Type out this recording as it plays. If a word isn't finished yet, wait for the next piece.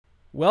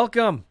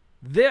Welcome.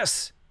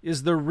 This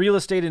is the Real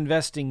Estate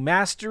Investing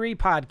Mastery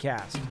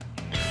Podcast.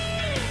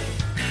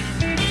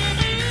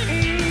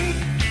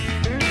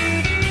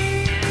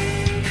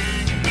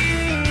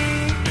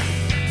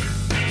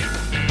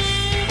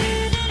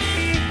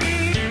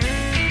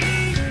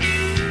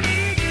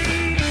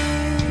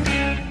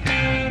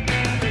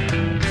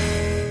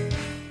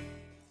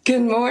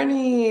 Good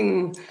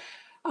morning.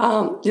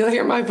 You'll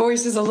hear my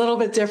voice is a little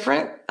bit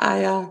different.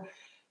 I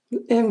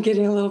am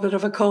getting a little bit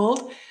of a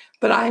cold,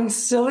 but I'm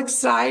still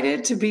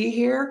excited to be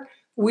here.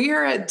 We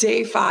are at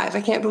day 5.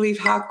 I can't believe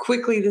how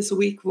quickly this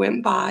week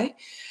went by.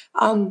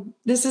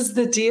 This is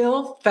the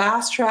Deal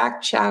Fast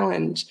Track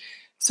Challenge.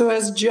 So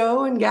as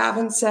Joe and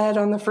Gavin said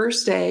on the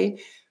first day,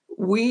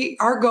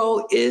 our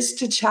goal is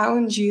to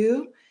challenge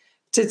you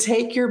to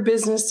take your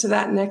business to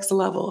that next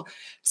level.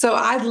 So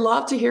I'd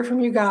love to hear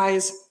from you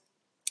guys.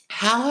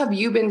 How have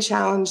you been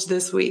challenged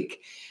this week?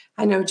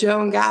 I know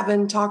Joe and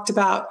Gavin talked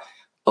about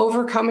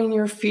overcoming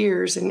your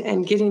fears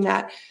and getting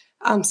that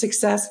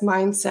success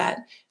mindset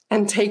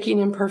and taking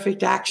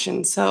imperfect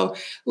action. So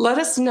let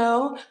us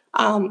know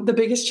the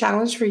biggest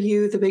challenge for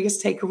you, the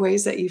biggest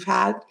takeaways that you've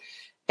had,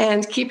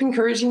 and keep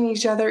encouraging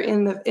each other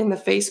in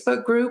the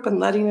Facebook group and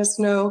letting us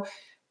know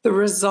the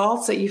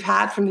results that you've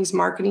had from these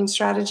marketing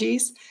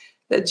strategies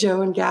that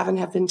Joe and Gavin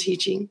have been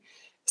teaching.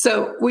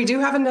 So we do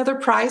have another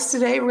prize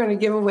today we're going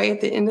to give away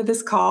at the end of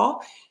this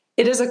call.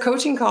 It is a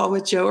coaching call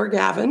with Joe or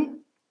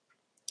Gavin.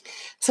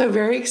 So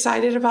very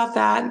excited about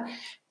that.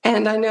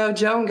 And I know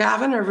Joe and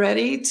Gavin are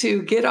ready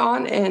to get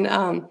on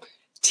and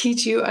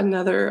teach you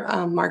another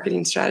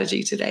marketing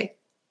strategy today.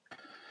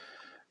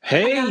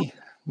 Hey,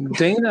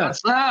 Dana.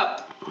 What's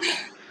up?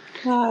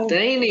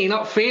 Danny,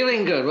 not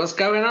feeling good. What's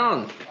going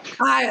on?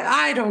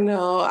 I don't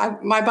know.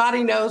 My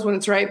body knows when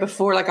it's right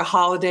before like a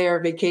holiday or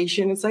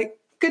vacation. It's like,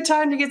 good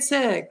time to get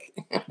sick.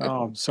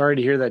 Oh, I'm sorry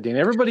to hear that, Dana.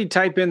 Everybody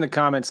type in the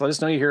comments. Let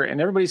us know you hear it.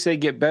 And everybody say,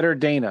 get better,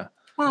 Dana.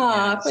 Oh,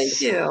 yes.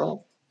 Thank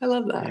you. I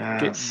love that.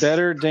 Yes. Get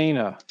better,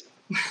 Dana.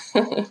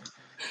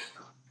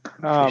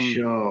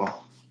 Sure.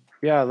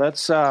 Yeah,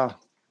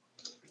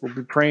 we'll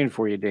be praying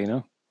for you,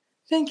 Dana.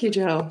 Thank you,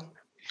 Joe.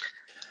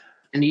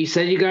 And you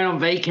said you're going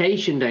on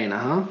vacation, Dana,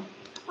 huh?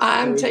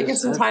 I'm taking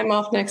some time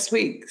off next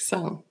week,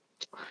 so.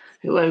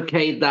 Who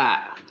okayed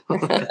that?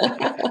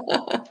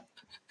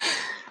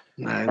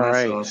 No,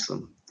 that's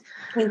awesome.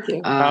 Thank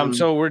you.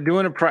 So we're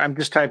doing a prize. I'm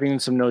just typing in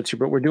some notes here,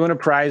 but we're doing a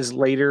prize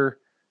later.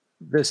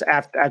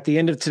 At the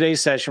end of today's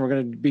session, we're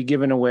going to be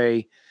giving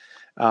away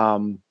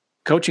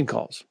coaching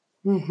calls.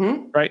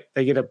 Mm-hmm. Right?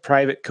 They get a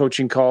private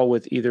coaching call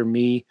with either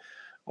me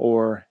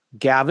or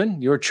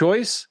Gavin, your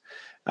choice.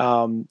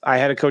 I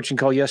had a coaching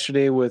call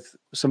yesterday with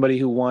somebody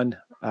who won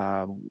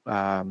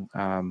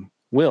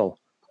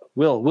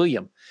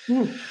William.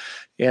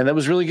 And that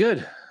was really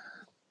good.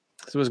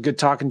 So it was good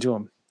talking to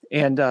him.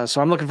 And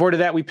so I'm looking forward to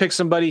that. We picked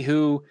somebody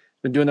who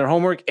been doing their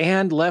homework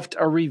and left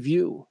a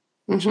review,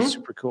 which is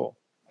super cool.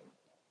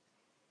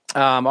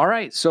 All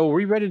right. So are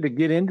we ready to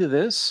get into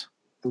this?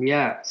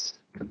 Yes.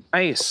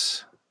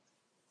 Nice.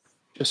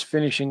 Just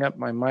finishing up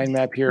my mind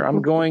map here.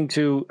 I'm glad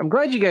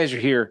you guys are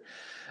here.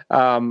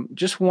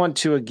 Just want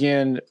to,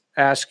 again,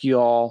 ask you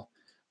all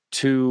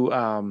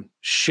to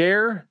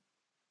share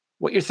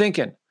what you're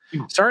thinking.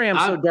 Sorry, I'm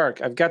so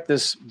dark. I've got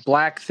this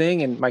black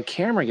thing and my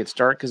camera gets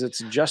dark because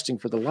it's adjusting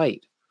for the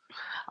light.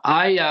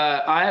 I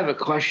have a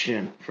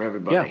question for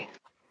everybody. Yeah.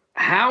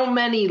 How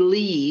many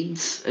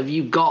leads have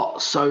you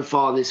got so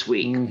far this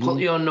week? Mm-hmm. Put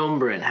your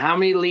number in. How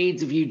many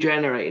leads have you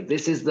generated?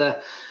 This is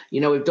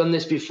we've done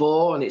this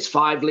before and it's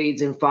 5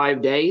 leads in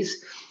 5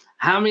 days.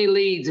 How many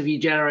leads have you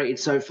generated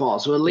so far?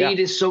 So a lead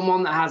is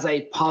someone that has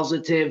a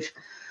positive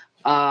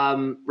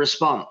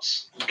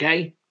response.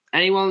 Okay.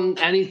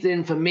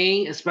 Anything for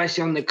me,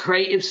 especially on the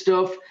creative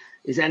stuff,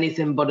 is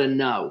anything but a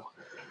no.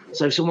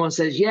 So if someone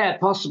says, yeah,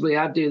 possibly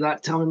I'd do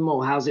that, tell me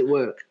more. How's it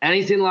work?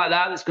 Anything like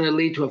that that's going to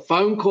lead to a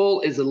phone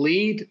call is a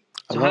lead.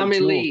 So how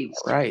many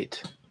leads?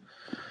 Right.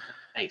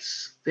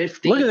 Nice.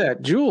 50. Look at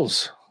that.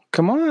 Jules,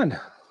 come on.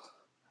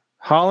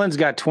 Holland's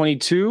got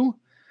 22.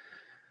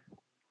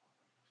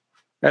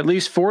 At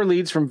least 4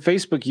 leads from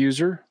Facebook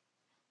user.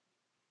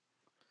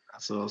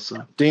 That's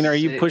awesome. Dana, are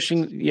you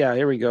pushing? Yeah,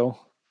 here we go.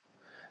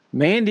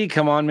 Mandy,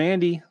 come on,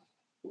 Mandy,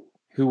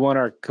 who won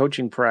our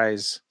coaching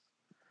prize.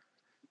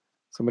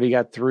 Somebody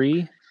got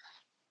 3.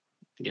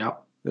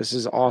 Yep. This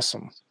is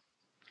awesome.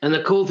 And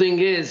the cool thing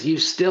is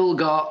you've still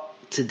got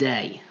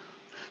today.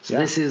 So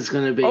this is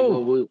going to be...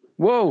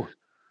 Whoa.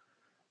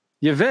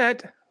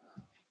 Yvette.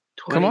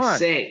 26. Come on.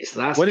 That's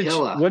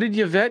killer. What did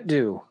Yvette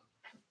do?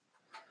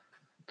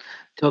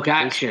 Took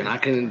action. I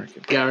can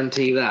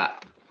guarantee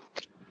that.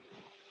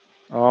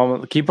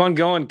 Keep on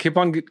going. Keep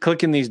on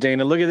clicking these,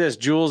 Dana. Look at this.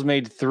 Jules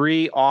made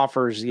 3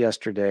 offers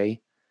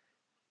yesterday.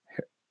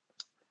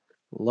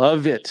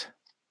 Love it.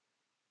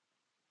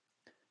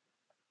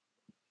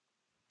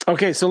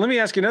 Okay, so let me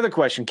ask you another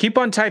question. Keep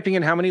on typing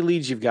in how many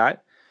leads you've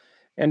got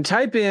and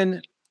type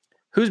in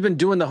who's been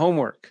doing the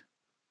homework.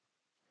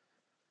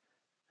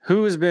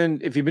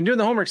 If you've been doing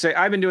the homework, say,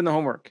 I've been doing the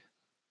homework.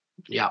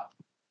 Yeah.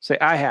 Say,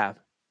 I have.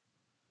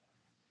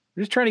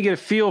 I'm just trying to get a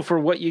feel for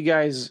what you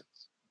guys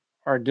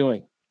are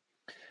doing.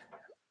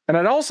 And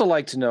I'd also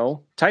like to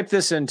know, type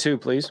this in too,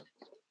 please.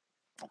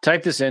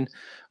 Type this in.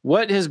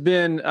 What has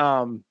been,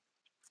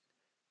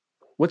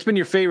 what's been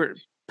your favorite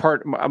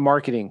part of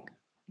marketing?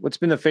 What's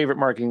been the favorite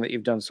marketing that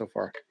you've done so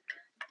far?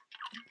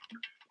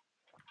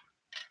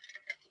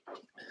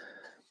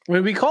 I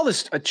mean, we call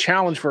this a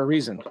challenge for a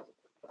reason.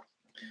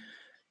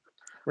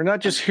 We're not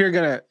just here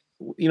going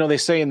to, they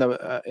say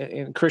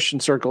in Christian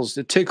circles,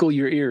 to tickle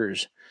your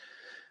ears,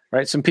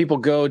 right? Some people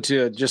go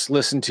to just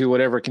listen to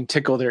whatever can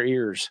tickle their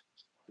ears.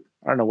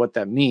 I don't know what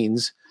that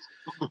means,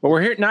 but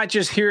we're here not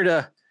just here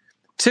to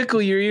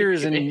tickle your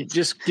ears and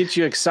just get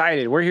you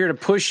excited. We're here to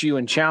push you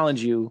and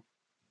challenge you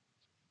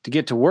to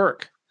get to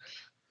work.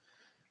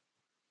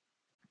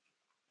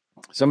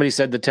 Somebody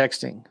said the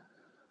texting.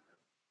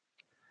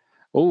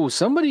 Oh,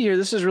 somebody here.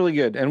 This is really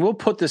good. And we'll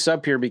put this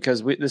up here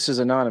because this is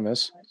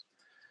anonymous.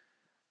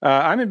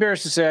 I'm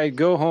embarrassed to say I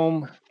go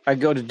home, I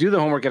go to do the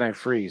homework and I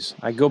freeze.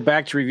 I go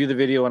back to review the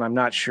video and I'm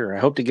not sure. I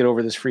hope to get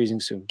over this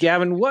freezing soon.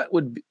 Gavin, what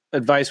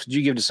advice would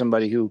you give to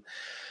somebody who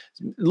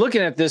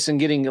looking at this and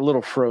getting a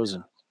little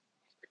frozen?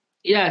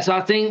 Yeah, so I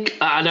think,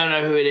 I don't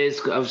know who it is,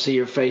 obviously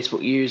you're a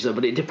Facebook user,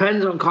 but it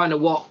depends on kind of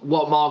what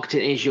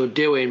marketing is you're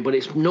doing, but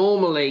it's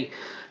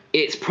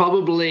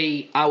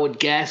probably, I would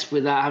guess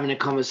without having a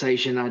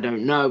conversation, I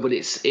don't know, but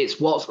it's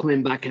what's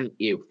coming back at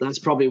you. That's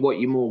probably what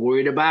you're more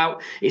worried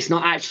about. It's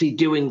not actually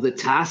doing the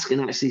task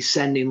and actually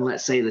sending,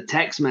 let's say, the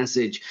text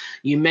message.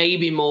 You may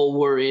be more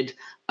worried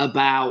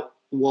about,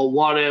 well,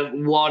 what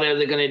are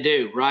they going to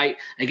do, right?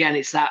 Again,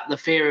 it's the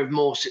fear of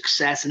more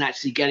success and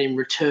actually getting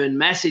return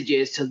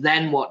messages to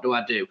then what do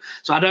I do?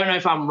 So I don't know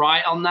if I'm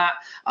right on that,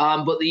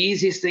 but the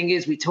easiest thing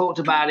is, we talked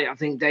about it, I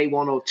think day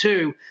 1 or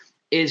 2,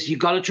 is you've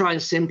got to try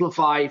and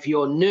simplify if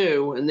you're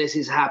new and this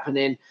is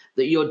happening,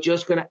 that you're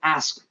just going to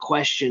ask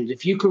questions.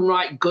 If you can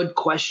write good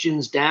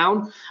questions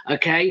down,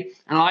 okay,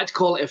 and I like to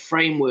call it a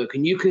framework,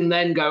 and you can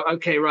then go,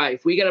 okay, right,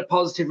 if we get a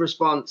positive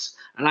response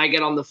and I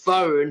get on the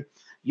phone,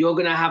 you're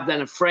going to have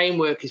then a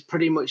framework is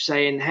pretty much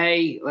saying,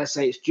 hey, let's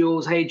say it's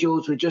Jules. Hey,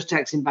 Jules, we're just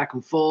texting back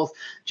and forth.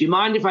 Do you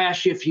mind if I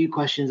ask you a few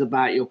questions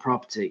about your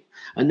property?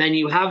 And then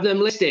you have them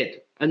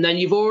listed. And then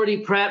you've already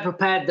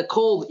prepared the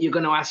call that you're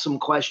going to ask some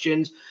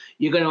questions.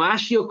 You're going to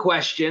ask your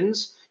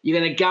questions. You're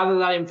going to gather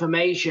that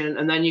information.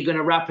 And then you're going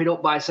to wrap it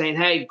up by saying,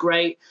 hey,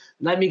 great,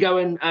 let me go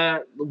and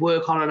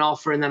work on an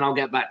offer and then I'll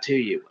get back to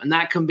you. And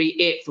that can be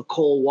it for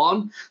call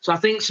 1. So I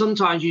think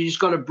sometimes you just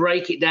got to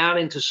break it down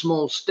into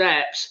small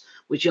steps,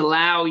 which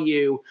allow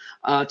you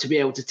to be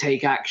able to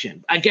take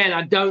action. Again,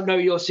 I don't know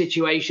your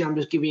situation. I'm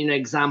just giving you an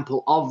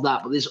example of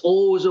that. But there's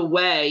always a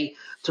way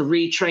to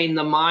retrain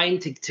the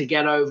mind to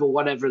get over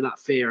whatever that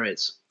fear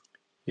is.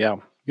 Yeah,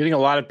 getting a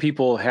lot of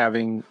people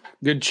having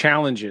good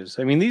challenges.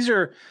 I mean, these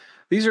are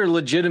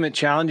legitimate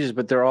challenges,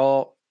 but they're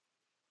all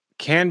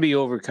can be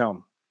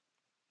overcome.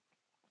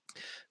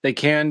 They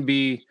can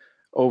be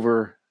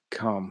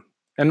overcome.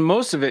 And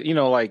most of it,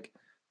 like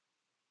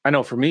I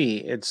know for me,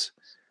 it's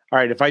all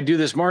right, if I do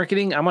this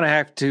marketing, I'm going to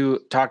have to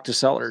talk to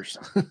sellers.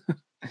 I'm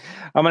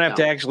going to have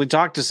to actually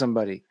talk to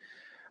somebody.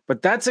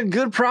 But that's a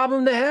good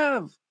problem to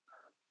have,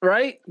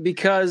 right?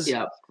 Because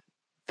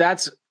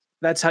that's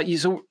how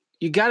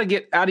you got to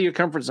get out of your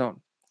comfort zone,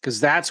 because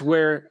that's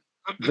where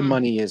the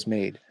money is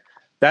made.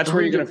 That's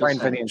where you're going to find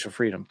financial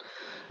freedom,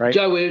 right?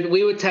 Joe,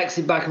 we were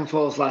texting back and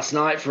forth last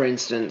night, for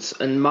instance,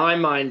 and my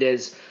mind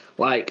is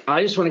like,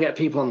 I just want to get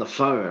people on the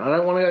phone. I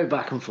don't want to go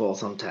back and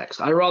forth on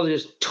text. I'd rather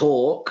just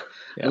talk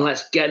and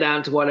let's get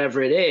down to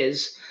whatever it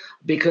is.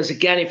 Because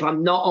again, if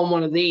I'm not on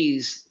one of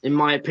these, in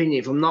my opinion,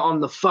 if I'm not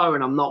on the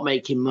phone, I'm not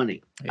making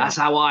money. Yeah. That's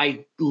how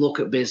I look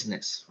at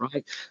business,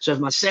 right? So if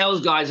my sales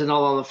guys are not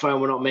on the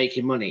phone, we're not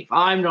making money. If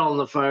I'm not on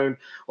the phone,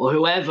 or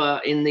whoever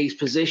in these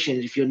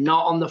positions, if you're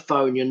not on the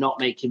phone, you're not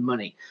making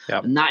money.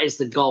 Yep. And that is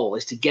the goal,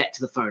 is to get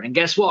to the phone. And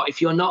guess what?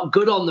 If you're not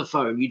good on the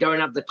phone, you don't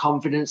have the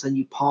confidence, and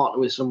you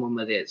partner with someone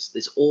that is.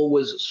 There's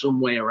always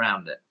some way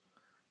around it.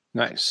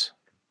 Nice.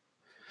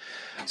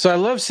 So I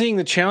love seeing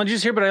the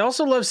challenges here, but I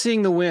also love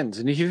seeing the wins.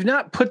 And if you've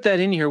not put that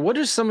in here,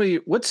 what's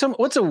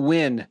a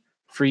win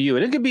for you?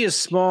 And it could be as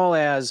small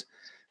as,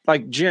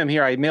 like Jim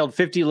here, I mailed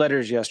 50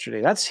 letters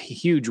yesterday. That's a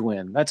huge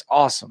win. That's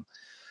awesome.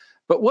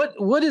 But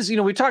what is,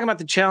 we're talking about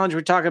the challenge.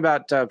 We're talking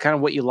about kind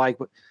of what you like.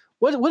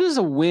 What is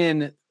a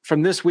win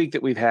from this week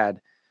that we've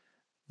had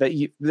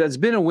that's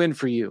been a win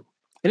for you?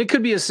 And it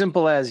could be as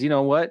simple as,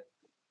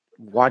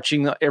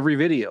 watching every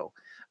video,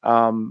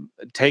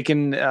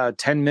 taking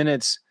 10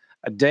 minutes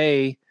a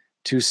day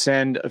to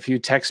send a few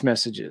text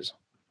messages.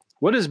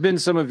 What has been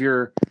some of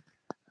your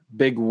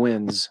big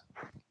wins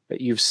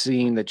that you've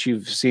seen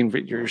for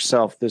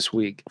yourself this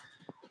week?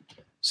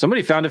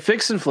 Somebody found a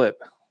fix and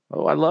flip.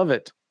 Oh, I love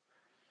it.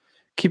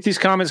 Keep these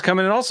comments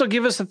coming, and also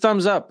give us a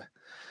thumbs up.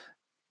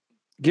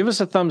 Give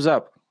us a thumbs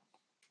up.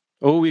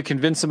 Oh, we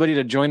convinced somebody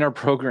to join our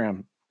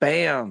program.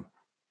 Bam.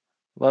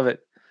 Love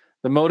it.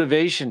 The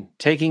motivation,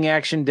 taking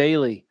action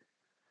daily.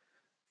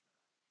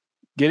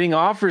 Getting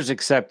offers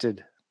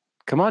accepted.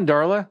 Come on,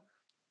 Darla.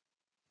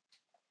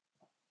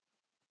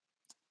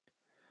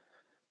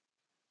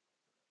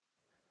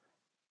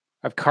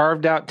 I've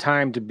carved out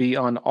time to be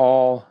on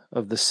all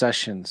of the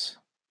sessions.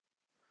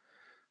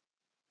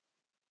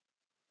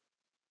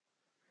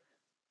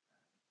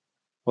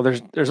 Well,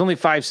 there's only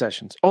 5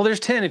 sessions. Oh, there's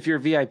 10 if you're a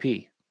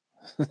VIP.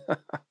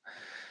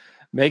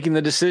 Making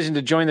the decision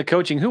to join the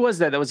coaching. Who was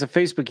that? That was a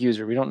Facebook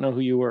user. We don't know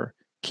who you were.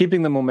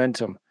 Keeping the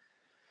momentum.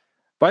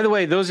 By the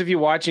way, those of you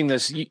watching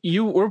this,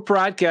 we're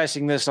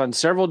broadcasting this on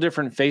several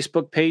different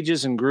Facebook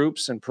pages and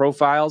groups and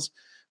profiles.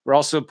 We're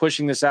also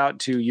pushing this out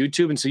to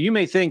YouTube. And so you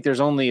may think there's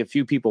only a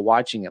few people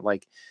watching it,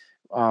 like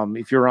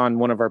if you're on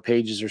one of our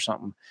pages or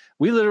something.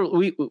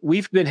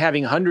 We've been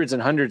having hundreds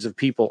and hundreds of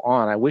people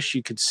on. I wish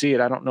you could see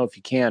it. I don't know if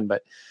you can,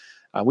 but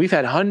we've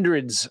had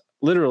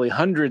literally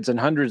hundreds and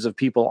hundreds of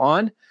people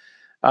on.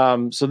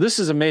 So this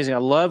is amazing. I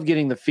love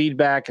getting the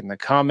feedback and the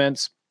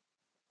comments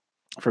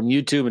from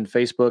YouTube and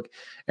Facebook.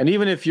 And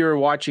even if you're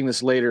watching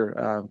this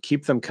later,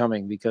 keep them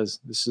coming because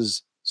this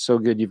is so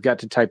good. You've got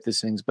to type these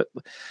things. But,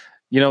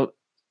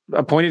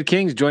 Appointed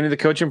Kings joining the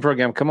coaching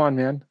program. Come on,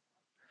 man.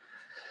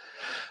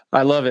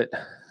 I love it.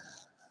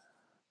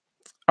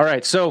 All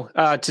right. So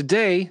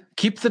today,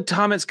 keep the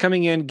comments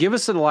coming in. Give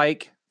us a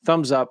like,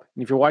 thumbs up.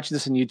 And if you're watching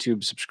this on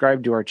YouTube,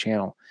 subscribe to our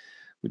channel.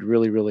 We'd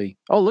really, really...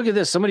 Oh, look at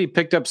this. Somebody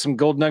picked up some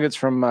gold nuggets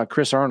from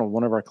Chris Arnold,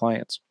 one of our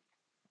clients.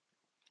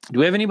 Do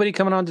we have anybody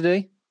coming on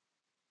today?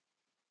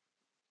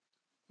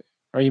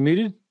 Are you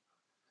muted?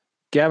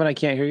 Gavin, I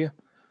can't hear you.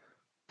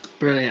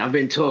 Brilliant. I've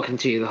been talking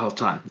to you the whole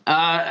time.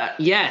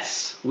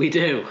 Yes, we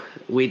do.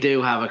 We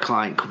do have a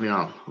client coming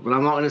on, but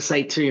I'm not going to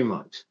say too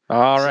much.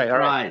 All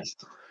right.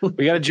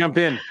 We got to jump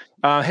in.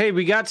 Hey,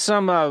 we got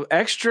some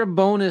extra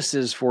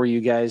bonuses for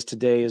you guys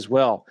today as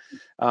well.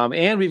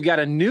 And we've got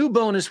a new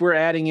bonus we're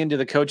adding into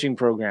the coaching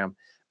program.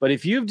 But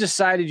if you've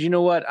decided, you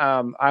know what,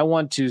 I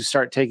want to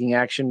start taking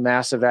action,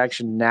 massive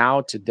action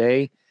now,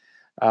 today,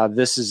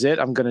 this is it.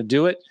 I'm going to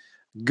do it.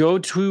 Go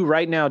to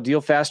right now,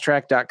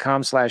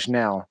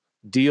 dealfasttrack.com/now.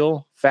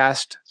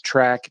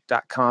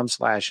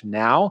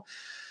 dealfasttrack.com/now.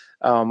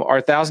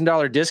 Our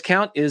 $1,000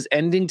 discount is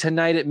ending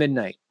tonight at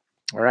midnight.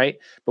 All right.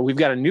 But we've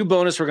got a new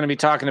bonus. We're going to be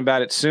talking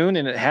about it soon.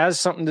 And it has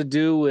something to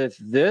do with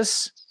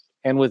this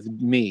and with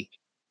me.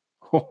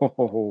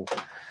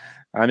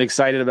 I'm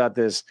excited about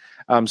this.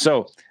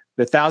 So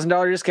the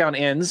 $1,000 discount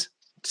ends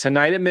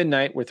tonight at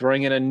midnight. We're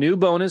throwing in a new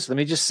bonus. Let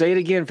me just say it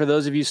again for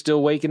those of you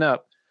still waking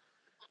up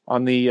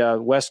on the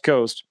West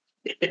Coast.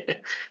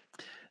 It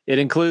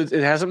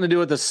has something to do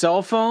with the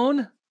cell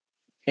phone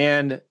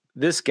and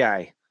this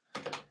guy.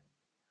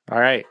 All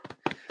right.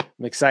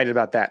 I'm excited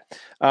about that.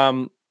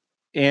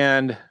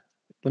 And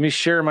let me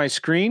share my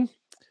screen.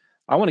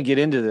 I want to get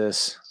into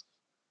this.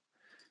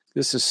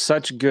 This is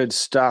such good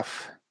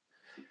stuff.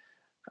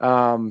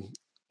 And,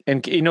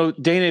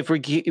 Dana, if we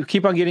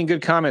keep on getting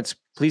good comments,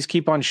 please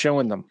keep on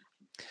showing them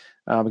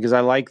because I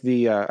like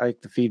the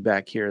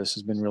feedback here. This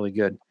has been really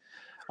good.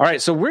 All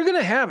right, so we're going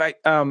to have, I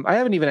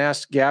haven't even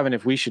asked Gavin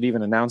if we should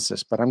even announce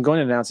this, but I'm going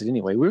to announce it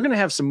anyway. We're going to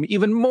have some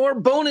even more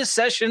bonus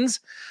sessions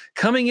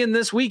coming in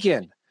this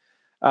weekend.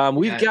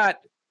 We've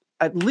got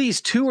at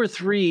least 2 or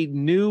 3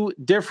 new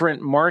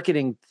different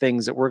marketing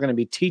things that we're going to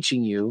be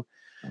teaching you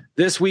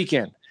this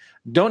weekend.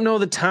 Don't know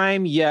the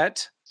time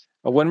yet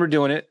of when we're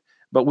doing it,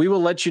 but we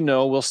will let you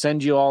know. We'll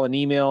send you all an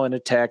email and a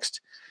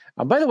text.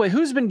 By the way,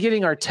 who's been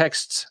getting our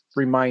text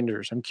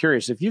reminders? I'm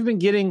curious. If you've been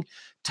getting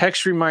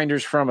text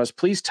reminders from us,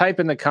 please type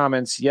in the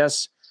comments,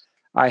 yes,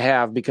 I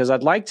have, because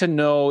I'd like to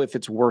know if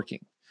it's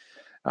working.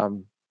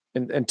 And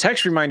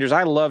text reminders,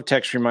 I love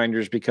text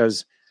reminders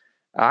because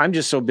I'm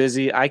just so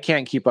busy. I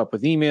can't keep up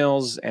with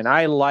emails, and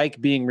I like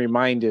being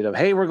reminded of,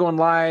 hey, we're going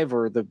live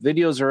or the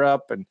videos are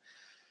up. And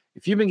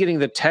if you've been getting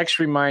the text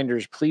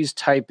reminders, please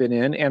type it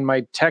in. And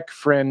my tech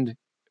friend,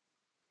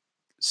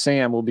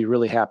 Sam, will be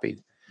really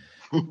happy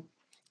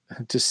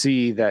to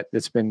see that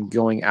it's been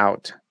going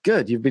out.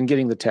 Good. You've been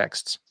getting the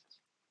texts.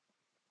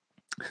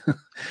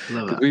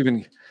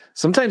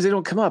 Sometimes they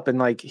don't come up, and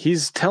like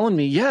he's telling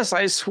me, yes,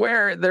 I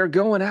swear they're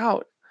going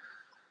out.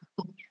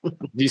 Do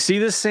you see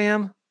this,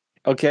 Sam?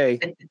 Okay.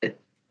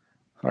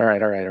 All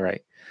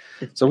right.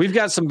 So we've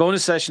got some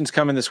bonus sessions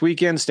coming this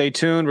weekend. Stay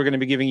tuned. We're going to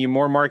be giving you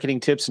more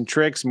marketing tips and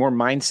tricks, more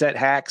mindset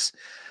hacks.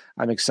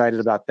 I'm excited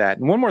about that.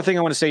 And one more thing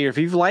I want to say here, if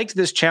you've liked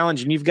this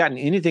challenge and you've gotten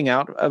anything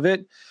out of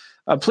it,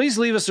 please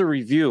leave us a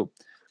review.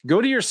 Go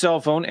to your cell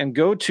phone and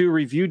go to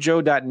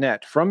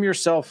reviewjoe.net. From your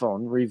cell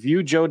phone,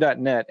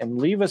 reviewjoe.net, and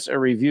leave us a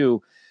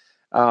review.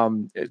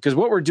 Because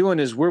what we're doing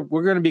is we're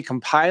going to be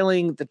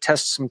compiling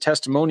some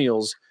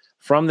testimonials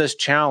from this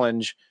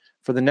challenge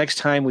for the next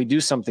time we do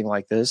something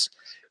like this,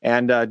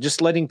 and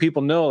just letting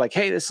people know, like,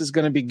 hey, this is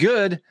going to be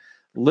good.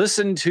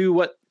 Listen to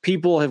what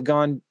people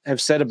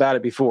have said about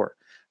it before.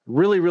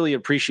 Really, really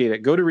appreciate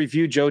it. Go to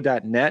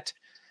reviewjoe.net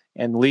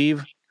and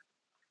leave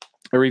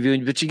a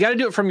review, but you got to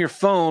do it from your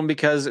phone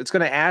because it's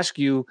going to ask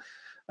you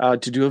to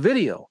do a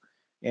video.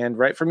 And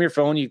right from your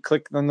phone, you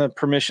click on the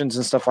permissions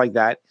and stuff like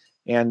that.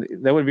 And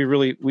that would be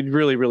we'd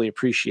really, really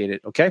appreciate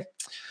it. Okay.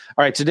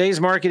 All right. Today's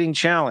marketing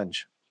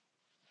challenge.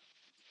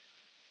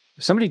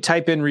 Somebody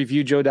type in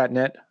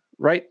reviewjoe.net,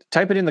 right?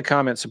 Type it in the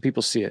comments so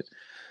people see it.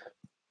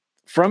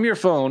 from your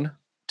phone,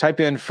 type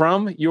in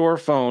from your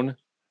phone,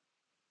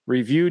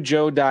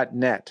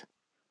 reviewjoe.net.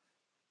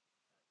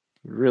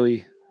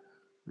 Really,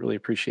 really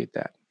appreciate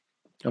that.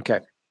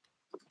 Okay.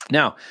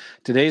 Now,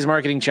 today's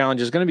marketing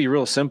challenge is going to be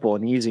real simple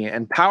and easy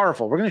and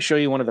powerful. We're going to show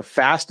you one of the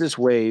fastest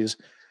ways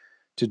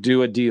to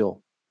do a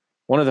deal.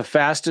 One of the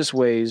fastest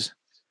ways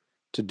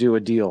to do a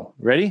deal.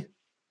 Ready?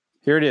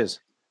 Here it is.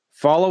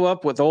 Follow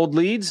up with old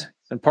leads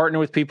and partner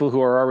with people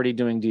who are already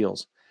doing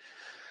deals.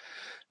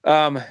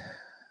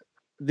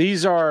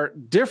 These are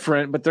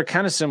different, but they're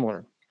kind of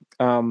similar.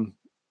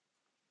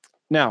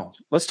 Now,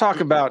 let's talk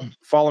about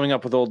following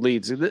up with old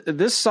leads.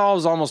 This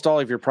solves almost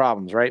all of your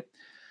problems, right?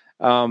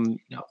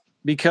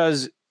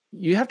 Because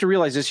you have to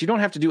realize this. You don't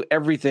have to do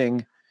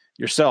everything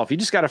yourself. You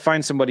just got to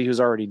find somebody who's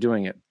already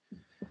doing it.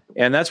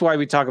 And that's why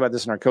we talk about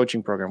this in our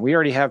coaching program. We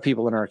already have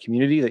people in our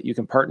community that you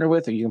can partner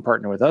with, or you can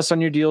partner with us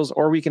on your deals,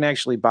 or we can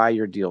actually buy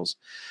your deals.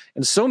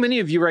 And so many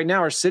of you right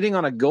now are sitting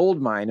on a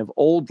gold mine of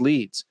old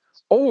leads,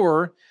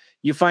 or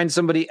you find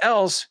somebody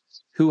else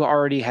who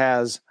already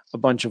has a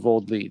bunch of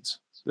old leads.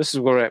 This is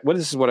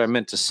what I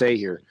meant to say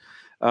here.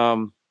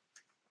 Follow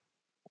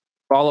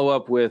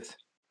up with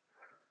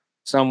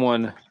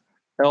someone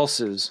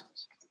else's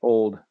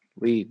old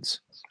leads.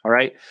 All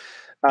right.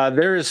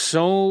 There is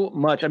so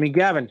much. I mean,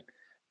 Gavin,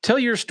 tell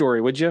your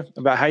story, would you,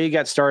 about how you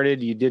got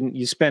started? You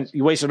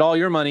wasted all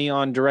your money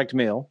on direct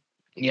mail.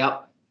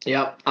 Yep.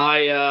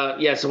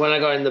 So when I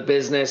got in the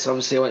business,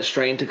 obviously I went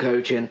straight into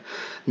coaching,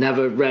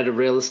 never read a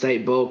real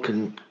estate book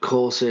and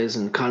courses,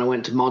 and kind of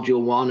went to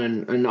module 1.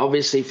 And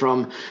obviously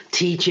from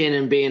teaching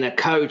and being a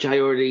coach, I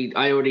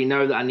already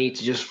know that I need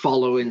to just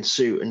follow in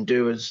suit and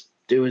do as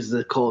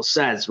the course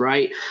says,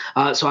 right?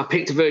 So I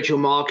picked a virtual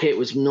market.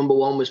 Number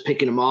 1 was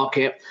picking a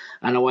market.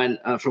 And I went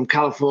from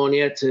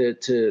California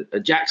to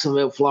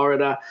Jacksonville,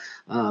 Florida.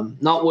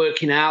 Not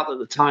working out that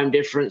the time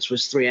difference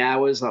was 3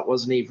 hours. That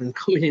wasn't even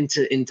coming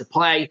into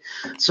play.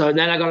 So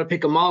then I got to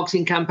pick a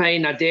marketing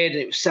campaign. I did.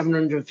 And it was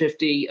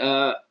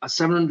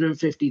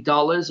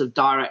 $750 of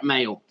direct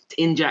mail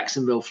in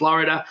Jacksonville,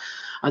 Florida.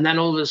 And then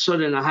all of a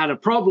sudden I had a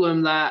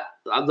problem that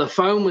the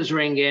phone was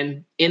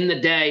ringing in the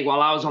day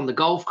while I was on the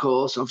golf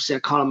course. Obviously, I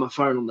can't have my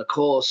phone on the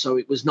course, so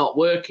it was not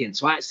working.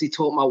 So I actually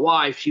taught my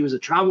wife. She was a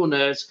travel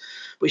nurse,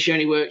 but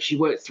she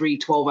worked 3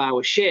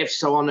 12-hour shifts.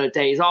 So on her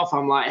days off,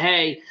 I'm like,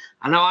 hey,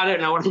 I know I don't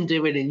know what I'm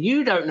doing and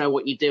you don't know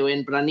what you're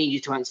doing, but I need you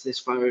to answer this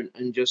phone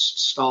and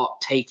just start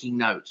taking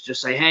notes.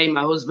 Just say, hey,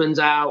 my husband's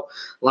out,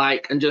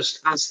 and just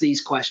ask these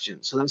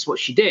questions. So that's what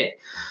she did.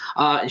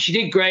 And she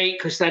did great,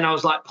 because then I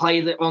was like,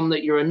 play on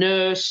that you're a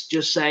nurse.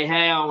 Just say,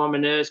 hey, I'm a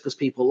nurse, because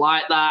people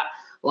like that.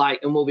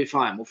 And we'll be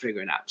fine. We'll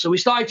figure it out. So we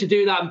started to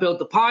do that and build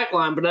the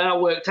pipeline. But then I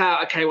worked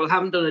out, okay, well, I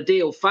haven't done a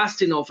deal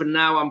fast enough, and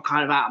now I'm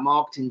kind of out of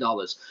marketing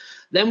dollars.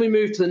 Then we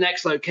moved to the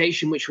next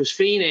location, which was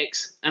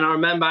Phoenix. And I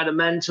remember I had a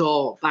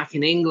mentor back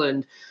in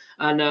England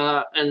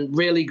and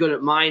really good at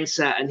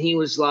mindset. And he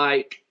was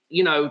like,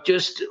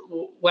 just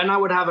when I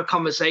would have a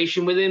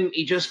conversation with him,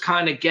 he just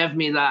kind of gave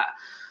me that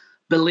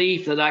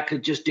belief that I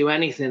could just do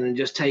anything and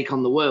just take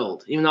on the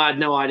world, even though I had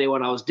no idea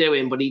what I was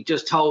doing. But he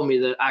just told me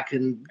that I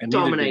can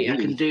dominate, I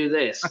can do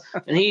this.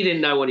 And he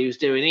didn't know what he was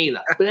doing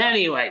either. But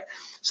anyway,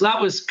 so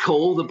that was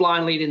cool, the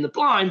blind leading the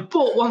blind.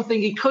 But one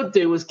thing he could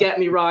do was get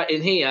me right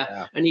in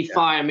here and he'd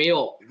fire me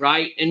up,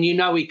 right? And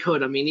he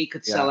could. I mean, he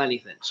could sell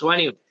anything. So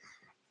anyway,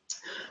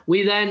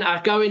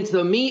 I go into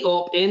the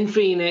meetup in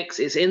Phoenix.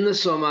 It's in the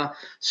summer,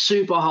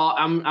 super hot.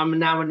 I'm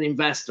now an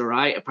investor,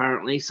 right?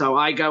 Apparently. So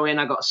I go in,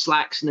 I got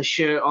slacks and a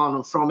shirt on.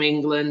 I'm from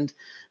England,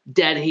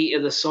 dead heat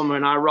of the summer.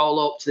 And I roll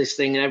up to this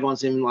thing and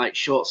everyone's in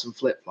shorts and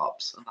flip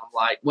flops. And I'm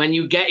like, when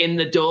you get in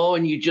the door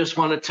and you just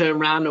want to turn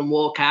around and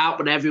walk out,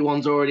 but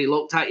everyone's already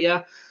looked at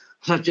you.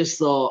 I just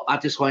thought, I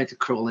just wanted to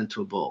crawl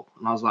into a ball.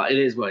 And I was like, it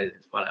is what it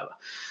is, whatever.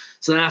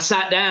 So then I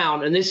sat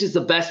down, and this is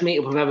the best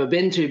meetup I've ever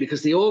been to,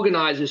 because the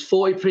organizers,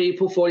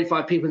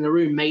 45 people in the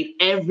room, made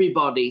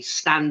everybody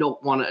stand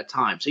up one at a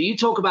time. So you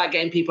talk about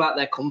getting people out of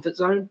their comfort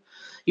zone.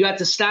 You had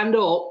to stand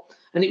up,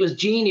 and it was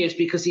genius,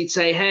 because he'd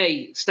say,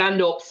 hey,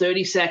 stand up,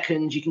 30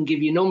 seconds, you can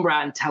give your number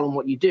out and tell them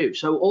what you do.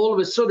 So all of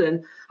a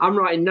sudden, I'm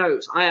writing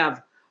notes. I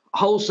have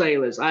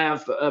wholesalers, I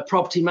have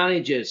property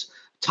managers,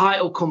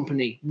 title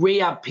company,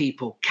 rehab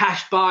people,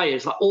 cash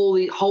buyers, all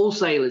the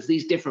wholesalers,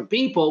 these different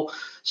people.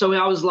 So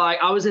I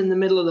was in the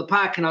middle of the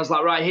pack, and I was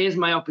like, right, here's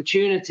my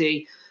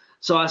opportunity.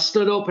 So I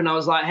stood up and I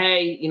was like,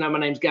 hey, my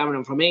name's Gavin.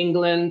 I'm from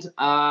England.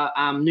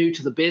 I'm new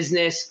to the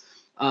business.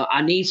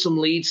 I need some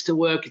leads to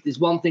work. If there's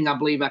one thing I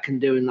believe I can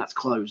do, and that's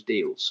close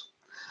deals.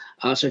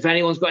 So if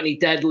anyone's got any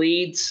dead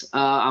leads,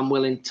 I'm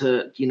willing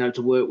to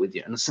work with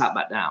you. And I sat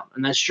back down.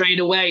 And then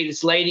straight away,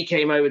 this lady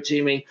came over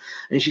to me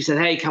and she said,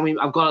 hey,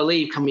 I've got to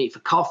leave. Can we meet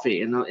for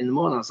coffee? And in the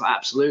morning, I was like,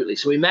 absolutely.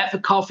 So we met for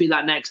coffee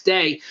that next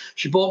day.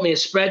 She bought me a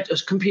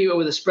computer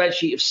with a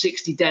spreadsheet of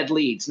 60 dead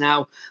leads.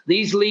 Now,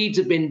 these leads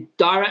have been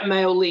direct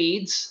mail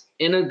leads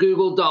in a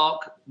Google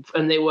Doc,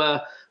 and they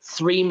were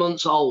 3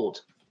 months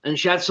old. And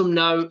she had some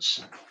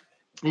notes.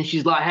 And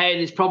she's like, hey,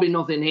 there's probably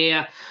nothing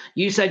here.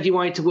 You said you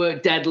wanted to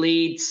work dead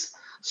leads.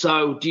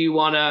 So do you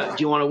want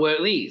to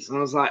work these? And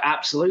I was like,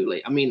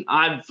 absolutely. I mean,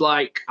 I've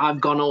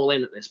gone all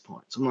in at this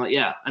point. So I'm like,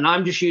 yeah. And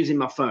I'm just using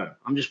my phone.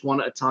 I'm just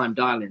one at a time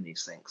dialing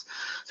these things.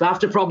 So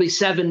after probably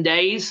 7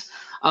 days,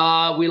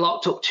 we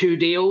locked up 2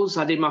 deals.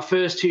 I did my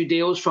first 2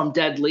 deals from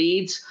dead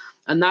leads.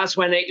 And that's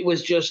when it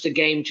was just a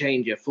game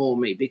changer for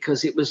me,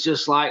 because it was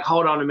just like,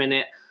 hold on a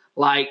minute.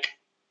 Like,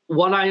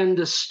 what I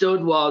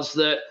understood was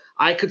that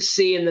I could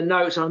see in the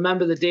notes, I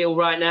remember the deal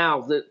right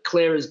now, that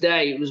clear as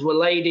day. It was a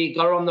lady,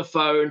 got her on the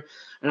phone,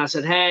 and I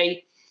said,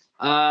 hey,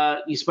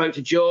 you spoke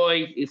to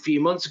Joy a few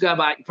months ago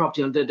about your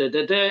property on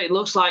da-da-da-da. It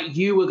looks like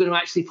you were going to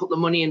actually put the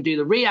money and do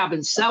the rehab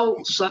and sell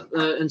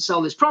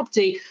this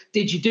property.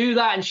 Did you do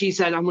that? And she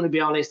said, I'm going to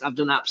be honest, I've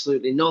done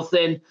absolutely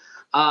nothing,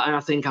 and I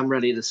think I'm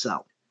ready to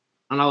sell.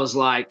 And I was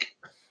like,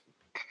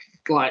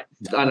 I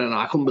don't know,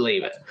 I couldn't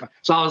believe it.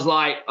 So I was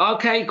like,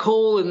 okay,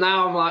 cool. And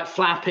now I'm like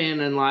flapping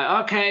and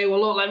like, okay,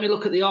 well, look, let me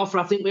look at the offer.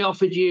 I think we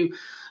offered you,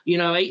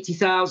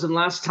 80,000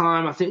 last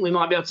time. I think we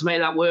might be able to make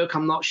that work.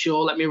 I'm not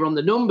sure. Let me run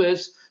the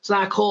numbers. So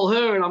I call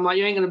her and I'm like,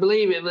 you ain't going to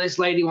believe it, but this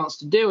lady wants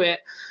to do it.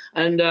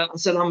 And I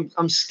said,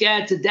 I'm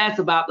scared to death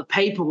about the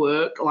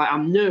paperwork. Like,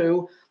 I'm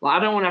new. Like, I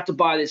don't want to have to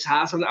buy this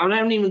house. I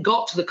haven't even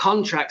got to the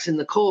contracts in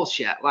the course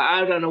yet. Like,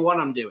 I don't know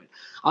what I'm doing.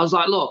 I was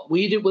like, look,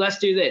 let's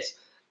do this.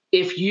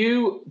 If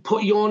you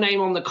put your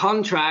name on the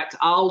contract,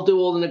 I'll do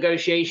all the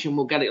negotiation.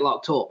 We'll get it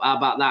locked up. How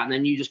about that? And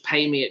then you just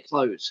pay me at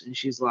close. And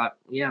she's like,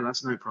 yeah,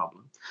 that's no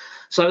problem.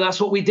 So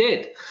that's what we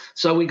did.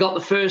 So we got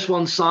the first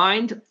one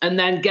signed. And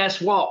then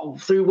guess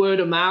what? Through word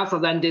of mouth, I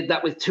then did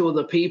that with 2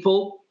 other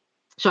people.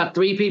 So I had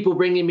 3 people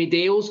bringing me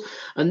deals.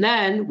 And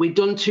then we'd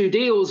done 2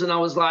 deals. And I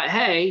was like,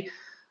 hey,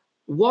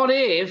 what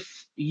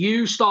if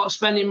you start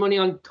spending money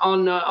on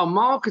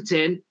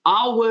marketing?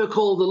 I'll work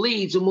all the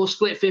leads and we'll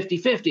split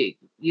 50-50.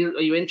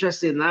 Are you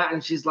interested in that?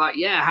 And she's like,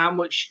 yeah, how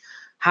much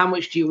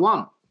do you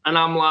want? And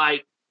I'm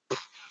like,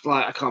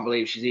 I can't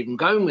believe she's even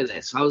going with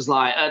this. I was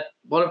like,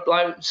 what if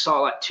I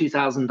start like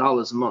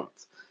 $2,000 a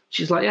month?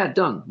 She's like, yeah,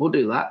 done. We'll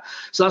do that.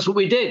 So that's what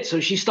we did. So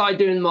she started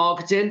doing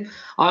marketing.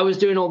 I was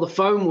doing all the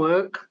phone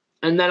work,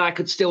 and then I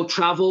could still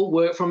travel,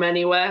 work from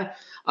anywhere,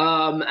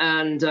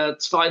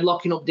 and started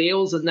locking up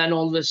deals. And then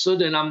all of a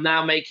sudden, I'm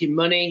now making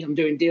money. I'm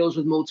doing deals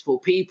with multiple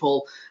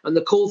people. And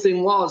the cool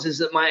thing is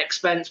that my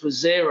expense was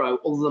 0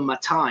 other than my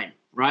time,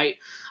 right?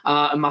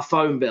 And my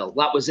phone bill.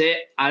 That was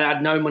it. I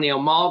had no money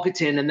on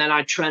marketing. And then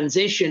I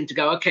transitioned to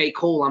go, okay,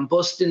 cool. I'm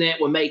busting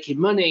it. We're making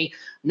money.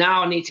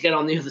 Now I need to get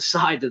on the other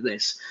side of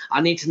this.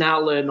 I need to now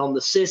learn on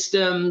the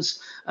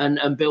systems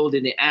and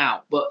building it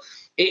out. But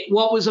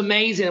what was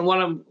amazing,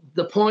 and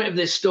the point of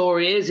this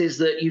story is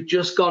that you've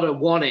just got to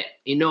want it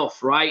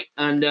enough, right?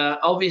 And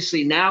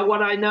obviously now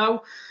what I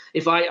know,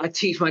 if I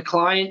teach my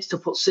clients to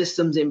put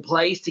systems in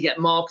place to get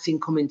marketing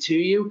coming to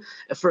you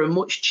for a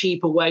much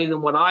cheaper way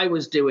than what I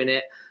was doing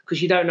it,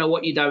 because you don't know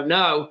what you don't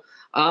know.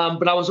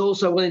 But I was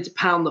also willing to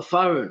pound the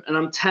phone. And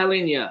I'm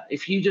telling you,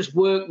 if you just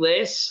work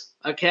this,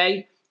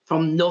 okay,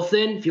 from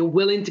nothing, if you're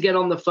willing to get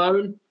on the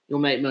phone, you'll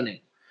make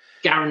money.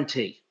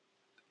 Guarantee.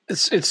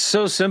 It's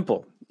so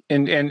simple.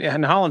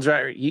 And Holland's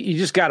right. You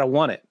just got to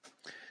want it.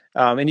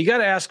 And you got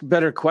to ask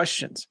better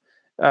questions.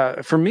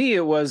 For me,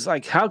 it was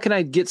like, how can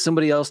I get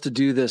somebody else to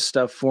do this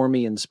stuff for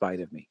me in spite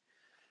of me?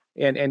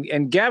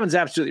 And Gavin's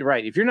absolutely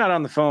right. If you're not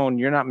on the phone,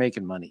 you're not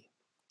making money.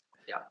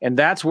 Yeah. And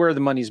that's where the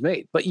money's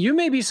made. But you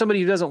may be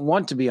somebody who doesn't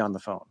want to be on the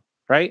phone,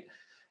 right?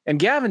 And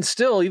Gavin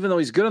still, even though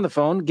he's good on the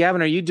phone,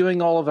 Gavin, are you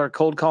doing all of our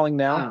cold calling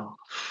now?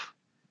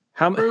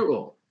 Wow.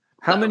 Brutal.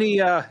 How many?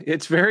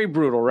 It's very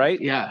brutal, right?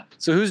 Yeah.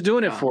 So who's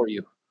doing it for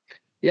you?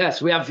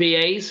 Yes, we have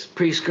VAs,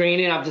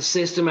 pre-screening, have the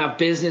system, have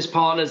business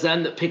partners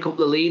then that pick up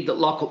the lead, that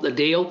lock up the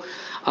deal.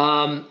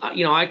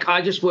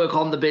 I just work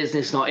on the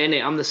business, not in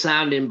it. I'm the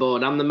sounding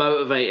board. I'm the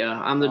motivator.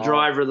 I'm the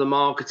driver of the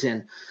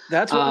marketing.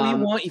 That's what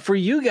we want for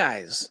you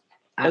guys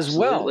as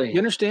well. You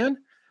understand?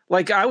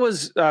 Like I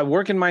was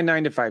working my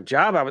 9-to-5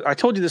 job. I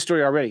told you this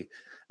story already.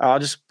 I'll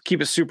just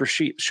keep it super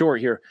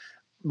short here.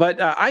 But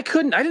I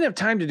didn't have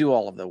time to do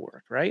all of the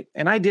work, right?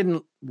 And I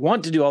didn't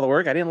want to do all the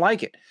work. I didn't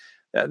like it.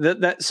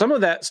 That some of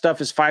that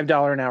stuff is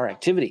 $5 an hour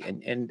activity.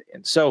 And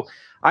so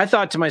I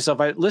thought to myself,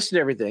 I listed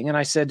everything and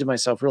I said to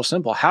myself, real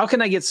simple, how can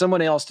I get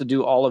someone else to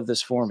do all of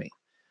this for me?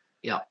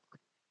 Yeah.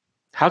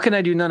 How can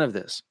I do none of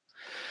this?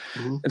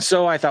 Mm-hmm. And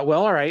so I thought,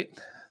 well, all right,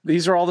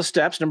 these are all the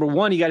steps. Number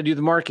one, you got to do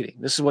the marketing.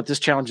 This is what this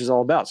challenge is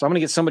all about. So I'm going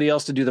to get somebody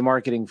else to do the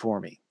marketing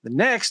for me. The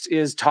next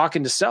is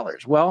talking to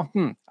sellers. Well,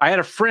 I had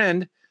a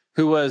friend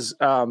who was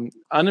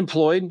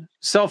unemployed,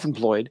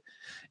 self-employed,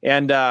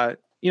 and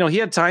he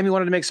had time. He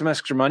wanted to make some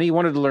extra money. He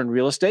wanted to learn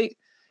real estate.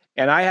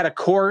 And I had a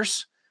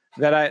course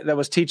that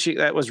was teaching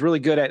that was really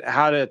good at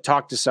how to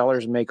talk to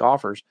sellers and make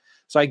offers.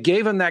 So I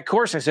gave him that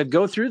course. I said,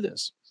 go through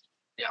this.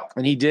 Yeah.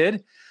 And he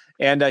did.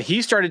 And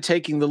he started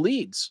taking the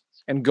leads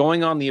and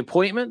going on the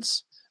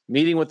appointments,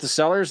 meeting with the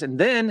sellers. And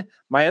then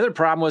my other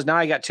problem was now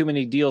I got too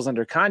many deals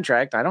under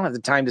contract. I don't have the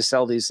time to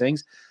sell these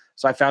things.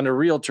 So I found a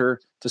realtor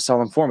to sell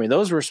them for me.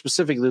 Those were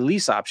specifically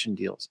lease option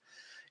deals.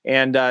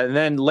 And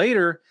then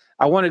later,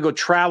 I want to go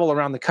travel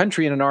around the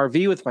country in an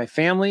RV with my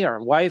family, our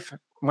wife,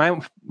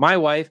 my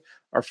wife,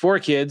 our 4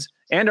 kids,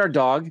 and our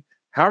dog.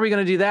 How are we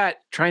going to do that?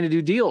 Trying to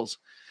do deals.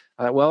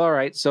 Well, all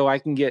right. So I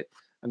can get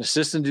an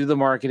assistant to do the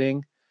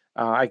marketing.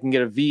 I can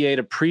get a VA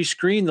to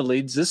pre-screen the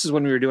leads. This is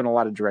when we were doing a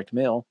lot of direct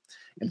mail.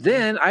 And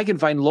then I can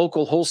find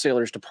local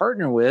wholesalers to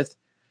partner with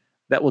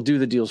that will do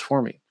the deals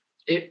for me.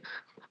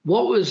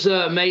 What was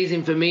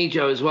amazing for me,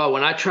 Joe, as well,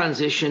 when I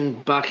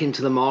transitioned back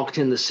into the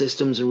marketing, the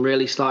systems, and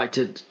really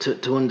started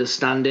to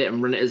understand it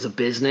and run it as a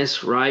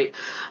business, right?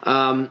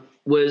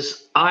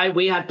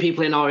 We had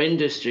people in our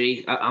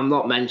industry, I'm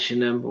not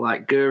mentioning them,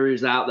 like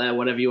gurus out there,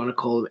 whatever you want to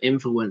call them,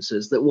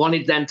 influencers, that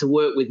wanted them to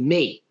work with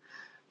me.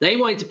 They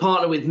wanted to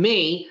partner with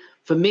me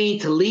for me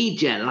to lead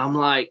gen. And I'm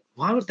like,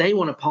 why would they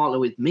want to partner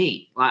with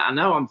me? Like, I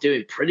know I'm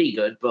doing pretty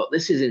good, but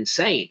this is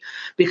insane,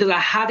 because I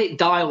had it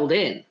dialed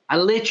in. I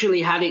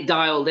literally had it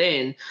dialed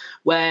in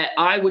where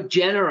I would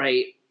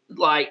generate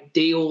like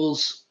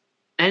deals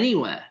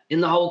anywhere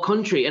in the whole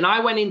country. And I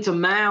went into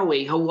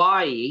Maui,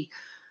 Hawaii,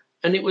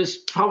 and it was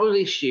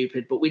probably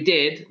stupid, but we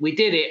did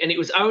it. And it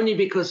was only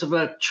because of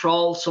a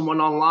troll,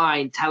 someone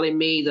online telling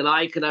me that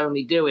I could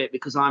only do it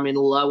because I'm in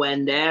low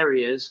end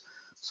areas.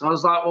 So I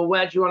was like, well,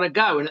 where do you want to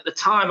go? And at the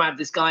time, I had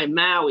this guy in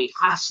Maui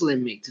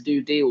hassling me to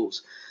do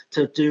deals,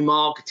 to do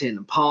marketing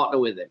and partner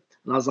with him.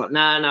 And I was like, no,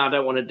 I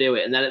don't want to do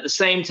it. And then at the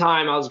same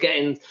time,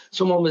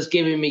 someone was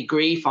giving me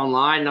grief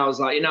online. And I was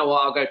like, you know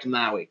what? I'll go to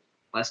Maui.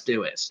 Let's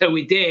do it. So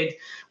we did.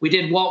 We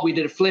did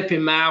a flip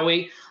in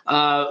Maui.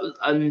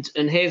 And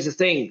here's the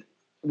thing.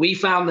 We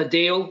found the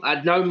deal. I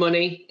had no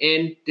money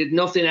in, did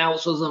nothing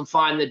else other than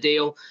find the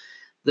deal.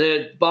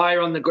 The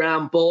buyer on the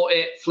ground bought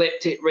it,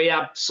 flipped it,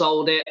 rehab,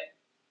 sold it.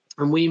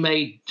 And we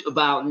made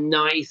about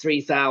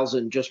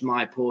 $93,000, just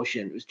my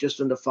portion. It was just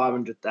under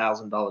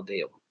 $500,000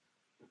 deal.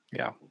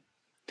 Yeah.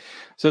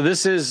 So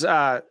this is,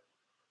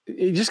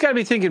 you just got to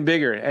be thinking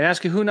bigger and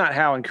ask who, not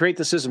how, and create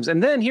the systems.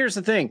 And then here's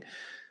the thing: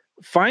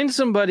 find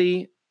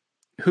somebody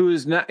who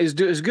is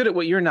good at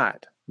what you're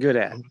not good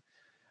at.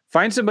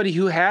 Find somebody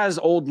who has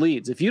old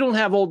leads. If you don't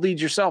have old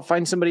leads yourself,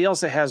 find somebody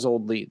else that has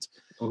old leads.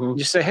 Mm-hmm.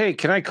 You say, hey,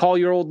 can I call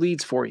your old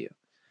leads for you?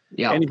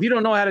 Yeah. And if you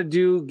don't know how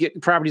to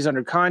get properties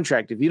under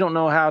contract, if you don't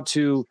know how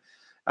to,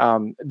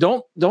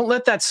 don't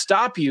let that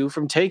stop you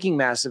from taking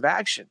massive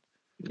action.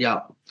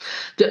 Yeah.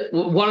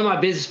 One of my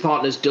business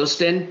partners,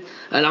 Dustin,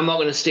 and I'm not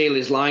going to steal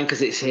his line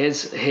because it's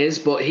his,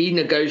 but he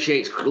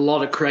negotiates a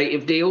lot of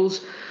creative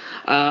deals.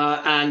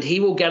 And he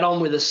will get on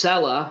with a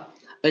seller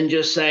and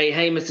just say,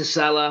 hey, Mr.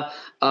 Seller,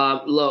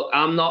 look,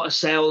 I'm not a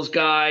sales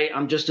guy.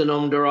 I'm just an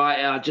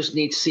underwriter. I just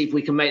need to see if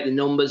we can make the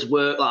numbers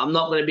work. Like, I'm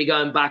not going to be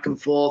going back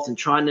and forth and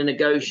trying to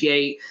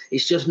negotiate.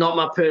 It's just not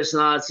my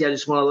personality. I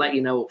just want to let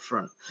you know up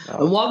front.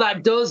 Oh. And what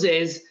that does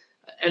is,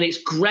 and it's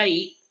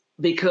great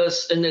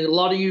because, and a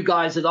lot of you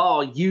guys that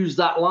are use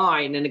that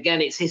line. And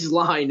again, it's his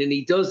line and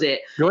he does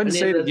it. Go ahead and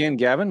say it again,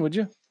 Gavin, would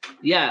you?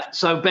 Yeah.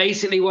 So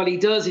basically what he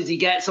does is he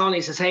gets on,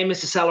 he says, hey,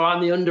 Mr. Seller,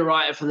 I'm the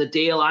underwriter for the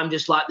deal. I'm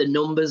just like the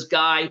numbers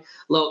guy.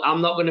 Look,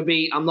 I'm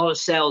not a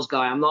sales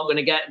guy. I'm not going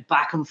to get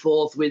back and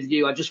forth with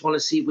you. I just want to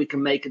see if we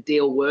can make a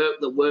deal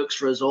work that works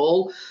for us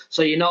all.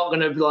 So you're not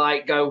going to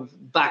like go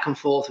back and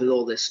forth with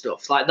all this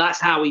stuff. Like that's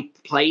how he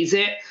plays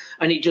it.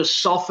 And it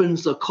just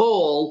softens the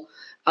call.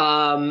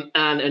 And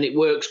it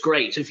works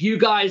great. So if you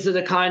guys are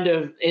the kind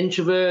of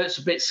introverts,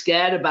 a bit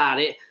scared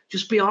about it,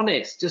 just be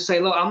honest. Just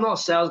say, look, I'm not a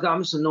sales guy.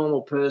 I'm just a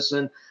normal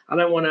person. I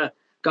don't want to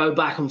go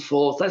back and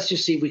forth. Let's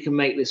just see if we can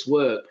make this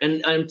work.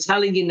 And I'm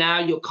telling you now,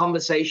 your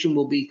conversation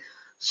will be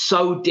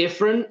so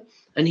different.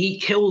 And he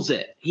kills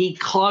it. He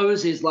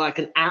closes like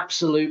an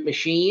absolute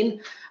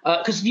machine.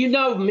 Because you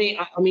know me,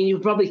 I mean, you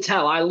can probably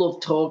tell I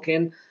love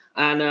talking.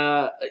 And,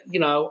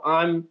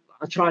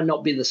 I try and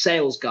not be the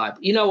sales guy.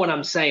 But you know what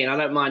I'm saying? I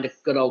don't mind a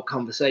good old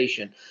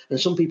conversation. And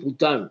some people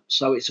don't.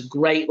 So it's a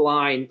great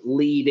line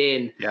lead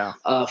in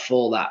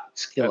for that.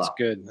 That's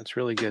good. That's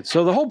really good.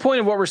 So the whole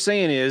point of what we're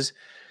saying is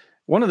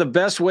one of the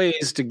best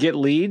ways to get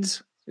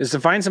leads is to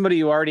find somebody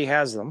who already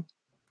has them,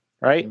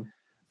 right? Mm-hmm.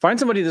 Find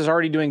somebody that's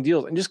already doing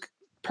deals and just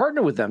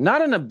partner with them.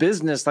 Not in a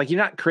business, like you're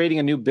not creating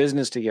a new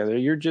business together.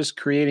 You're just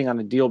creating on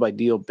a deal by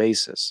deal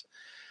basis.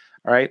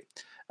 All right.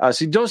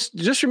 So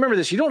just remember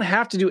this. You don't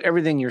have to do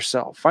everything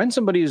yourself. Find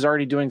somebody who's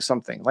already doing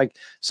something. Like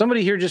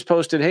somebody here just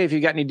posted, hey, if you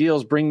got any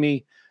deals, bring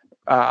me,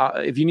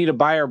 if you need a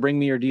buyer, bring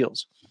me your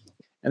deals.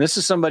 And this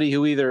is somebody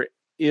who either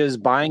is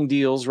buying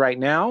deals right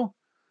now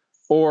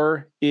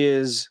or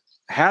has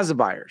the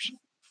buyers.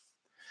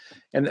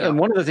 And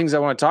one of the things I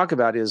want to talk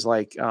about is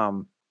like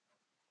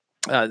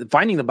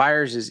finding the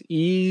buyers is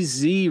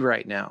easy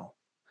right now.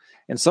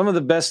 And some of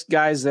the best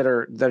guys that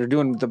are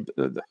doing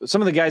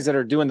some of the guys that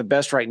are doing the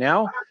best right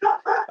now,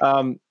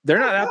 they're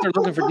not out there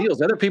looking for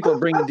deals. Other people are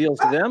bringing deals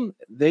to them.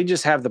 They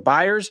just have the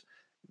buyers,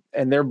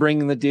 and they're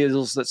bringing the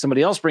deals that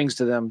somebody else brings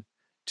to them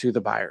to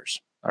the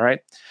buyers. All right.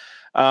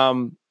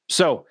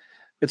 So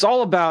it's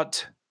all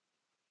about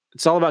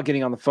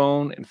getting on the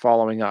phone and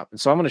following up.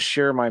 And so I'm going to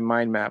share my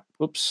mind map.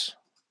 Oops,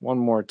 one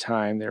more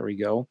time. There we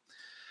go.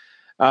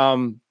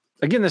 Again,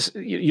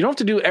 you don't have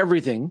to do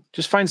everything.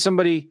 Just find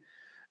somebody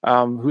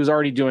who's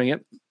already doing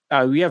it.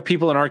 we have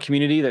people in our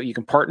community that you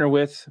can partner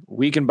with.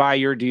 We can buy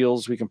your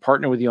deals. We can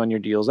partner with you on your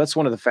deals. That's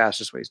one of the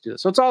fastest ways to do it.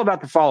 So it's all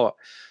about the follow-up.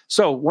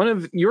 So one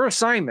of your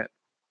assignment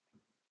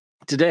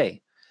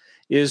today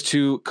is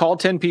to call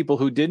 10 people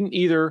who didn't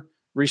either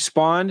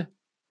respond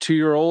to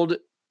your old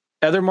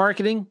other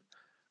marketing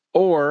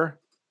or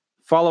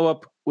follow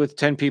up with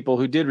 10 people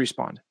who did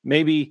respond.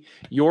 Maybe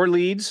your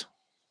leads,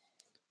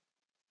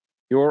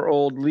 your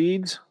old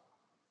leads,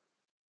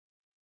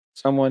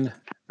 someone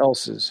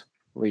else's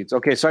leads.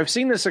 Okay, so I've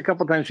seen this a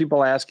couple of times,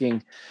 people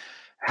asking,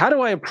 how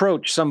do I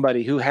approach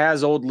somebody who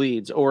has old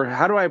leads, or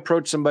how do I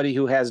approach somebody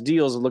who has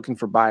deals and looking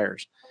for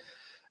buyers?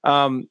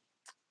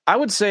 I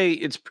would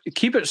say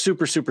keep it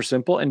super, super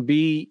simple and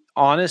be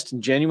honest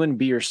and genuine,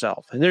 be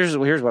yourself. And here's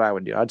what I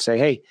would do. I'd say,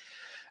 hey,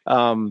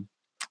 my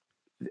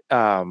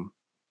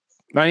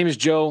name is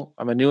Joe.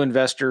 I'm a new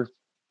investor,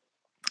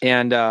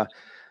 and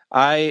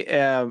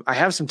I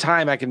have some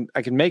time. I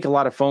can make a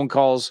lot of phone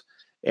calls,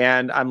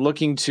 and I'm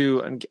looking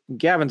to. And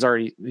Gavin's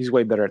he's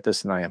way better at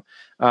this than I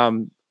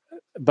am.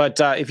 But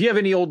if you have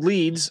any old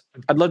leads,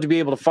 I'd love to be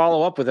able to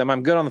follow up with them.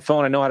 I'm good on the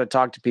phone. I know how to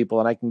talk to people,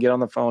 and I can get on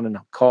the phone and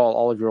call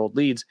all of your old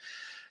leads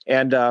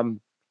and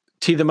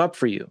tee them up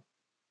for you,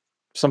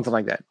 something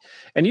like that.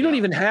 And you don't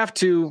even have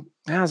to.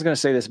 I was going to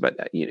say this,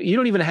 but you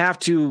don't even have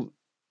to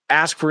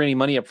ask for any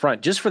money up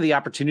front, just for the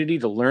opportunity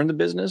to learn the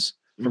business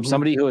from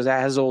somebody who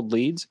has old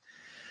leads.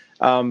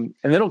 And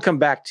then it'll come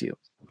back to you,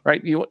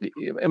 right?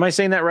 Am I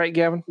saying that right,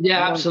 Gavin?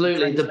 Yeah,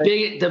 absolutely.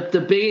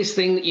 The biggest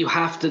thing that you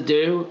have to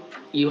do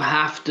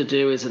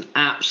is an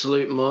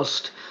absolute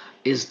must,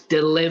 is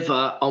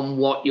deliver on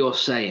what you're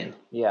saying.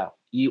 Yeah.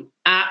 You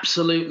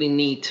absolutely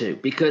need to,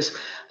 because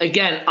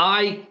again,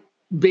 I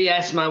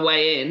BS my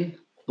way in,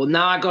 but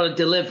now I got to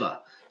deliver.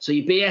 So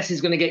your BS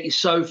is going to get you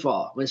so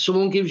far. When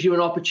someone gives you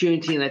an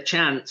opportunity and a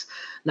chance.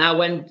 Now,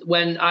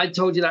 when I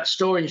told you that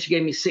story and she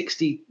gave me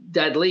 60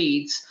 dead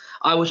leads,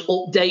 I was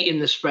updating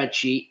the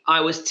spreadsheet.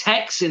 I was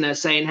texting her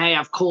saying, hey,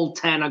 I've called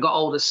 10. I got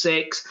hold of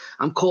 6.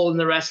 I'm calling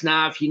the rest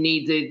now. If you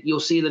need it, you'll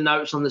see the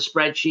notes on the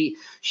spreadsheet.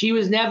 She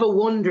was never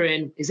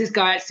wondering, is this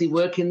guy actually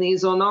working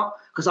these or not?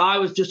 Because I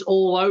was just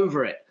all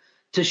over it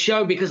to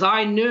show, because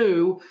I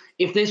knew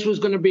if this was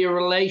going to be a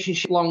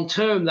relationship long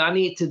term, that I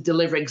needed to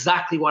deliver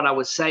exactly what I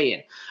was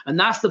saying. And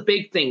that's the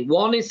big thing.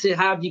 One is to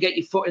have you get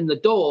your foot in the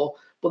door,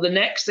 but the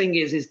next thing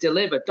is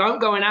deliver.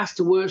 Don't go and ask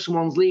to work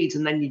someone's leads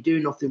and then you do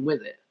nothing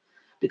with it,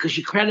 because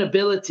your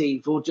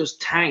credibility will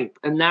just tank.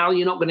 And now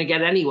you're not going to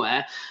get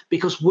anywhere,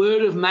 because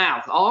word of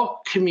mouth, our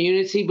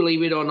community,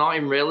 believe it or not,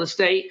 in real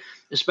estate,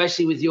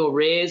 especially with your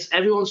rears,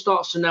 everyone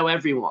starts to know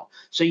everyone.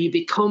 So you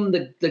become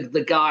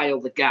the guy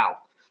or the gal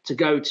to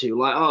go to,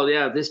 like, oh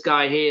yeah, this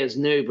guy here is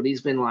new, but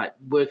he's been like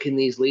working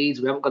these leads.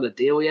 We haven't got a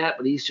deal yet,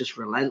 but he's just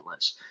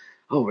relentless.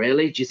 Oh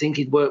really? Do you think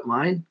he'd work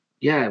mine?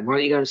 Yeah, why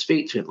don't you go and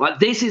speak to him? Like,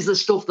 this is the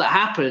stuff that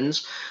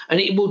happens, and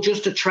it will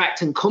just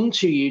attract and come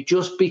to you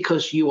just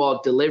because you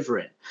are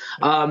delivering.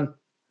 And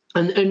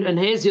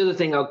here's the other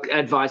thing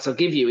advice I'll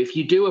give you. If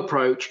you do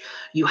approach,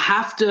 you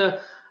have to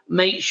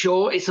make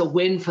sure it's a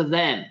win for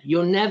them.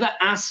 You're never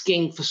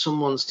asking for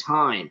someone's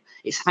time.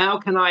 It's how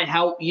can I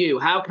help you?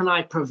 How can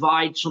I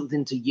provide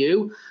something to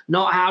you?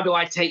 Not how do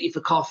I take you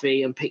for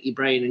coffee and pick your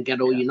brain and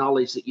get all your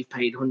knowledge that you've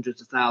paid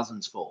hundreds of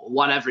thousands for, or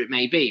whatever it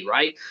may be,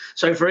 right?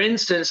 So for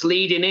instance,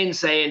 leading in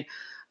saying,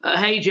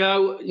 hey,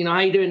 Joe, how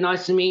you doing?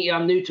 Nice to meet you.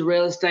 I'm new to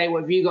real estate.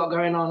 What have you got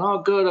going on? Oh,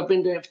 good. I've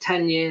been doing it for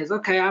 10 years.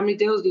 Okay, how many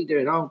deals are you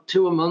doing? Oh,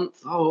 2 a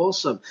month. Oh,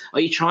 awesome.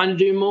 Are you trying to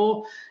do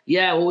more?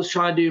 Yeah, always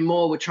trying to do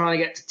more. We're trying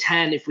to get to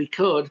 10 if we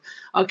could.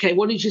 Okay,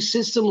 what does your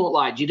system look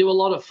like? Do you do a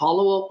lot of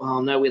follow-up? Oh,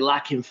 no, we're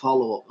lacking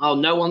follow-up. Oh,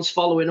 no one's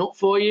following up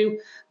for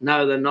you?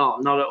 No, they're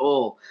not at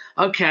all.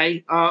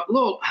 Okay,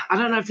 look, I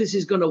don't know if this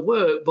is going to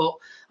work, but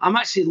I'm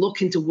actually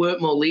looking to work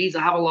more leads.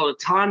 I have a lot of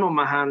time on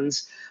my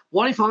hands.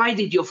 What if I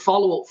did your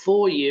follow-up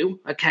for you?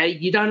 Okay,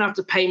 you don't have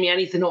to pay me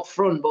anything up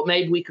front, but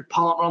maybe we could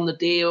partner on the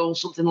deal,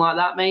 something like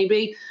that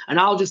maybe, and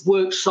I'll just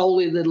work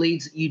solely the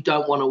leads that you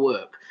don't want to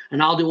work,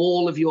 and I'll do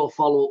all of your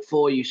follow-up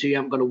for you so you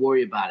haven't got to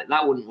worry about it.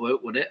 That wouldn't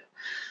work, would it?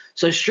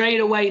 So straight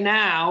away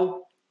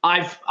now,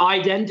 I've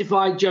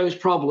identified Joe's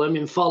problem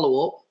in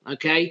follow-up,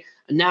 okay,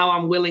 and now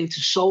I'm willing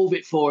to solve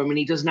it for him, and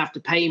he doesn't have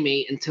to pay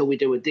me until we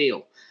do a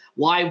deal.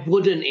 Why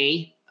wouldn't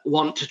he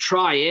want to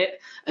try it?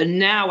 And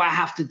now I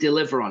have to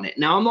deliver on it.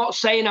 Now, I'm not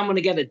saying I'm going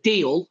to get a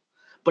deal,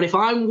 but if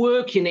I'm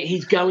working it,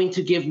 he's going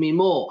to give me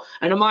more.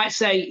 And I might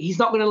say he's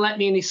not going to let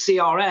me in his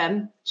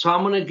CRM, so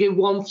I'm going to give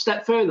one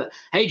step further.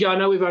 Hey, Joe, I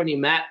know we've only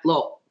met.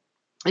 Look,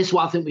 this is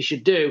what I think we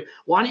should do.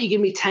 Why don't you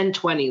give me 10,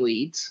 20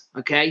 leads,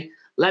 okay?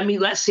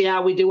 Let's see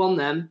how we do on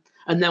them,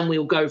 and then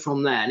we'll go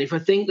from there. And if I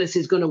think this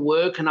is going to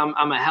work and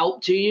I'm a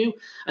help to you,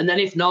 and then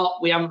if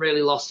not, we haven't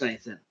really lost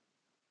anything.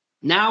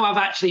 Now I've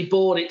actually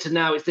bought it to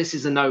now this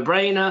is a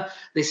no-brainer.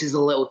 This is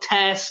a little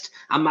test.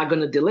 Am I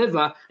going to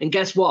deliver? And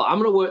guess what? I'm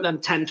going to work them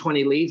 10,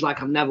 20 leads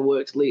like I've never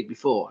worked a lead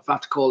before. If I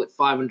have to call it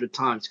 500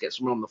 times to get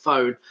someone on the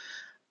phone.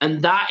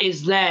 And that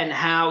is then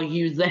how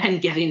you then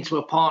get into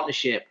a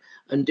partnership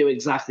and do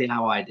exactly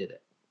how I did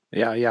it.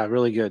 Yeah,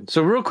 really good.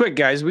 So real quick,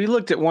 guys, we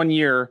looked at 1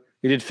 year.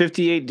 We did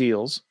 58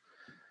 deals.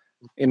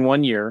 in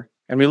 1 year,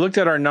 and we looked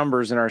at our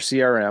numbers in our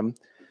CRM,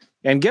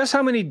 and guess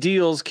how many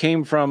deals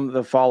came from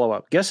the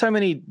follow-up? Guess how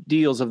many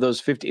deals of those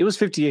 50? It was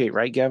 58,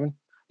 right, Gavin?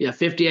 Yeah,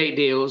 58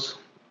 deals.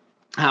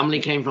 How many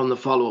came from the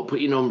follow-up?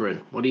 Put your number in.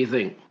 What do you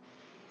think?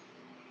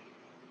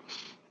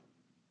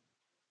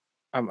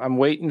 I'm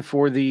waiting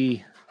for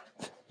the.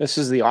 This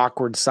is the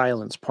awkward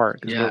silence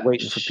part because we're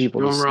waiting for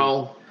people to see.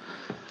 Roll.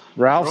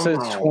 Ralph says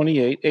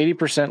 28,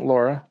 80%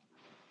 Laura.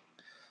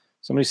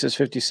 Somebody says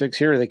 56.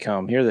 Here they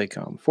come.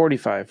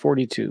 45,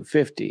 42,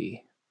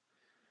 50.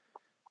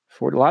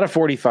 40, a lot of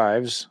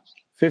 45s.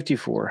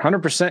 54.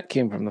 100%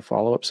 came from the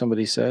follow-up,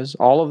 somebody says.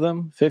 All of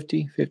them?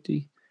 50,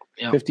 50,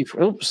 yep.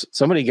 54. Oops,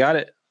 somebody got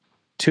it.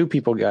 2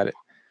 people got it.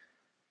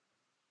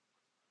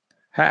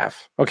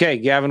 Half. Okay,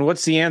 Gavin,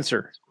 what's the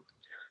answer?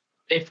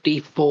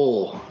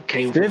 54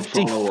 came from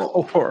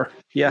 54,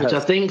 yeah. Which I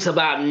think is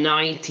about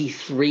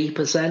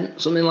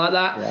 93%, something like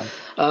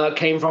that,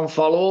 came from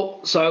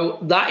follow-up. So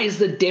that is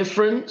the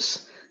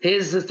difference.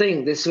 Here's the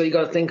thing. This is what you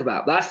got to think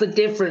about. That's the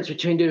difference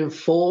between doing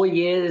 4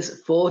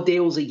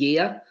 deals a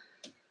year,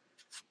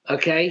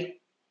 okay,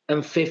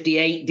 and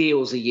 58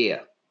 deals a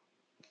year.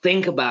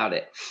 Think about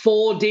it.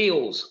 4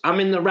 deals. I'm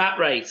in the rat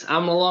race.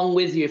 I'm along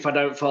with you if I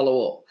don't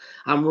follow up.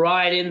 I'm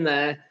right in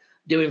there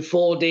doing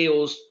 4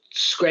 deals,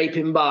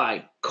 scraping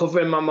by,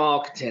 covering my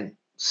marketing,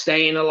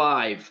 staying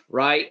alive,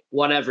 right?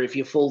 Whatever, if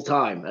you're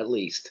full-time at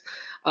least.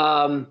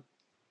 To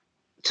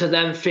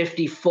then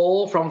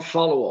 54 from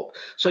follow-up.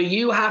 So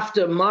you have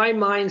to, my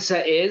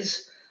mindset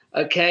is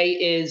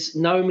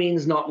no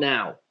means not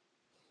now.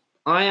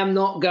 I am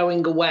not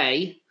going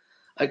away,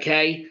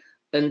 okay,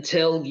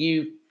 until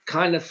you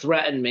kind of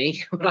threaten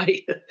me,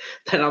 right?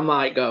 Then I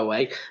might go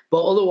away.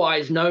 But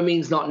otherwise, no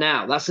means not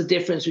now. That's the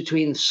difference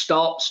between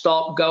stop,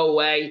 go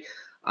away,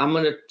 I'm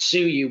going to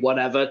sue you,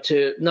 whatever,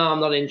 to, no,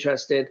 I'm not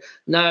interested.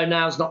 No,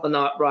 now's not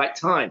the right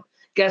time.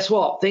 Guess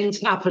what?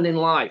 Things happen in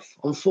life,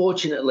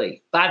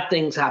 unfortunately. Bad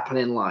things happen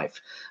in life.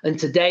 And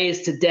today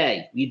is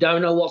today. You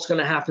don't know what's going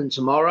to happen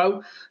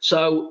tomorrow.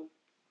 So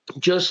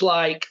just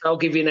like, I'll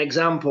give you an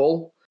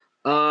example.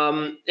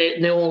 At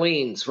New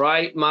Orleans,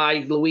 right?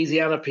 My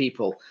Louisiana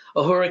people,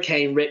 a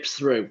hurricane rips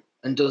through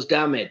and does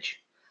damage.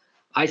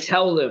 I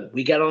tell them,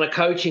 we get on a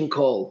coaching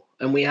call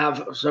and we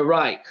have,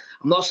 I'm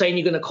not saying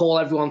you're going to call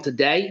everyone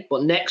today,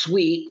 but next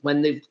week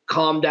when they've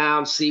calmed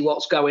down, see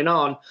what's going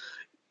on,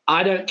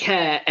 I don't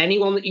care.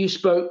 Anyone that you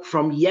spoke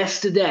from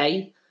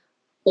yesterday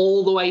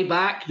all the way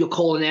back, you're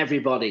calling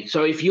everybody.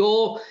 So if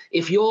your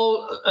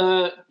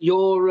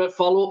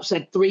follow-up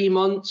said 3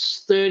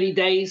 months, 30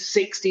 days,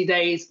 60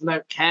 days,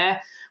 don't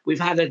care. We've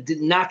had a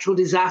natural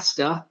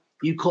disaster.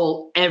 You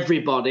call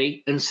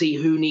everybody and see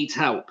who needs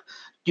help.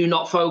 Do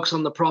not focus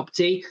on the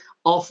property.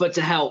 Offer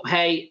to help.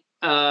 Hey,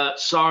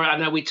 sorry, I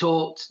know we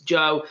talked,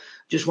 Joe.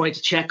 Just wanted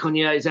to check on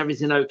you. Is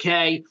everything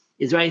okay?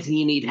 Is there anything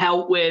you need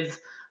help with?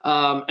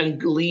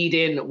 And lead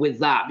in with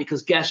that,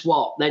 because guess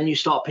what? Then you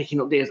start picking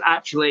up deals.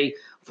 Actually,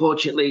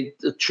 fortunately,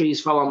 the trees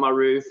fell on my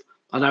roof.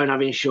 I don't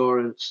have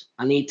insurance.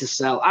 I need to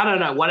sell. I don't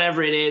know,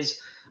 whatever it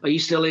is. Are you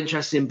still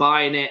interested in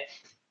buying it?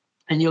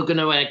 And you're going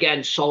to,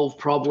 again, solve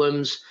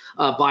problems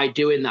by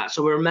doing that.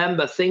 So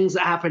remember, things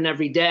that happen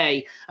every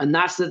day, and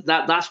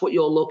that's what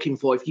you're looking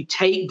for. If you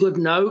take good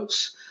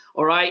notes,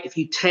 all right, if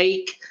you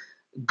take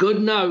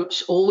good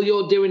notes, all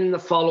you're doing in the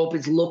follow-up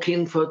is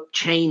looking for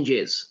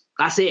changes.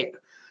 That's it.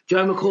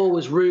 Joe McCall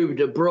was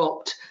rude,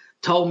 abrupt,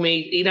 told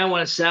me he don't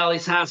want to sell,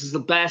 his house is the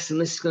best, and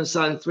this is going to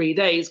sell in 3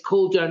 days.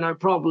 Cool, Joe, no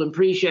problem.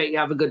 Appreciate you.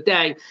 Have a good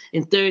day.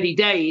 In 30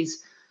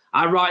 days,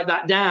 I write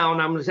that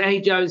down. I'm going to say,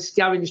 hey, Joe,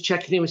 Gavin just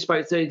checking in. We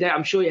spoke 30 days.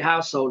 I'm sure your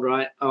house sold,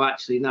 right? Oh,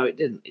 actually, no, it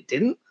didn't. It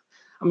didn't?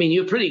 I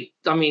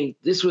mean,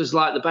 this was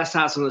like the best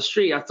house on the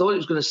street. I thought it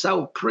was going to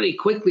sell pretty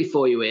quickly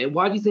for you here.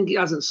 Why do you think it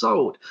hasn't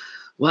sold?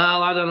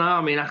 Well, I don't know.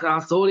 I mean, I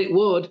thought it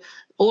would.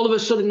 All of a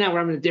sudden now we're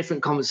having a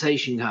different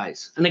conversation,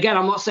 guys. And again,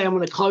 I'm not saying I'm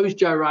going to close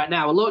Joe right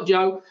now. Well, look,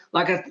 Joe,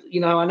 I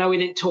know we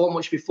didn't talk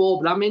much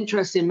before, but I'm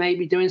interested in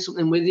maybe doing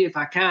something with you if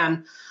I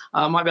can.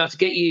 I might be able to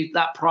get you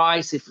that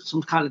price, if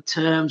some kind of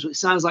terms. It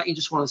sounds like you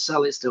just want to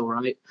sell it still,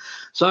 right?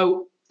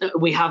 So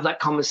we have that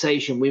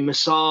conversation. We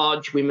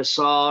massage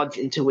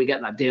until we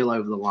get that deal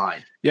over the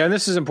line. Yeah, and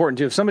this is important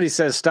too. If somebody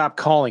says, stop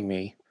calling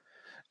me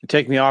and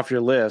take me off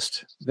your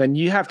list, then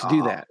you have to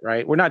do that,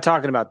 right? We're not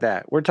talking about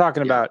that. We're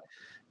talking about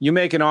you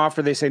make an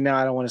offer, they say, no,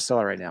 I don't want to sell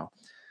it right now.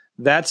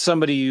 That's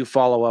somebody you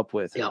follow up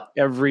with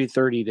every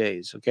 30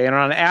 days. Okay. And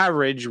on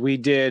average, we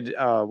did,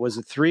 was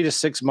it 3 to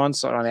 6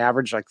 months on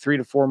average, like 3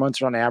 to 4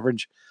 months on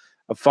average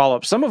of follow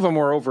up. Some of them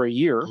were over a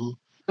year. Mm-hmm.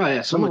 Oh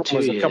yeah, some were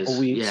 2 years. A couple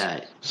weeks. Yeah,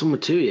 some were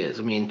 2 years.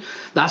 I mean,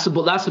 that's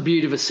the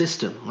beauty of a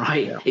system,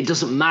 right? Yeah. It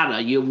doesn't matter.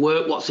 You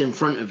work what's in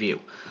front of you.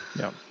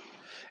 Yeah.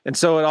 And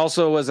so it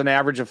also was an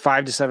average of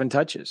 5 to 7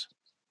 touches.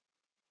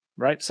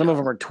 Right. Some of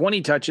them are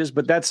 20 touches,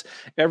 but that's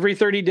every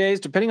 30 days,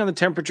 depending on the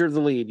temperature of the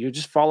lead, you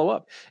just follow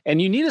up.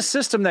 And you need a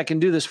system that can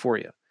do this for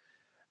you.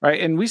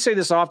 Right. And we say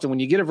this often, when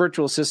you get a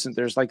virtual assistant,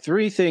 there's like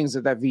 3 things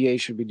that VA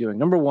should be doing.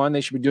 Number 1, they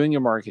should be doing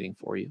your marketing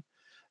for you.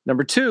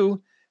 Number 2,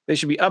 they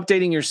should be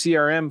updating your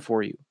CRM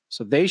for you.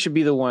 So they should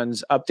be the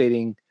ones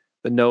updating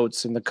the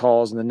notes and the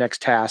calls and the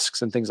next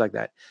tasks and things like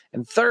that.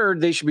 And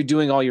third, they should be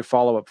doing all your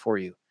follow-up for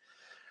you.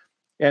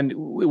 And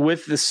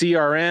with the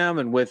CRM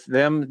and with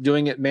them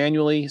doing it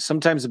manually,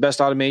 sometimes the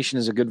best automation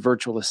is a good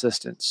virtual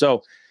assistant.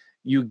 So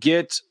you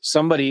get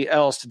somebody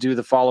else to do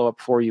the follow-up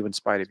for you in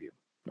spite of you.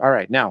 All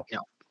right. Now,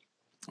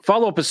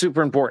 follow-up is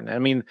super important. I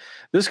mean,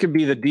 this could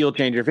be the deal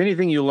changer. If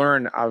anything you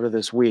learn out of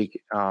this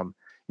week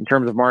in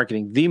terms of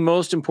marketing, the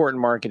most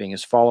important marketing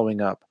is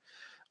following up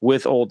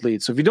with old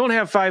leads. So if you don't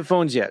have 5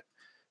 phones yet,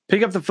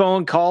 pick up the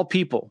phone, call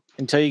people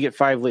until you get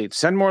 5 leads.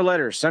 Send more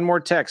letters, send more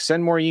texts,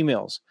 send more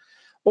emails.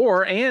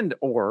 Or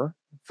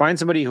find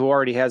somebody who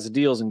already has the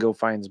deals and go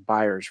find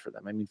buyers for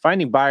them. I mean,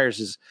 finding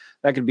buyers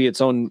that could be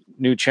its own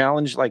new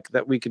challenge, like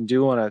that we can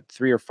do on a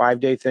 3 or 5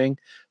 day thing,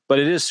 but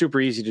it is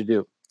super easy to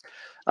do.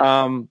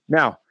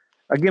 Now,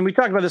 again, we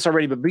talked about this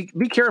already, but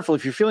be careful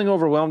if you're feeling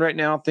overwhelmed right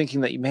now,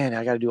 thinking that, man,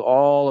 I got to do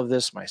all of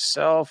this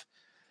myself.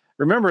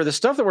 Remember, the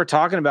stuff that we're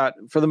talking about,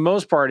 for the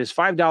most part, is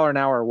 $5 an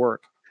hour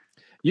work.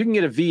 You can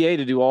get a VA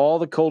to do all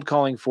the cold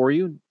calling for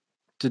you,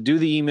 to do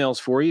the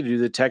emails for you, to do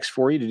the text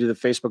for you, to do the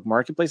Facebook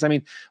Marketplace. I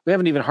mean, we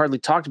haven't even hardly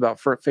talked about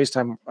for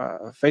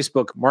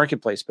Facebook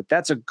Marketplace, but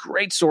that's a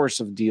great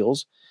source of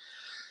deals.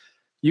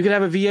 You can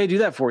have a VA do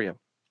that for you.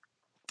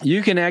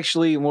 You can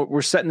actually,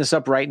 we're setting this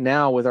up right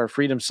now with our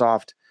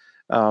FreedomSoft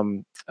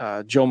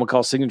Joe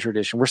McCall Signature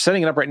Edition. We're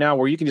setting it up right now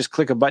where you can just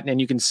click a button and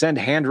you can send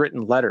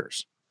handwritten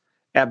letters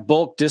at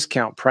bulk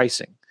discount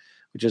pricing,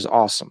 which is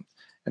awesome.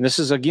 And this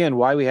is, again,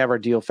 why we have our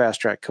Deal Fast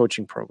Track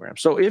coaching program.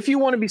 So if you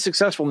want to be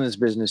successful in this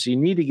business, you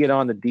need to get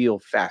on the Deal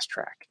Fast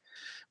Track.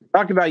 We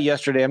talked about it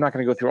yesterday. I'm not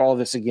going to go through all of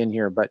this again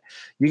here, but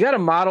you got to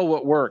model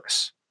what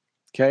works,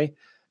 okay?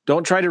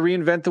 Don't try to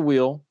reinvent the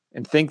wheel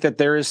and think that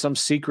there is some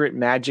secret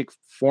magic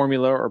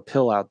formula or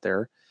pill out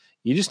there.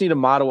 You just need to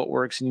model what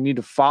works, and you need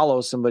to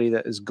follow somebody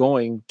that is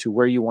going to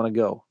where you want to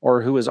go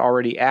or who is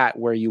already at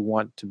where you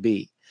want to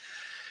be.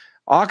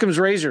 Occam's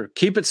razor,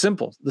 keep it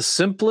simple. The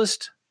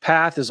simplest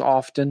path is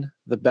often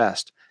the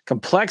best.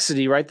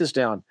 Complexity, write this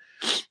down.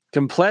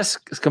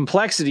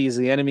 Complexity is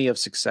the enemy of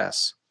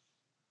success.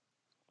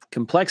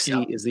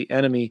 Complexity is the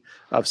enemy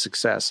of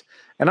success.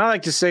 And I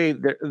like to say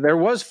there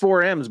was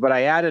 4 M's, but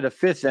I added a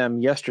 5th M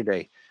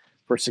yesterday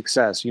for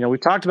success. You know, we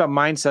talked about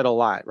mindset a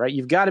lot, right?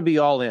 You've got to be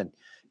all in.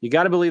 You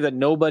got to believe that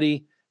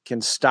nobody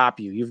can stop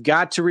you. You've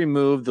got to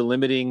remove the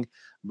limiting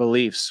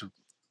beliefs.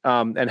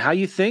 And how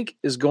you think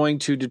is going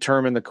to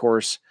determine the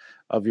course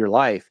of your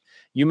life.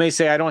 You may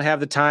say, I don't have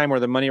the time or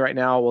the money right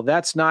now. Well,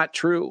 that's not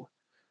true,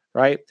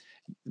 right?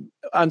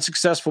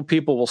 Unsuccessful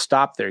people will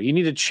stop there. You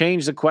need to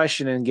change the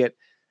question and get,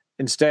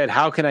 instead,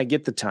 how can I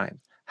get the time?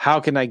 How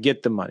can I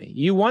get the money?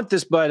 You want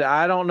this, but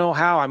I don't know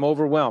how. I'm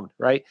overwhelmed,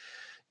 right?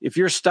 If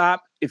you're going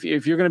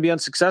to be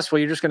unsuccessful,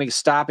 you're just going to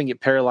stop and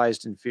get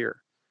paralyzed in fear.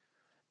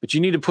 But you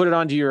need to put it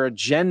onto your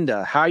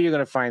agenda. How are you going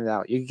to find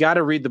out? You got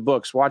to read the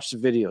books, watch the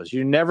videos.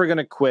 You're never going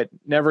to quit,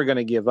 never going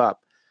to give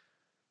up.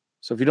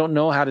 So if you don't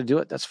know how to do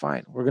it, that's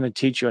fine. We're going to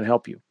teach you and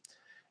help you.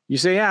 You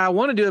say, yeah, I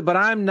want to do it, but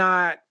I'm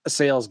not a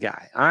sales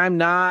guy. I'm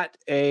not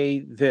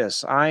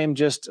this. I am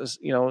just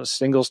a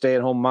single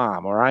stay-at-home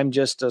mom, or I'm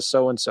just a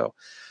so-and-so,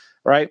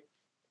 right?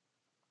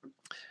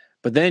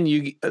 But then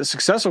a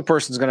successful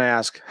person is going to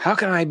ask, how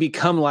can I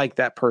become like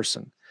that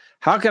person?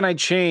 How can I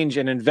change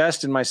and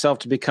invest in myself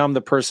to become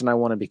the person I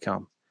want to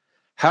become?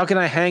 How can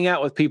I hang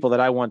out with people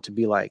that I want to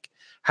be like?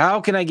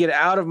 How can I get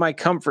out of my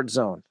comfort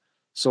zone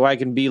so I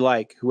can be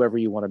like whoever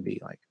you want to be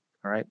like?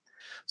 All right.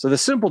 So the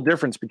simple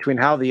difference between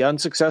how the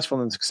unsuccessful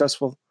and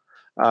successful,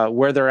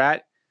 where they're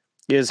at,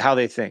 is how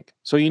they think.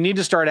 So you need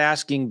to start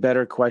asking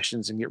better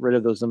questions and get rid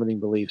of those limiting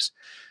beliefs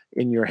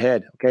in your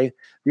head. Okay.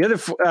 The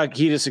other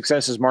key to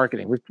success is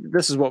marketing.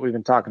 This is what we've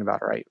been talking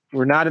about, right?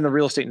 We're not in the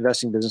real estate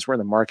investing business. We're in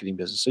the marketing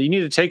business. So you need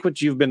to take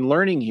what you've been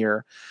learning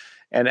here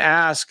and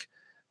ask,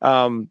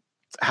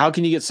 how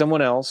can you get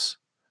someone else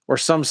or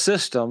some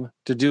system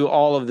to do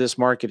all of this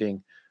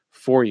marketing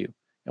for you?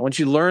 And once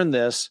you learn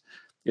this,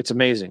 it's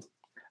amazing.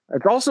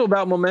 It's also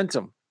about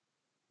momentum,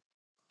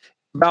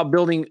 about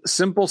building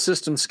simple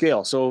system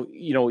scale. So,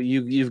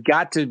 you've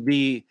got to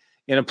be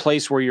in a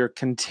place where you're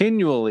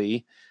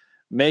continually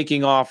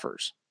making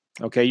offers.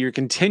 Okay. You're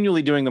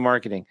continually doing the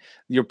marketing.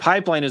 Your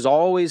pipeline is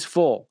always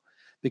full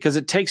because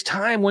it takes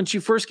time. Once you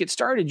first get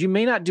started, you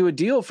may not do a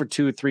deal for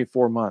 2, 3,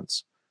 4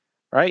 months,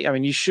 right? I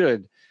mean, you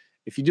should,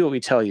 if you do what we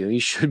tell you, you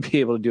should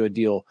be able to do a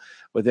deal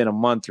within a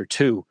month or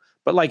 2,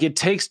 but it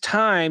takes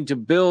time to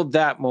build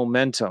that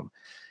momentum.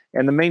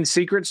 And the main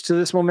secrets to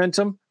this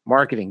momentum,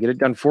 marketing, get it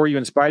done for you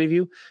in spite of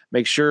you.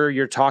 Make sure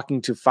you're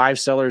talking to 5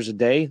 sellers a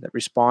day that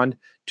respond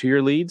to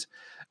your leads.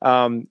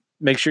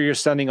 Make sure you're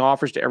sending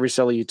offers to every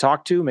seller you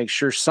talk to. Make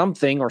sure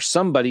something or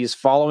somebody is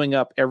following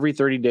up every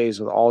 30 days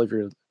with all of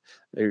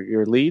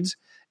your leads.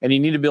 And you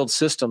need to build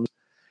systems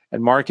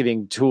and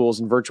marketing tools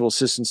and virtual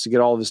assistants to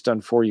get all of this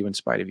done for you in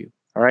spite of you.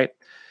 All right.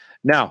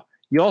 Now,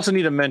 you also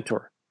need a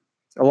mentor.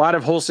 A lot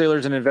of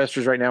wholesalers and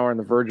investors right now are on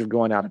the verge of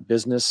going out of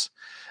business.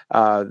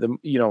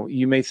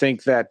 You may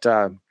think that,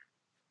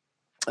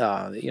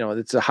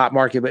 it's a hot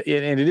market,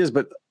 and it is,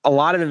 but a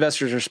lot of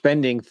investors are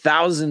spending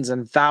thousands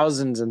and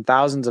thousands and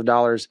thousands of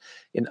dollars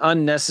in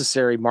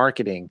unnecessary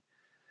marketing.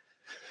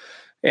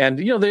 And,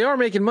 they are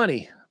making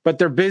money, but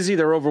they're busy,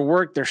 they're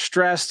overworked, they're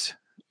stressed.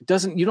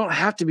 You don't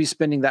have to be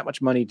spending that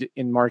much money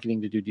in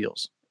marketing to do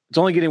deals. It's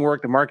only getting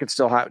work. The market's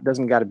still hot. It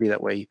doesn't got to be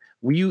that way.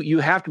 You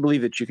have to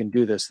believe that you can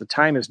do this. The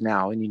time is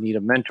now, and you need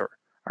a mentor.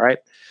 All right.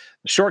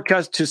 The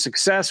shortcuts to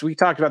success. We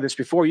talked about this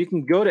before. You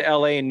can go to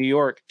LA and New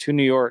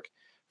York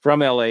from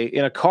LA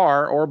in a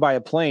car or by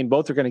a plane.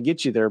 Both are going to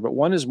get you there, but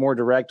one is more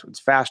direct. It's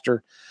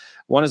faster.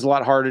 One is a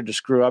lot harder to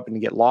screw up and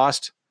to get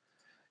lost.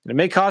 And it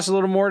may cost a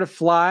little more to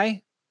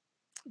fly,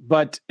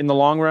 but in the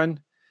long run,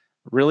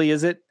 really,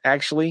 is it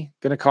actually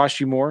going to cost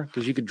you more?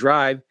 Because you could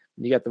drive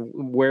and you got the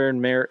wear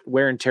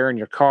and tear in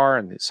your car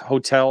and these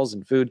hotels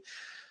and food.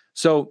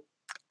 So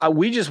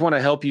we just want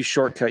to help you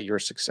shortcut your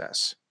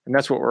success. And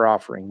that's what we're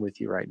offering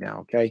with you right now,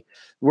 okay?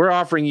 We're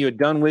offering you a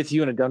done with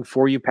you and a done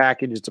for you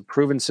package. It's a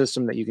proven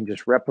system that you can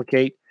just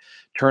replicate,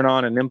 turn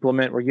on, and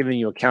implement. We're giving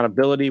you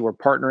accountability. We're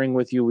partnering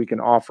with you. We can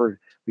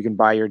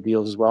buy your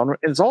deals as well. And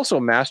it's also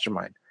a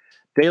mastermind.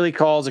 Daily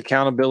calls,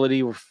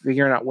 accountability. We're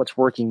figuring out what's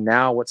working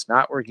now, what's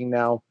not working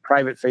now.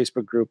 Private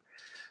Facebook group.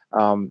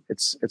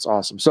 It's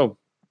awesome. So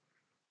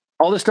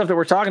all this stuff that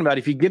we're talking about,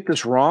 if you get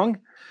this wrong,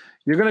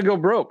 you're going to go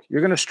broke.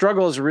 You're going to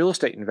struggle as a real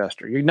estate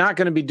investor. You're not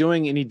going to be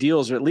doing any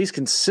deals, or at least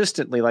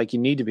consistently like you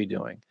need to be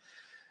doing.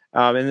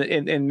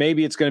 And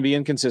maybe it's going to be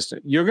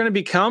inconsistent. You're going to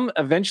become,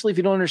 eventually, if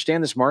you don't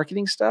understand this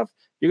marketing stuff,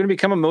 you're going to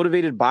become a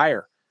motivated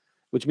buyer,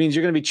 which means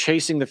you're going to be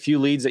chasing the few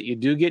leads that you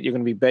do get. You're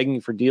going to be begging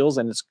for deals,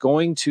 and it's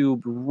going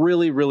to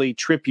really, really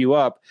trip you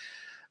up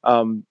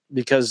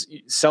because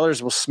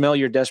sellers will smell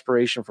your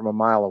desperation from a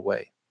mile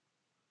away.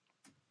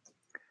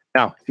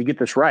 Now, if you get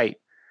this right,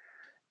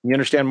 you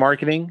understand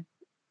marketing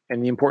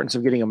and the importance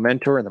of getting a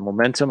mentor and the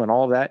momentum and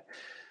all of that,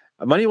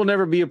 money will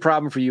never be a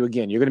problem for you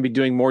again. You're going to be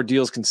doing more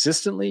deals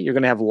consistently. You're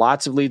going to have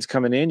lots of leads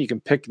coming in. You can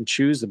pick and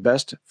choose the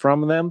best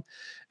from them.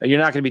 You're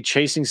not going to be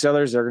chasing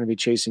sellers. They're going to be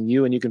chasing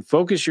you. And you can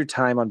focus your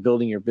time on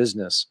building your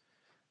business,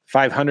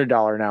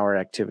 $500 an hour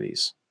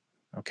activities.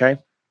 Okay.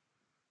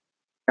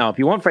 Now, if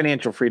you want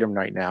financial freedom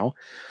right now,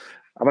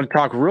 I'm going to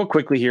talk real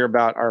quickly here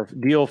about our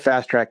Deal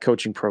Fast Track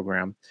coaching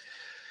program.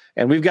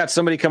 And we've got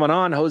somebody coming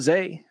on,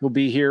 Jose, who'll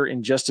be here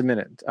in just a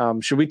minute.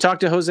 Should we talk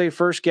to Jose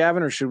first,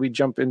 Gavin, or should we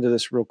jump into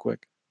this real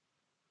quick?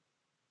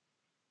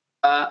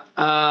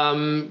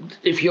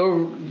 If you're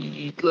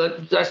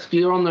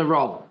on the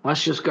roll,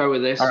 let's just go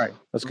with this. All right,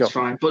 let's go. That's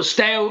fine. But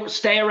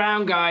stay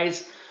around,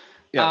 guys.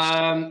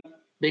 Yes.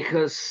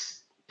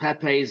 Because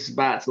Pepe's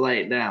about to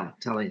lay it down, I'm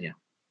telling you.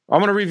 I'm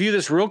going to review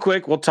this real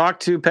quick. We'll talk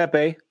to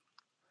Pepe,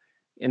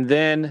 and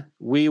then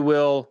we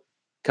will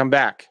come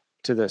back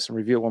to this and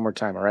review it one more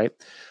time. All right.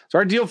 So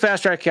our Deal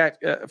Fast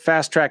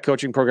Track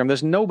coaching program,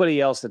 there's nobody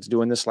else that's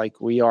doing this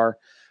like we are.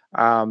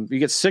 You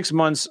get 6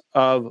 months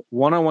of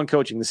one-on-one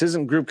coaching. This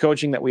isn't group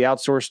coaching that we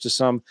outsource to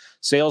some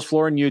sales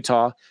floor in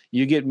Utah.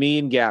 You get me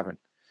and Gavin.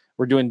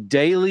 We're doing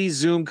daily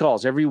Zoom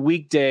calls every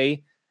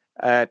weekday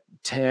at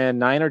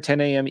 9 or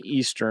 10 a.m.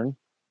 Eastern.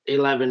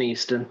 11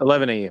 Eastern.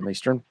 11 a.m.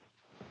 Eastern.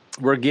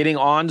 We're getting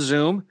on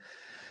Zoom,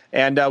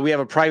 and we have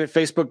a private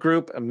Facebook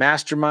group, a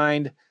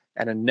mastermind,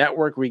 and a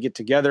network where we get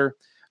together.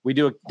 We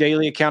do a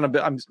daily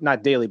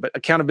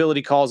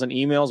accountability calls and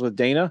emails with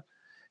Dana,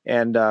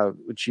 and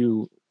which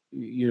you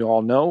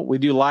all know. We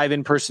do live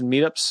in-person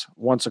meetups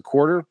once a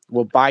quarter.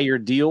 We'll buy your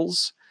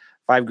deals,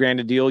 $5,000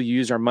 a deal. You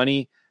use our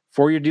money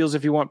for your deals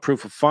if you want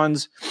proof of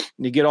funds.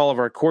 And you get all of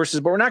our courses,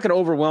 but we're not going to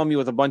overwhelm you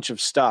with a bunch of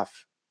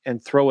stuff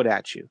and throw it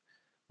at you.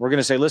 We're going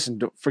to say,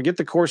 listen, forget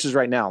the courses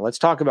right now. Let's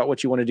talk about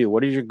what you want to do.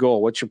 What is your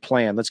goal? What's your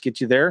plan? Let's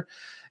get you there.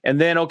 And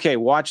then, okay,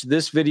 watch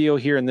this video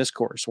here in this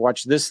course.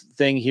 Watch this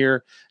thing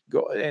here.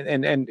 Go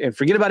and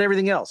forget about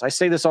everything else. I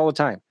say this all the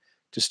time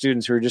to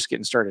students who are just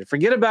getting started.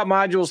 Forget about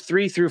modules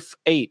 3 through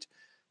 8.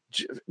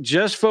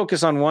 Just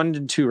focus on 1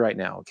 and 2 right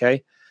now,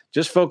 okay?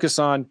 Just focus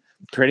on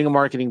creating a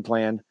marketing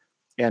plan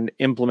and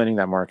implementing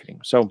that marketing.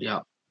 So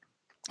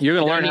you're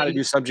going to learn how to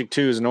do subject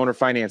twos and owner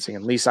financing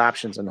and lease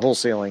options and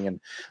wholesaling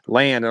and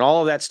land and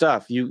all of that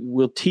stuff.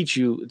 We'll teach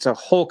you. It's a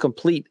whole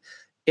complete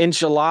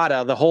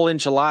enchilada, the whole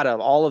enchilada of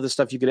all of the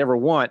stuff you could ever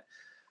want.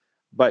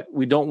 But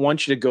we don't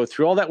want you to go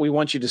through all that. We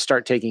want you to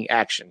start taking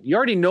action. You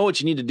already know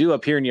what you need to do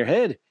up here in your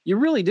head. You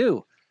really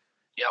do.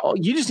 Yeah.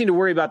 You just need to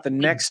worry about the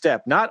next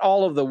step, not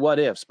all of the what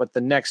ifs, but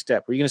the next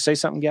step. Were you going to say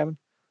something, Gavin?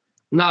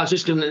 No, I was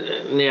just going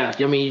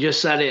to, I mean, you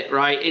just said it,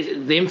 right?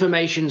 The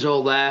information's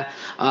all there,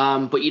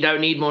 but you don't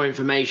need more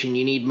information.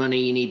 You need money,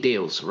 you need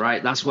deals,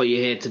 right? That's what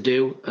you're here to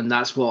do. And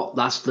that's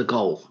the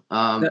goal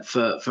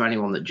for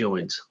anyone that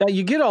joins. Now,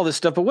 you get all this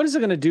stuff, but what is it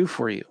going to do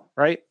for you,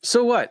 right?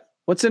 So what?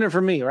 What's in it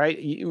for me, right?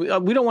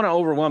 We don't want to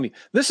overwhelm you.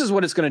 This is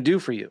what it's going to do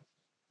for you.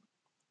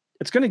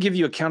 It's going to give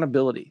you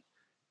accountability.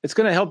 It's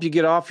going to help you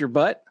get off your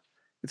butt.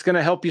 It's going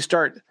to help you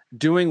start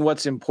doing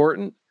what's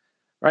important,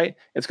 right?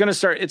 It's going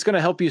to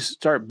help you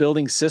start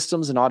building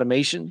systems and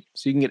automation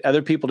so you can get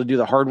other people to do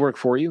the hard work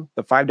for you,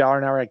 the $5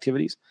 an hour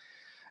activities.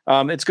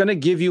 It's going to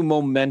give you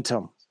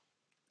momentum.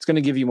 It's going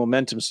to give you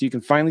momentum so you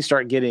can finally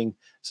start getting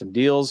some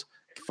deals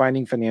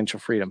finding financial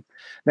freedom.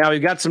 Now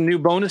we've got some new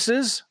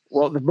bonuses.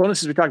 Well, the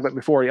bonuses we talked about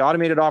before, the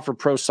Automated Offer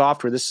Pro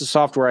software. This is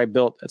software I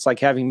built. It's like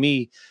having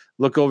me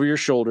look over your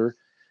shoulder,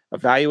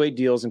 evaluate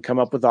deals, and come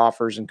up with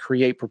offers and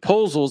create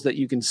proposals that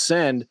you can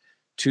send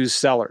to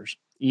sellers,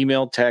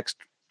 email, text,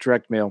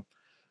 direct mail.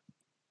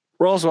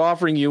 We're also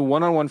offering you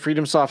one-on-one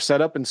FreedomSoft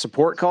setup and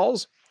support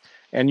calls,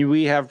 and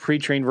we have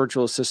pre-trained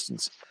virtual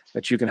assistants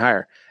that you can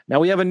hire. Now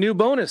we have a new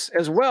bonus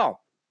as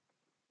well.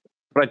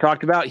 What I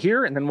talked about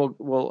here, and then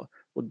we'll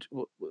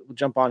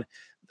jump on.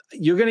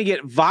 You're going to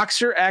get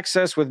Voxer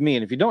access with me,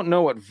 and if you don't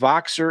know what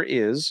Voxer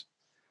is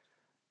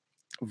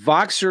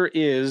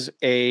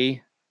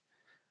a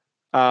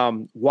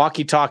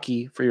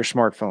walkie-talkie for your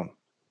smartphone.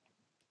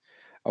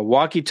 A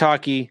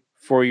walkie-talkie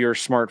for your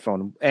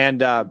smartphone,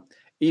 and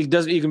you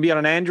can be on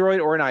an Android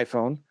or an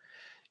iPhone.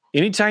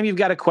 Anytime you've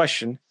got a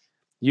question,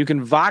 you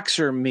can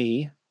Voxer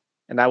me,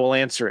 and I will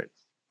answer it.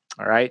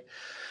 All right.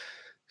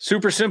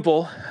 Super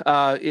simple.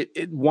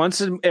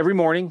 Once every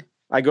morning,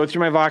 I go through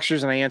my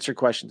Voxers and I answer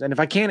questions. And if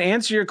I can't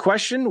answer your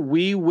question,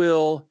 we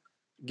will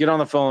get on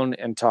the phone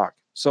and talk.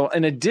 So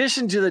in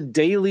addition to the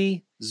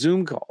daily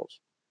Zoom calls,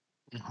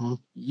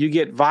 you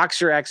get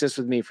Voxer access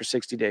with me for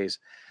 60 days.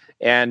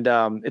 And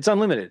it's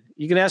unlimited.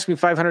 You can ask me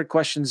 500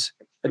 questions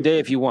a day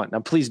if you want. Now,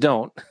 please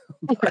don't.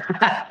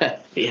 Yeah,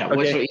 okay.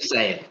 What's what you're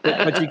saying.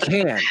 But you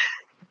can.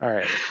 All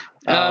right.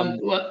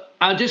 Well,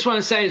 I just want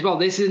to say as well,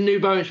 this is a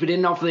new bonus. We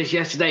didn't offer this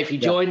yesterday. If you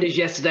joined us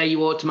yesterday,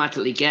 you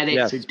automatically get it.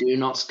 Yes. So do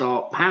not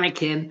start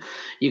panicking.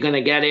 You're going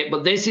to get it.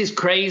 But this is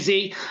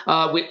crazy.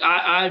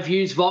 I've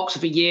used Voxer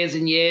for years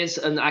and years,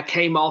 and I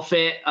came off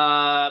it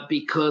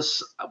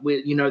because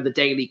the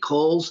daily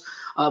calls.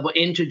 But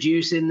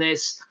introducing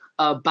this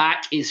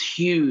back is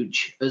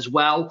huge as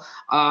well.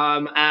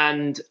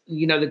 And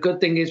the good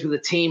thing is with the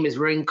team is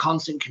we're in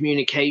constant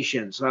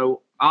communication.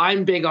 So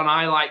I'm big on,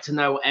 I like to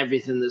know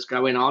everything that's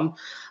going on,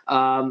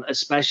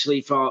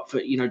 especially for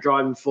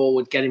driving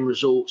forward, getting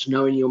results,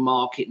 knowing your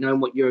market,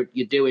 knowing what you're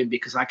doing,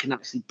 because I can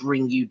actually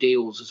bring you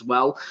deals as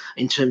well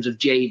in terms of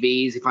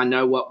JVs if I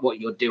know what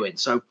you're doing.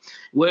 So it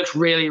works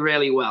really,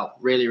 really well,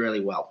 really,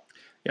 really well.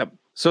 Yep.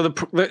 So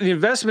the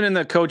investment in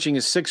the coaching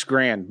is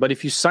 $6,000, but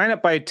if you sign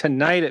up by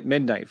tonight at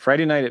midnight,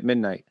 Friday night at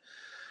midnight,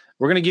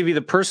 we're going to give you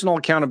the personal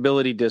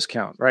accountability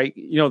discount, right?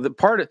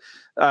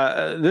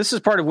 This is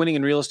part of winning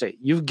in real estate.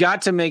 You've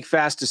got to make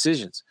fast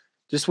decisions.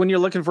 Just when you're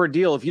looking for a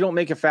deal, if you don't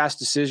make a fast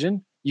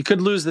decision, you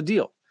could lose the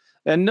deal.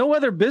 And no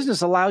other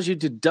business allows you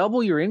to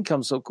double your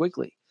income so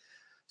quickly.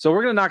 So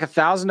we're going to knock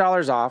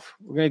 $1,000 off.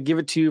 We're going to give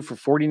it to you for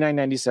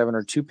 $49.97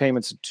 or 2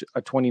 payments of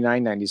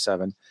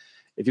 $29.97.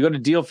 If you go to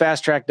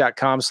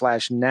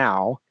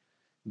dealfasttrack.com/now,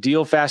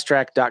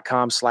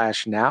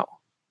 dealfasttrack.com/now,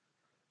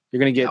 you're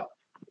going to get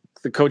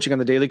the coaching on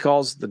the daily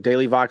calls, the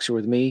daily Voxer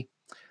with me,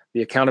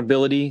 the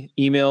accountability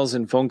emails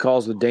and phone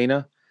calls with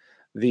Dana.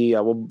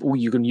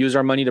 You can use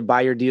our money to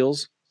buy your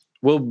deals.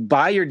 We'll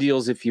buy your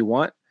deals if you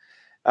want.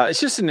 It's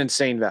just an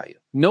insane value.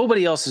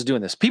 Nobody else is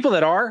doing this. People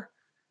that are,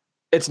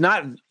 it's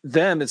not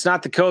them. It's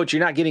not the coach.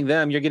 You're not getting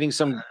them. You're getting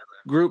some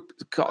group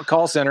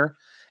call center,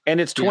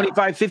 and it's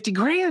 25, 50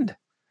 grand.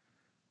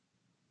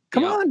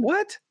 Come on,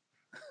 what?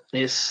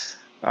 Yes.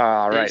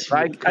 All right.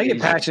 I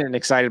get passionate and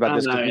excited about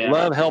this because we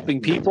love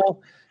helping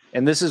people.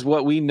 And this is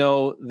what we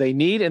know they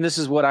need. And this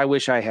is what I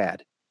wish I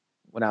had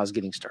when I was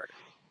getting started.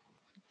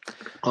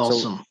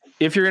 Awesome. So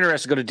if you're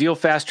interested, go to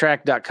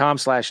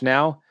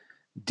dealfasttrack.com/now,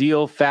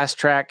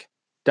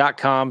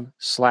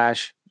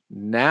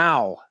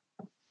 dealfasttrack.com/now.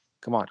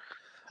 Come on.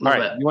 All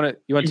right. You want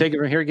to take it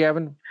from here,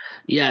 Gavin?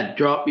 Yeah.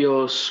 Drop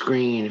your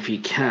screen if you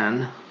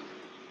can.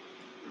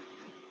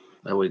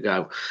 There we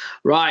go.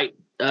 Right.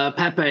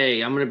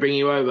 Pepe, I'm going to bring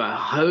you over.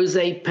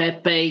 Jose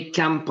Pepe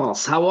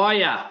Campos. How are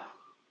you?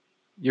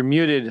 You're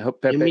muted,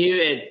 Pepe. You're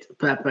muted,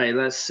 Pepe.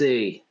 Let's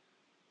see.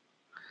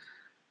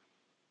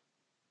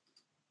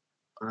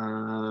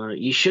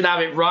 You should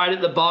have it right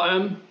at the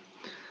bottom.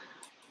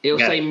 It'll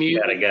say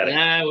mute. Got it.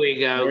 There we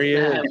go.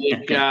 There we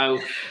go.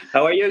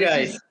 How are you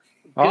guys?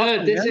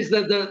 Good. This is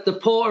the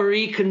Puerto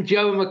Rican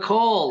Joe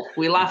McCall.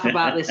 We laugh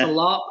about this a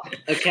lot.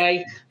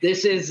 Okay.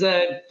 This is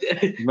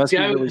you must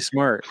Joe. Be really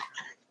smart.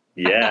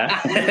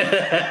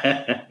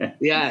 Yeah.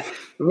 Yeah.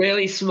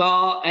 Really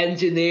smart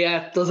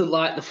engineer. Doesn't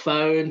like the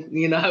phone,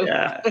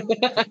 Yeah.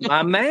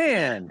 My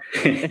man.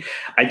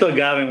 I told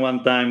Gavin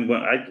one time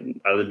at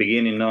the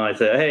beginning, I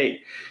said,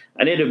 hey,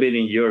 I need to be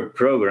in your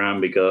program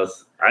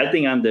because I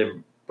think I'm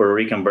the Puerto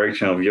Rican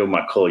version of Joe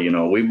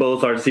McCall. We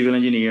both are civil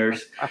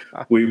engineers.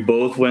 We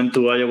both went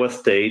to Iowa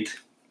State.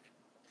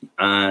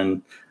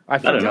 And I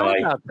forgot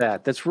about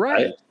that. That's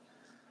right.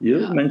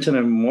 You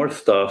mentioned more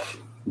stuff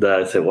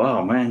that I said,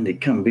 wow, man, it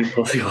can be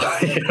possible.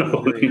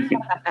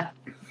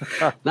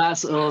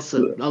 That's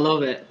awesome. I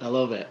love it.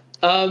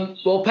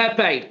 Well,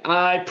 Pepe,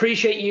 I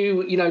appreciate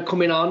you,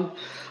 coming on.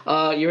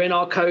 You're in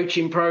our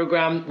coaching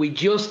program. We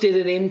just did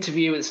an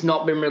interview. It's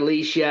not been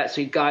released yet. So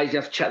you guys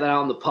have to check that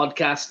out on the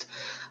podcast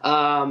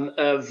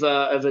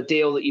of a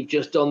deal that you've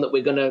just done that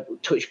we're going to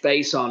touch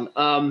base on.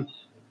 And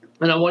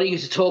I want you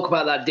to talk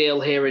about that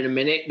deal here in a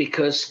minute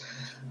because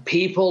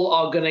people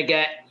are going to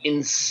get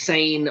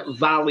insane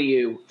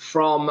value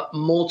from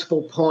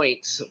multiple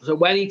points. So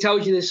when he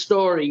tells you this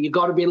story, you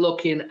got to be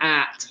looking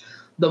at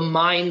the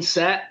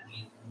mindset,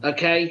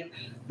 okay,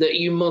 that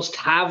you must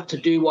have to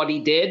do what he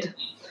did.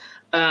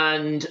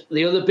 And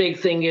the other big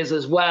thing is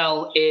as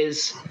well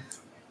is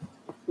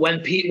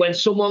when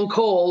someone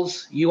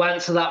calls, you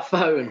answer that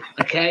phone,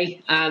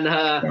 okay?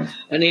 And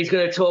he's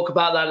going to talk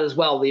about that as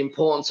well, the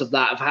importance of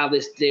that, of how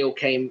this deal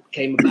came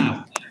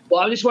about.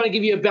 Well, I just want to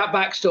give you a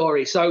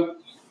backstory. So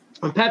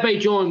when Pepe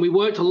joined, we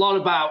worked a lot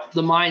about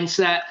the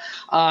mindset.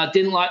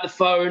 Didn't like the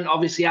phone,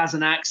 obviously has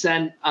an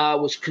accent,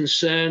 was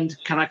concerned,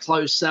 can I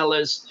close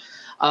sellers?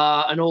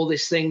 And all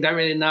this thing, don't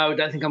really know,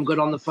 don't think I'm good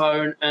on the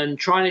phone, and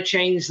trying to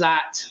change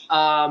that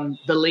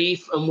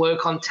belief and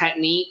work on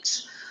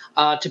techniques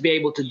to be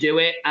able to do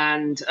it.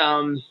 And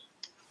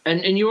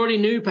you already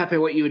knew, Pepe,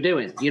 what you were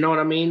doing. You know what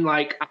I mean?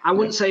 Like, I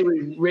wouldn't say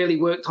we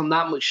really worked on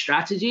that much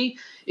strategy.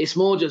 It's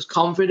more just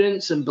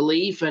confidence and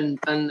belief and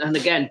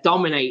again,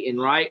 dominating,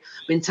 right?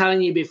 Been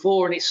telling you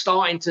before, and it's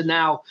starting to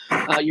now.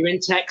 You're in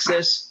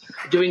Texas,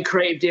 doing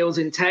creative deals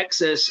in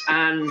Texas,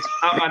 and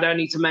I don't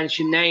need to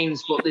mention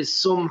names, but there's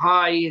some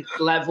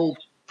high-level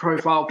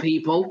profile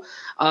people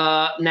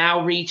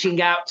now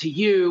reaching out to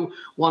you,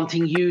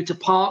 wanting you to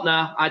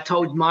partner. I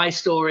told my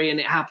story and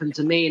it happened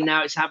to me, and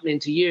now it's happening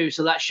to you.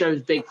 So that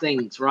shows big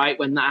things, right?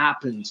 When that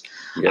happens.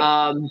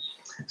 Yep.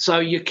 So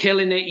you're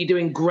killing it. You're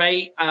doing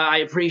great. I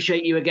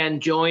appreciate you again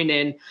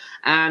joining.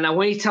 And I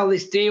want you to tell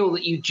this deal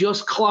that you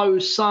just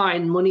closed,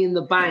 signed Money in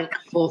the Bank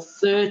for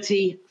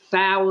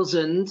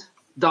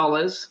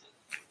 $30,000.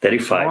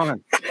 35.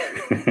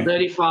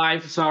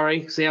 35,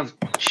 sorry. See, I've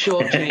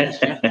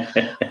shortchanged you.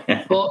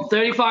 But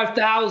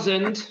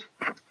 35,000,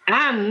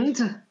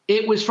 and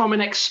it was from an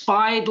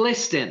expired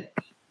listing.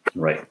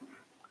 Right.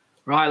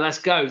 Right, let's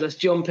go. Let's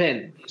jump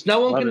in. No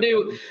one can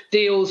do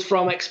deals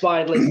from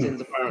expired listings,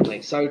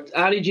 apparently. So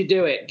how did you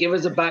do it? Give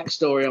us a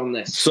backstory on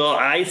this. So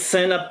I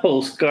sent a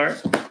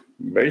postcard,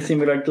 very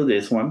similar to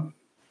this one,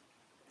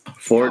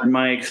 for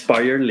my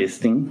expired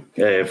listing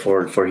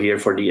for here,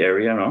 for the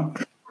area, no?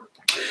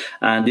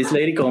 And this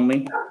lady called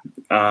me,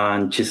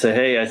 and she said,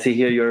 hey, I see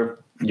here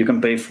you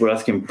can pay for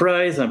asking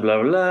price and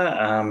blah,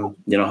 blah.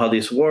 You know how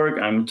this works.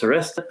 I'm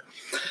interested.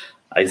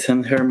 I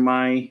sent her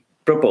my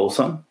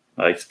proposal.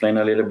 I explained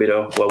a little bit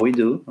of what we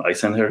do. I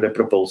sent her the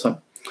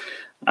proposal.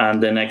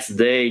 And the next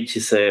day she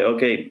said,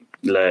 okay,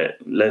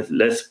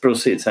 let's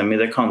proceed. Send me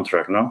the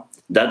contract, no?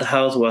 That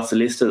house was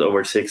listed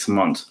over 6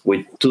 months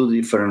with 2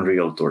 different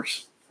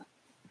realtors.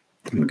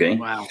 Okay?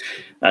 Wow.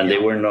 And they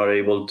were not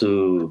able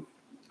to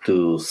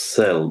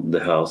sell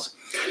the house.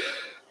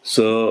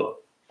 So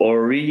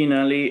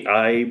originally,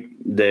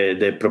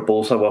 the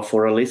proposal was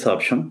for a lease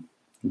option.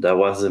 That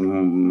was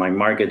my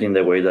marketing,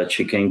 the way that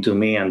she came to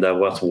me, and that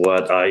was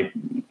what I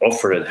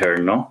offered her,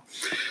 no?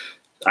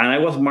 And I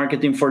was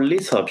marketing for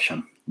lease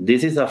option.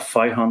 This is a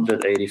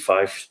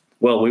 $585.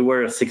 Well, we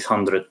were a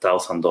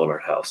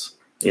 $600,000 house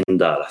in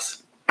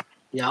Dallas.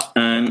 Yeah.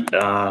 And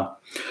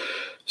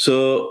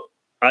so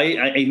I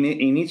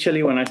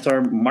initially, when I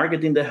started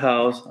marketing the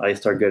house, I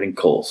started getting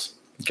calls.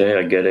 Okay,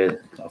 I get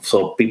it.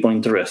 So people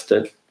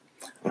interested.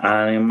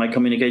 And in my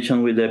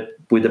communication with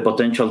the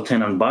potential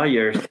tenant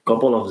buyers, a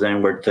couple of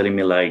them were telling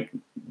me like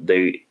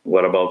they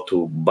were about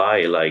to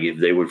buy, like if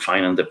they would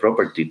finance the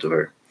property to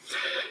her.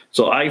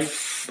 So I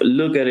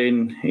look at it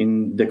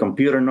in the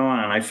computer now,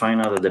 and I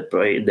find out that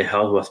the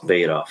house was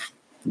paid off.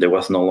 There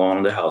was no loan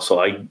on the house. So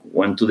I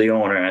went to the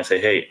owner and I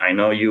said, hey, I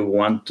know you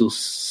want to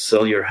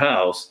sell your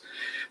house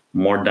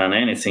more than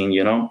anything,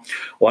 you know.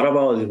 What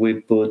about if we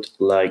put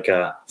like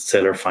a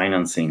seller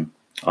financing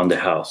on the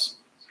house?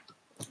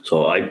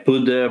 So I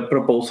put the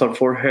proposal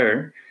for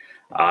her.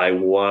 I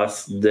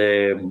was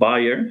the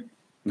buyer.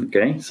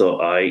 Okay,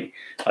 so I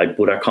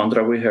put a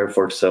contract with her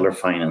for seller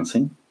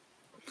financing,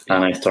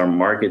 and I start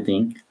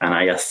marketing, and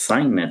I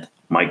assigned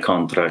my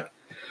contract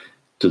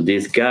to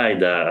this guy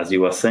that, as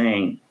you were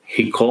saying,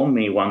 he called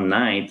me one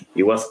night.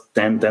 It was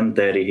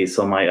 10:30. He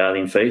saw my ad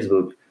in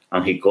Facebook,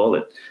 and he called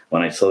it.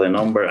 When I saw the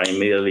number, I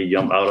immediately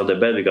jumped out of the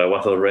bed because I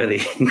was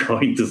already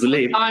going to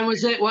sleep. What time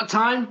was it? What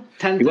time?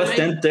 10:30? It was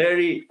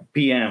 10:30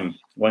 p.m.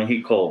 when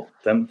he called,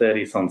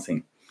 10:30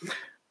 something.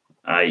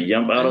 I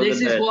jumped out of the bed.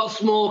 This is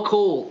what's more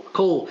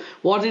cool.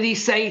 What did he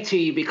say to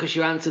you because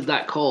you answered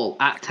that call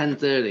at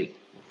 10:30?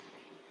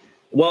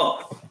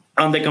 Well,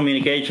 on the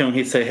communication,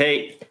 he said,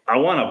 hey, I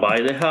want to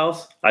buy the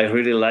house. I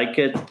really like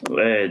it,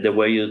 the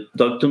way you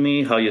talk to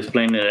me, how you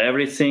explain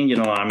everything. You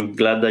know, I'm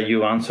glad that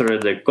you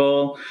answered the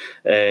call.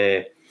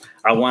 I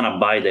want to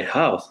buy the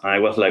house. And I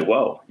was like,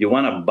 wow, you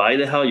want to buy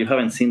the house? You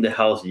haven't seen the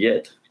house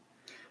yet.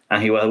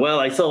 And he was,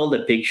 well, I saw all the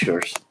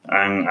pictures,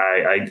 and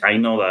I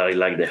know that I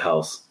like the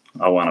house.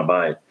 I want to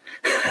buy it.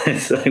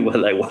 So I was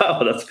like,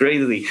 wow, that's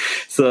crazy.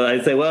 So I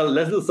said, well,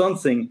 let's do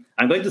something.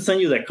 I'm going to send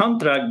you the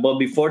contract, but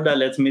before that,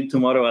 let's meet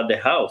tomorrow at the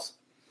house.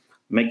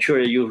 Make sure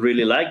you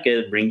really like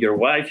it. Bring your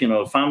wife,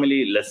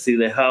 family. Let's see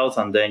the house,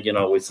 and then,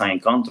 we sign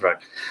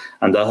contract.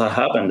 And that's what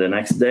happened. The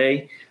next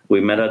day,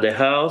 we met at the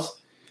house.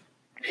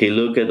 He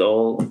looked at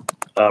all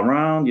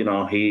around.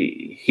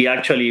 He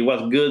actually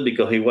was good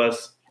because he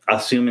was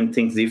assuming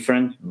things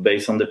different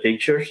based on the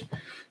pictures.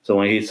 So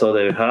when he saw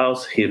the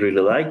house, he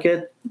really liked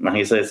it, and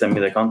he said, "Send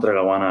me the contract.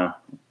 I wanna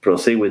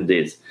proceed with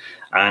this."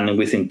 And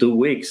within 2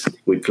 weeks,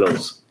 we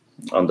closed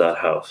on that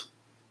house.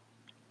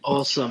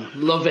 Awesome,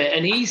 love it.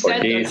 And he said,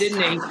 though,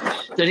 didn't he,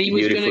 that he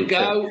was going to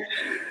go.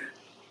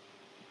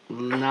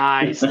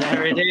 Nice,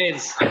 there it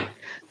is,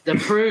 the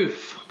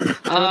proof.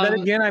 That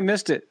again, I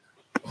missed it.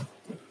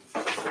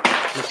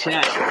 The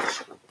check.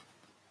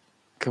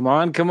 Come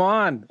on.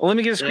 Well, let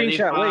me get a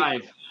screenshot.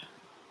 35.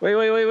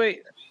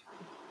 Wait.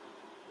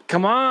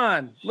 Come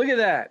on, look at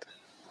that.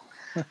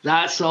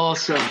 That's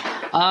awesome.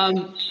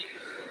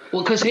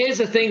 Well, because here's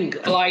the thing,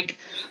 like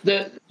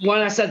when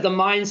I said the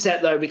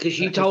mindset, though, because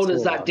you told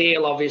us that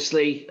deal,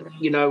 obviously,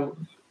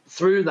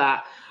 through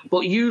that,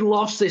 but you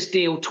lost this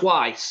deal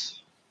twice.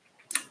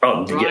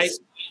 Oh, right? Yes.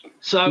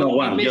 So no,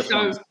 one, you missed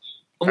out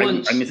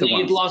once. I missed it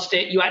once. You'd lost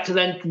it. You had to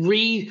then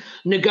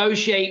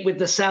renegotiate with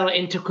the seller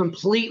into a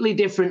completely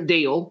different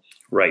deal.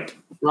 Right.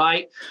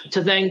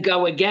 To then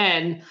go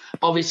again,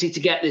 obviously, to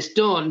get this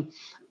done.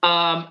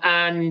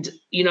 And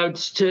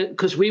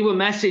because we were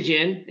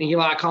messaging, and you're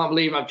like, I can't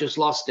believe I've just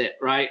lost it,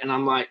 right? And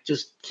I'm like,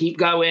 just keep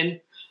going,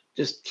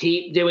 just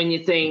keep doing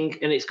your thing,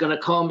 and it's gonna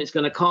come.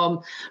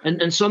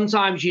 And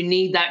sometimes you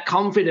need that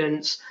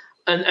confidence,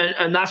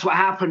 and that's what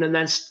happened. And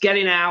then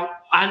getting out,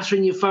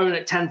 answering your phone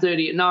at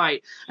 10:30 at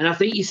night, and I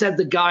think you said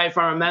the guy, if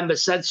I remember,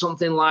 said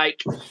something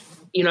like,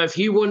 if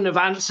you wouldn't have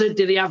answered,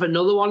 did he have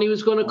another one he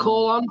was going to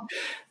call on?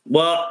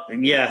 Well,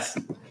 yes.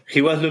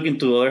 He was looking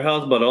to other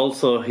house, but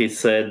also he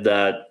said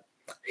that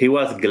he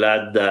was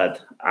glad that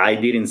I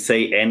didn't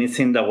say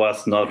anything that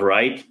was not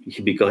right,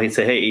 because he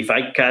said, hey, if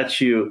I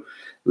catch you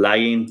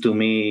lying to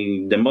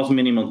me the most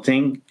minimum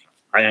thing,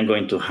 I am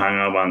going to hang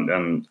up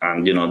and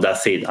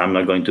that's it. I'm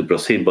not going to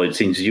proceed. But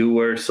since you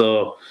were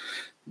so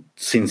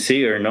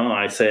sincere,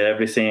 I said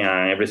everything,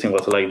 and everything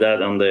was like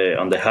that on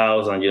the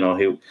house, and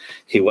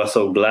he was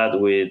so glad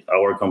with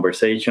our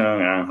conversation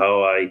and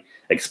how I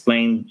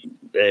explained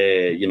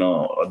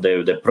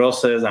the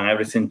process and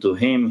everything to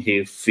him.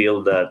 He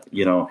felt that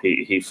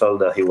he felt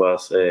that he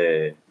was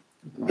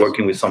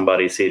working with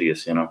somebody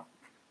serious.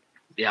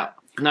 Yeah,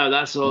 no,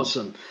 that's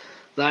awesome.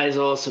 That is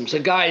awesome. So,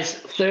 guys,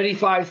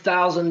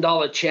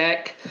 $35,000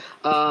 check.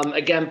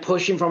 Again,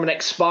 pushing from an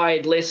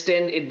expired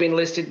listing. It'd been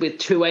listed with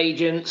 2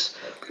 agents.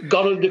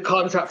 Got under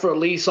contract for a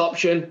lease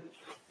option.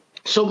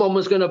 Someone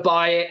was going to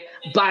buy it,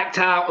 backed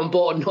out, and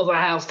bought another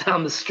house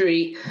down the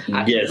street.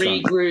 Had to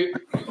regroup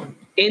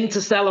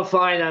into seller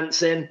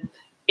financing,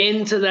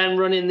 into then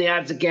running the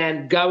ads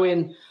again. Got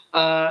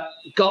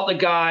the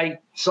guy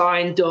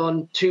signed,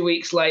 done. 2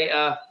 weeks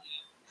later,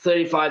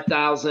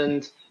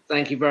 $35,000.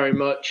 Thank you very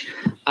much.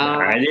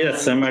 I did a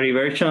summary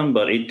version,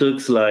 but it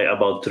took like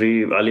about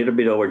a little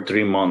bit over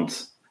 3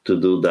 months to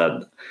do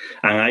that.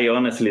 And I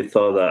honestly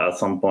thought that at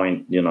some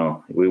point,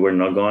 we were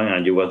not going,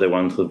 and you were the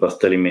one who was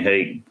telling me,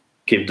 hey,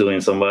 keep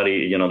doing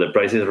somebody, the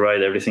price is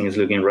right, everything is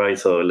looking right,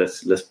 so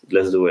let's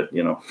do it,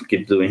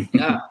 keep doing.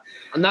 Yeah.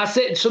 And that's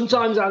it.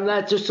 Sometimes I'm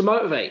there just to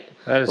motivate.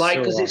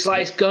 Because it's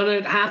like, it's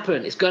gonna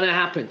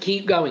happen.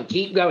 Keep going.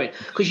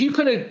 Because you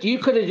could have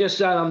just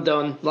said, I'm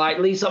done. Like,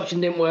 lease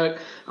option didn't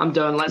work. I'm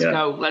done.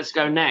 Let's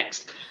go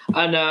next.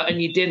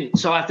 And you didn't.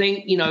 So I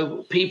think,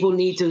 people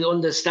need to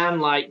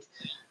understand, like,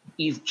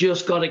 you've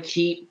just got to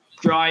keep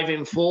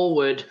driving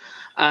forward.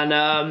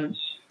 And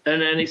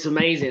it's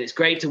amazing. It's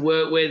great to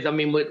work with. I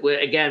mean, we're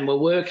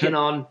working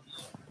on.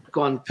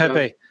 Go on,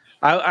 Pepe.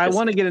 I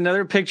want to get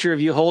another picture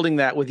of you holding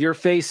that with your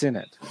face in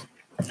it.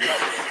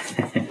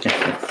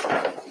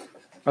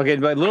 Okay,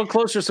 but a little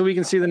closer so we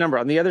can see the number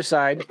on the other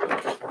side.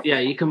 Yeah,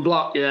 you can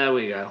block. Yeah, there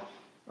we go.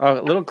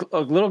 A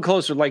little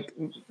closer, like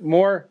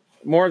more.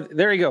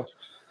 There you go.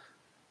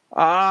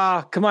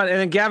 Come on, and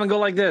then Gavin, go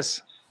like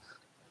this.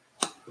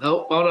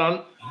 Oh, hold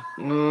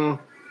on.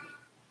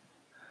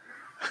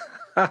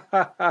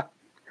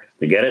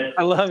 You get it?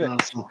 I love it.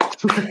 Awesome.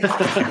 Isn't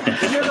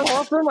it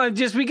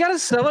awesome? We got to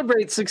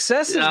celebrate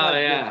successes.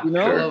 Yeah, this,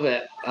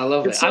 I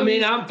love it. So I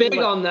mean, I'm big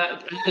on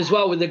that as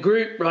well with the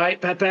group,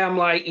 right? Pepe, I'm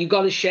like, you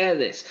got to share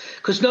this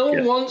because no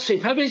one wants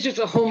it. Pepe's just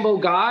a humble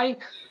guy.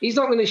 He's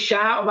not going to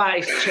shout about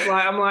his shit.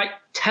 Like, I'm like,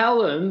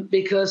 tell them,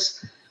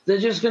 because they're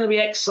just going to be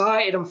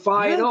excited and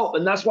fired up,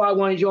 and that's why I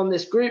wanted you on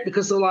this group,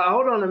 because they're like,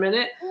 hold on a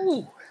minute,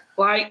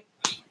 like,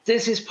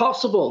 this is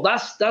possible.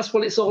 That's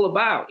what it's all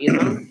about,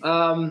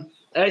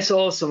 It's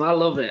awesome. I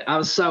love it. I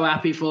was so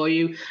happy for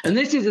you. And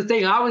this is the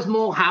thing. I was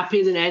more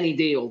happy than any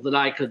deal that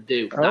I could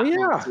do.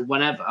 Month or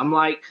whenever. I'm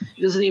like,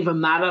 it doesn't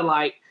even matter.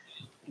 Like,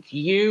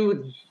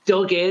 you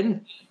dug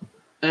in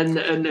and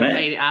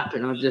made it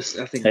happen. I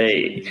think.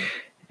 Hey,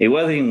 it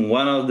was in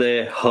one of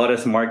the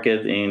hottest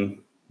markets in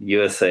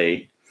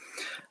USA.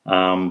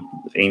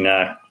 In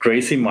a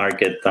crazy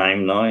market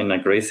time, in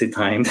a crazy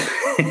time.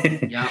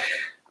 Yeah.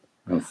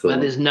 So,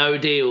 when there's no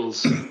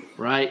deals,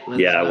 right? Where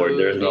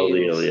there's no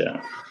deal,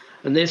 yeah.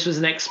 And this was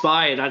an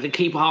expired. I had to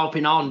keep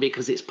harping on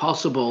because it's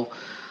possible.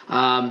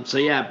 So,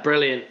 yeah,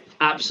 brilliant.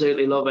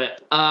 Absolutely love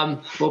it.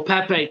 Well,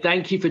 Pepe,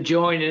 thank you for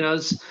joining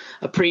us.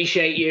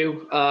 Appreciate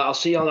you. I'll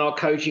see you on our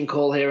coaching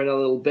call here in a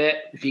little bit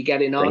if you're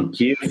getting on. Thank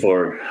you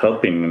for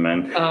helping me,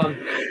 man.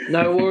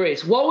 No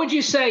worries. What would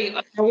you say?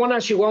 I want to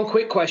ask you one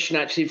quick question,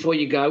 actually, before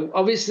you go.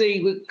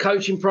 Obviously, with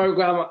coaching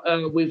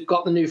program, we've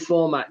got the new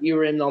format. You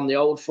were in on the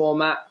old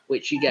format,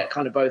 which you get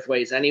kind of both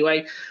ways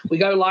anyway. We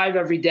go live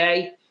every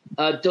day.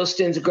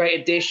 Dustin's a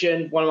great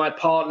addition, one of my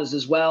partners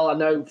as well. I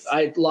know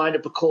I lined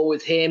up a call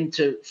with him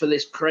for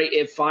this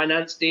creative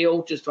finance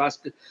deal, just to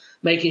ask,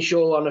 making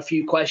sure on a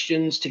few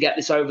questions to get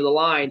this over the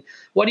line.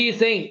 What do you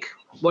think?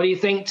 What do you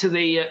think to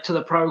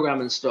the program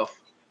and stuff?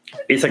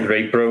 It's a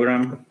great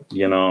program.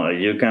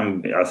 You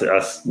can,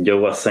 as Joe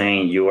was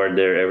saying, you are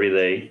there every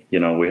day.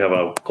 We have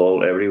a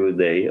call every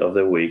day of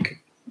the week.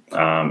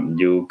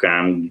 You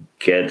can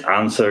get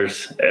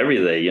answers every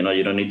day. You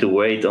don't need to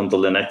wait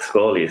until the next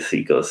call is,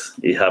 because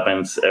it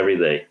happens every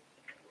day.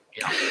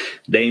 Yeah.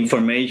 The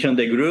information,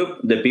 the group,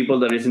 the people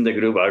that is in the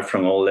group are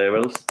from all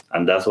levels,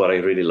 and that's what I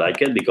really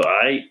like it, because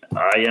I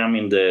am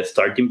in the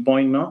starting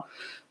point now,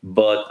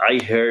 but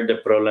I heard the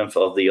problems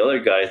of the other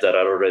guys that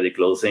are already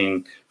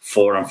closing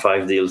 4 and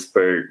 5 deals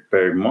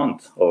per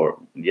month,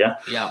 yeah.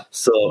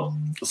 So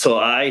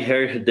I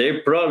heard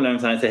their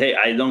problems, and I say, hey,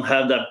 I don't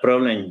have that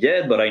problem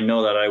yet, but I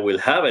know that I will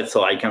have it,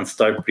 so I can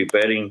start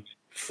preparing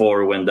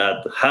for when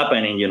that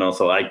happening,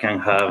 so I can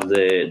have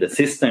the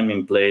system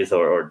in place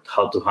or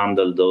how to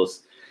handle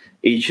those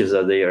issues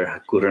that they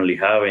are currently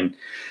having.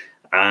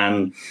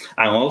 And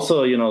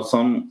also,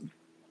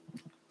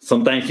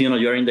 sometimes,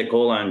 you're in the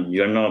call and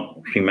you're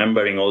not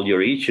remembering all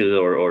your issues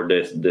or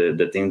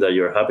the things that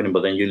you're happening,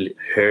 but then you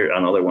hear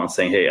another one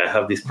saying, hey, I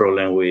have this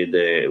problem with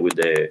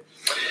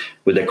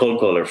the cold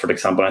caller, for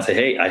example. And I say,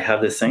 hey, I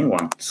have the same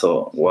one.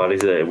 So what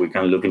is it? We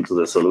can look into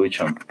the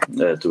solution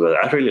to it.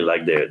 I really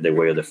like the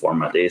way the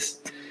format is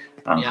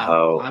and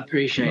how I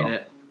appreciate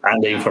it.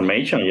 And the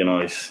information,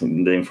 is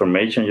the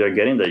information you're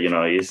getting that,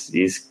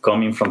 is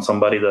coming from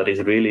somebody that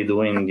is really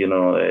doing,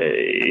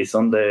 is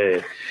on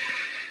the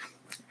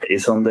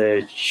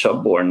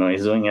shop board. No,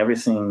 he's doing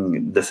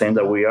everything the same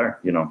that we are,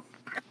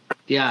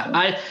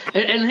 Yeah,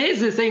 and here's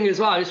the thing as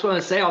well. I just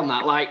want to say on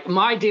that, like,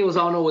 my deals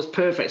aren't always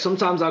perfect.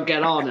 Sometimes I'll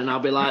get on and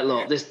I'll be like,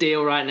 look, this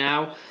deal right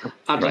now,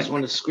 I just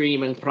want to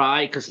scream and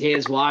cry because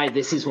here's why.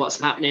 This is what's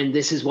happening.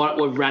 This is what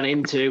we've ran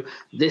into.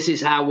 This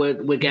is how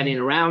we're getting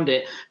around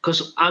it.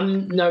 Because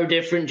I'm no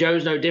different.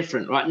 Joe's no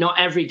different, right? Not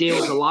every deal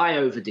is a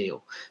lie-over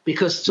deal,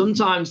 because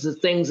sometimes the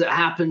things that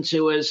happen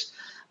to us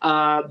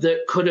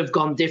that could have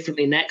gone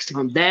differently next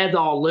time, they're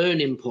our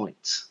learning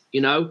points,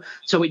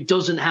 so it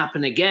doesn't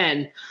happen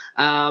again.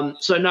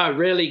 So no,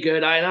 really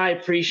good. I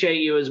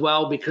appreciate you as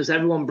well, because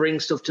everyone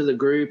brings stuff to the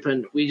group,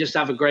 and we just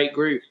have a great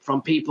group,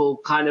 from people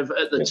kind of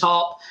at the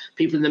top,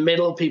 people in the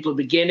middle, people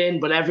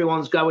beginning, but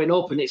everyone's going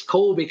up, and it's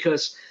cool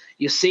because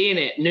you're seeing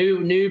it.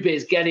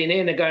 Newbies getting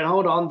in and going,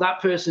 hold on,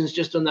 that person's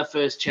just done their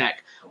first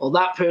check, or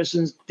that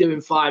person's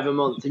doing 5 a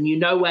month, and you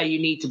know where you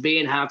need to be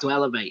and how to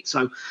elevate.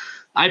 So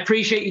I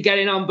appreciate you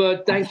getting on,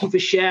 Bud. Thank you for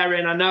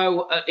sharing. I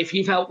know if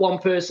you've helped one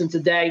person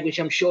today, which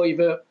I'm sure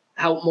you've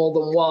helped more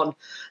than one,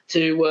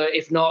 to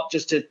if not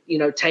just to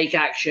take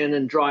action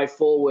and drive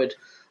forward,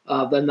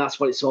 then that's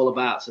what it's all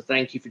about. So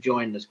thank you for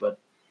joining us, Bud.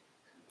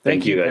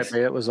 Thank you, guys.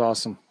 Pepe. It was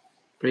awesome.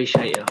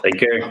 Appreciate you. Take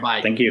care.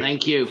 Bye-bye. Thank you.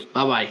 Thank you.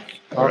 Bye-bye.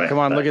 Oh, right, come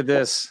on. Bye. Look at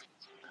this.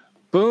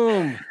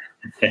 Boom.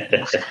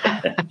 That's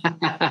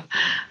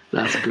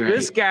great.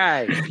 This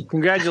guy.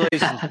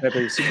 Congratulations,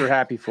 Pepe. Super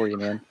happy for you,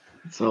 man.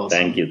 Awesome.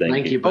 Thank you.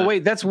 Thank you. Oh,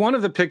 wait, that's one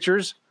of the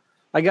pictures.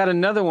 I got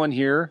another one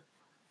here.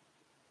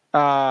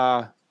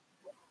 There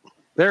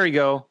we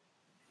go.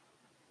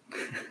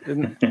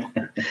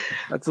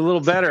 That's a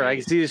little better. I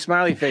can see the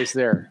smiley face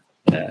there.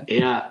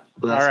 Yeah,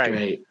 that's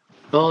great.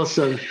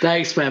 Awesome.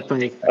 Thanks,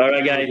 Pepe. All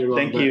right, guys.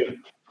 Thank you.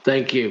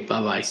 Thank you.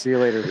 Bye-bye. See you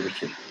later.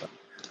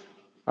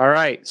 All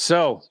right.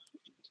 So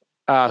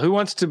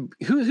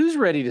who's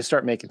ready to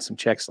start making some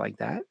checks like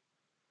that?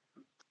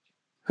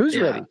 Who's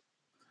ready?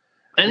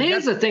 And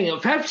here's the thing,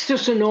 Pep's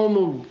just a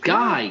normal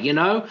guy,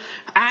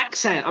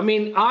 accent. I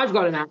mean, I've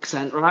got an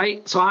accent,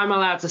 right? So I'm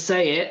allowed to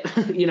say it.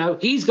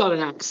 He's got an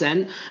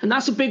accent, and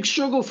that's a big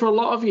struggle for a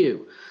lot of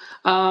you.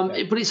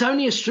 But it's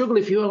only a struggle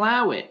if you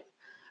allow it.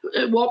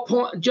 At what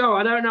point, Joe,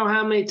 I don't know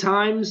how many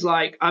times,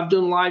 like, I've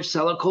done live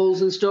seller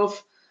calls and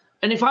stuff,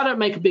 and if I don't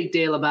make a big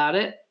deal about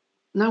it,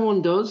 no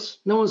one does.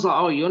 No one's like,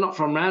 oh, you're not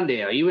from around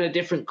here. Are you in a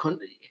different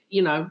country?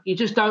 You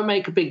just don't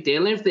make a big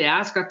deal. And if they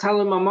ask, I tell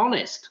them I'm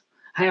honest.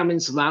 Hey, I'm in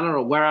Savannah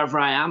or wherever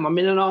I am. I'm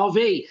in an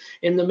RV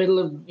in the middle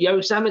of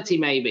Yosemite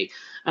maybe.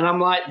 And I'm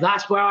like,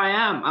 that's where I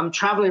am. I'm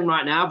traveling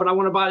right now, but I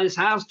want to buy this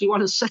house. Do you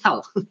want to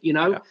sell?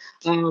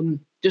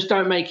 Just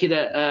don't make it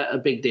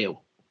a big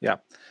deal. Yeah.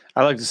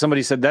 I like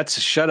somebody said that's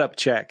a shut up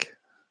check.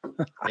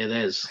 It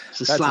is.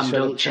 It's a slam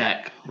dunk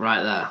check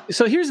right there.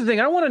 So here's the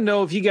thing. I want to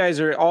know if you guys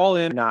are all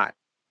in or not.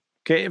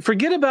 Okay.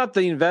 Forget about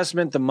the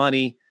investment, the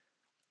money.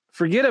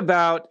 Forget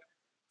about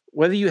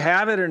whether you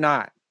have it or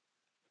not.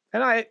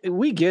 And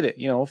we get it,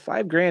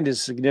 $5,000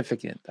 is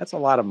significant. That's a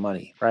lot of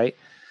money, right?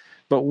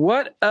 But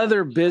what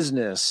other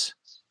business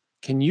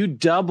Can you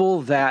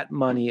double that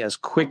money as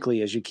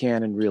quickly as you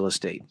can in real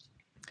estate?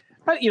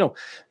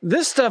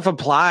 This stuff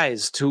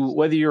applies to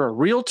whether you're a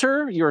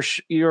realtor,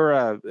 you're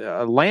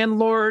a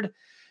landlord,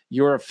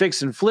 you're a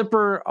fix and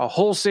flipper, a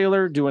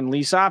wholesaler doing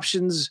lease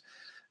options.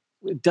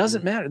 It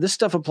doesn't matter. This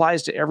stuff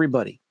applies to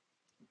everybody.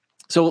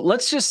 So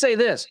let's just say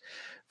this.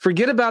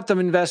 Forget about the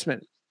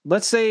investment.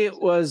 Let's say it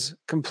was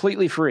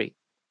completely free,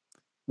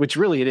 which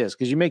really it is,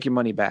 because you make your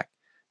money back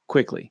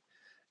quickly.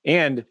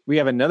 And we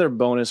have another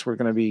bonus we're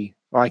going to be,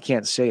 well, I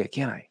can't say it,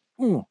 can I?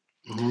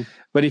 Mm-hmm.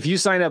 But if you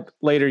sign up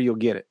later, you'll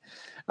get it.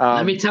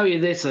 Let me tell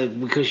you this,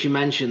 because you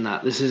mentioned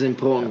that. This is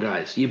important,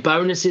 guys. Your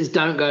bonuses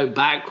don't go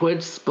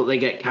backwards, but they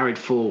get carried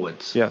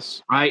forwards.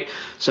 Yes. Right?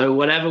 So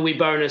whatever we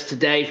bonus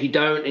today, if you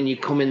don't and you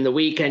come in the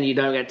weekend, you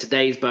don't get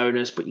today's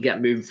bonus, but you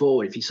get moving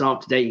forward. If you sign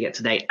up today, you get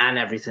today and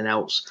everything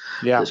else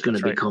that's going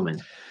to be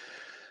coming.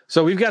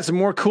 So we've got some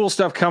more cool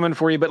stuff coming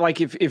for you. But like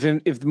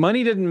if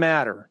money didn't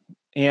matter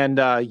and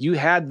you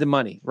had the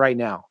money right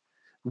now,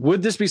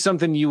 would this be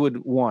something you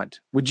would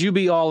want? Would you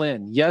be all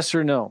in? Yes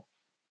or no?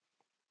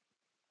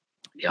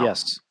 Yeah,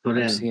 yes,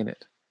 I'm seeing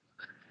it.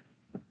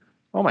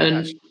 Oh my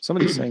gosh.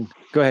 Somebody's saying,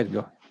 go ahead,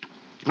 go.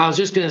 I was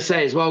just going to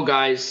say as well,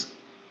 guys,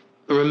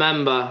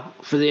 remember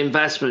for the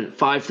investment,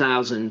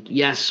 5,000,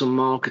 yes, some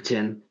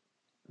marketing.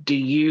 Do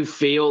you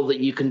feel that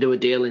you can do a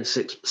deal in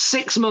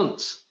 6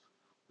 months?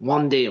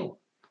 One deal,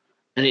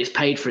 and it's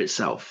paid for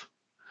itself.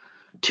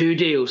 2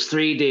 deals,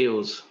 3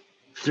 deals,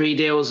 3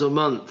 deals a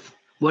month,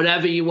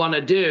 whatever you want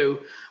to do.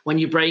 When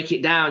you break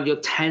it down, you're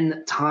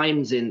 10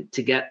 times in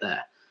to get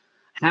there.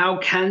 How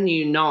can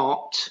you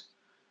not?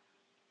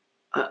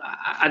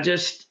 I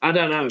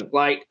don't know.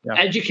 Like,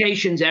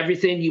 education's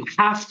everything. You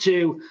have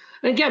to,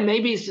 and again,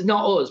 maybe it's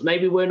not us.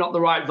 Maybe we're not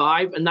the right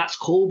vibe, and that's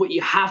cool. But you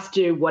have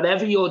to,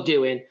 whatever you're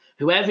doing,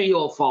 whoever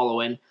you're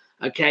following,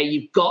 okay,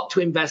 you've got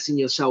to invest in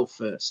yourself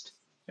first.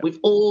 Yep. We've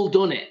all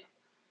done it.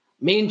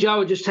 Me and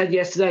Joe just said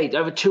yesterday,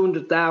 over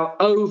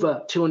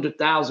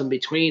 200,000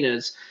 between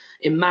us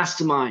in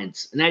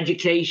masterminds and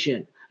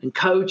education and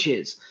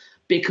coaches,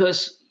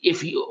 because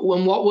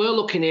when what we're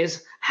looking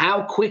is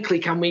how quickly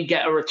can we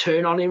get a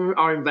return on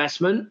our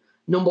investment,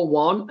 number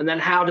one, and then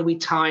how do we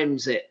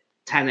times it,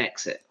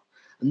 10x it?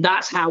 And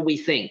that's how we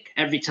think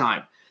every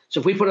time. So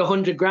if we put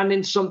 100 grand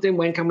into something,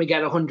 when can we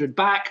get 100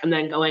 back? And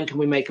then when can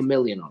we make $1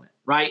 million on it,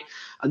 right?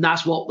 And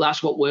that's what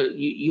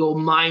your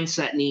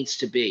mindset needs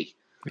to be.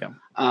 Yeah.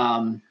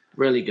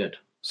 Really good.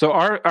 So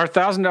our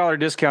 $1,000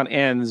 discount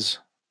ends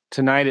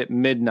tonight at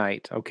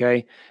midnight,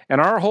 okay? And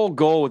our whole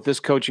goal with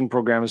this coaching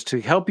program is to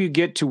help you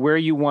get to where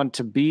you want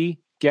to be.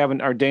 Gavin,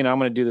 or Dana, I'm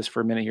going to do this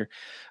for a minute here.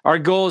 Our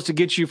goal is to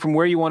get you from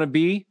where you want to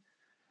be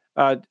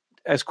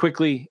as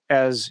quickly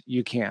as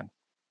you can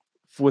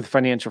with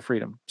financial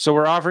freedom. So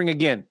we're offering,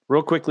 again,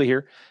 real quickly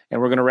here,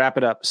 and we're going to wrap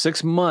it up,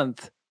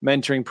 6-month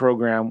mentoring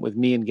program with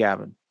me and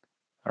Gavin,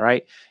 all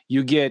right?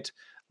 You get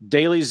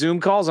daily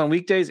Zoom calls on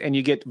weekdays, and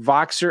you get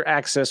Voxer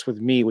access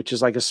with me, which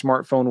is like a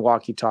smartphone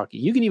walkie-talkie.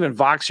 You can even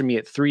Voxer me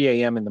at 3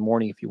 a.m. in the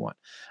morning if you want.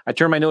 I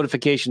turn my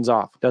notifications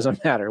off.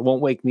 Doesn't matter. It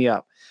won't wake me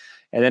up.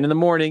 And then in the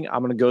morning,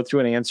 I'm going to go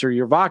through and answer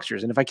your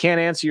Voxers. And if I can't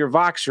answer your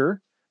Voxer,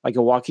 like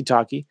a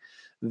walkie-talkie,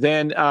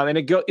 then and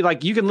it go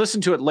like you can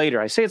listen to it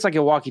later. I say it's like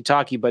a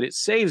walkie-talkie, but it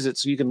saves it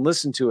so you can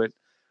listen to it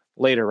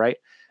later, right?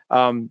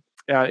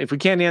 If we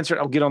can't answer it,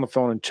 I'll get on the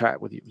phone and chat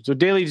with you. So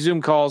daily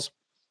Zoom calls,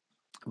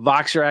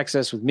 Voxer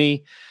access with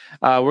me.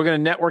 We're going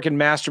to network and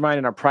mastermind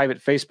in our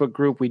private Facebook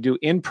group. We do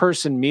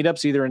in-person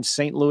meetups either in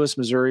St. Louis,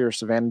 Missouri or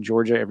Savannah,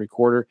 Georgia every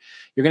quarter.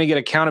 You're going to get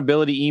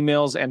accountability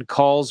emails and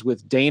calls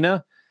with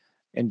Dana.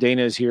 And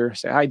Dana is here.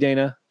 Say hi,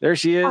 Dana. There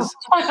she is.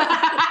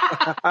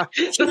 I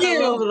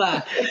love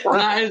that.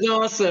 That is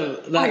awesome.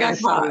 That is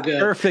so good.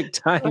 Perfect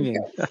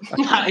timing.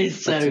 That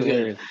is so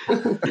good.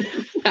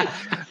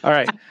 All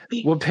right.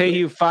 We'll pay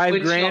you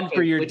 $5,000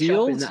 for your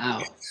deals.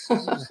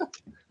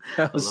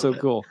 That was so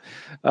cool.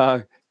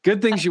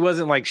 Good thing she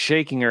wasn't like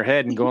shaking her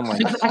head and going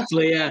like,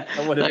 exactly, yeah.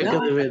 That could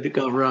have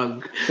gone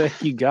wrong. Thank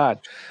you,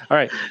 God. All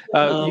right.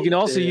 You can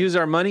also use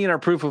our money in our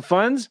proof of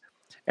funds,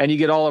 and you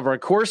get all of our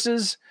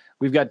courses.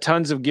 We've got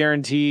tons of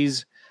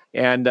guarantees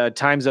and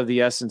times of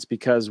the essence,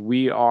 because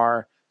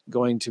we're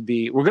going to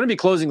be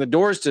closing the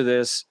doors to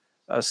this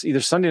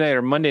either Sunday night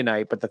or Monday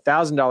night, but the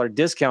 $1,000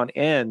 discount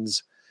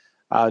ends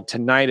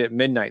tonight at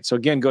midnight. So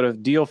again, go to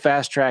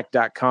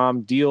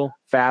dealfasttrack.com,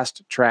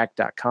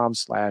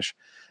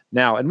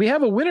 dealfasttrack.com/now. And we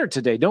have a winner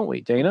today, don't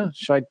we, Dana?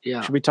 Should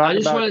we talk about? I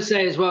just want to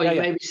say as well,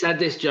 you maybe said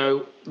this,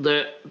 Joe,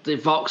 the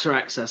Voxer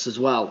access as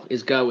well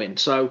is going.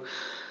 So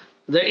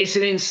it's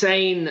an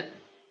insane,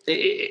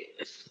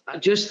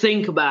 just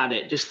think about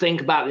it. Just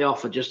think about the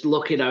offer. Just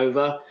look it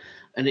over.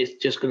 And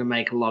it's just going to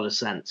make a lot of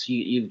sense.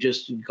 You've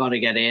just got to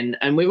get in.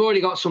 And we've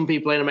already got some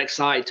people in. I'm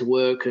excited to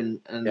work and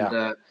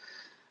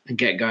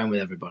get going with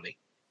everybody.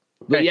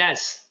 But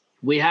yes,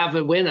 we have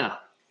a winner.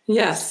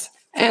 Yes.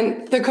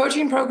 And the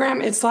coaching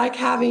program, it's like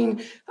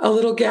having a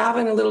little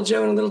Gavin, a little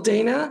Joe, and a little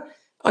Dana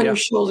on your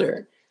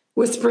shoulder,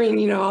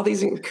 whispering, all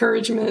these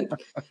encouragement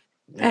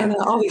And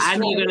all these.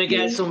 And you're going to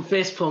get some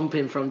fist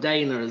pumping from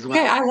Dana as well.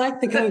 Hey, I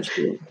like the coach.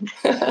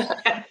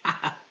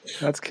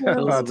 That's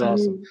good. That's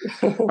awesome.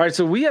 All right,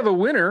 so we have a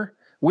winner.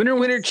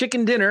 Winner,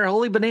 chicken dinner,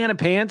 Holy Banana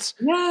Pants.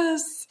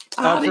 Yes.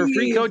 For a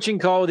free coaching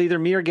call with either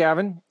me or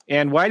Gavin.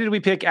 And why did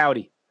we pick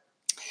Audi?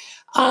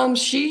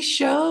 She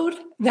showed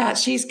that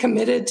she's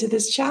committed to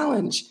this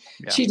challenge.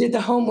 Yeah. She did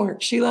the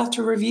homework. She left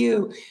a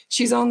review.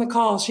 She's on the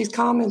call. She's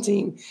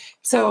commenting.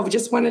 So I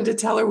just wanted to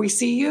tell her we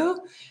see you,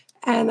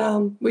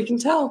 and we can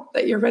tell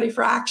that you're ready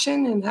for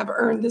action and have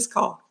earned this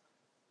call.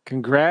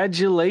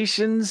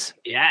 Congratulations.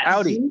 Yes.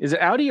 Audi. Is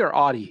it Audi or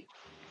Audi?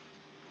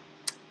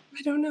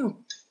 I don't know.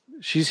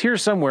 She's here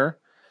somewhere,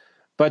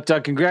 but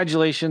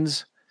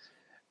congratulations.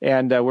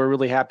 And we're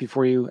really happy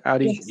for you,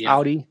 Audi. Yes.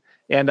 Audi.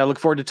 And I look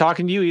forward to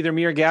talking to you, either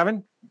me or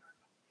Gavin.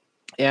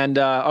 And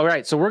all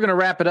right, so we're going to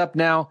wrap it up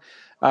now.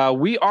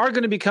 We are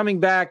going to be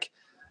coming back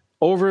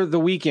over the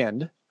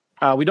weekend.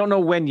 We don't know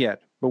when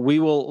yet, but we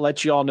will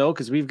let you all know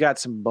because we've got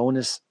some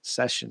bonus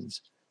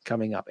sessions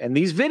coming up. And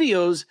these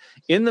videos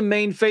in the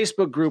main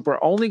Facebook group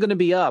are only going to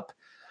be up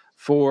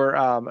for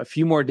a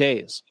few more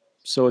days.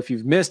 So if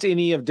you've missed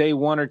any of day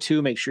 1 or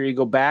 2, make sure you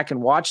go back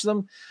and watch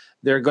them.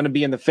 They're going to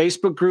be in the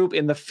Facebook group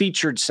in the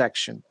featured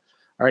section.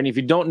 All right. And if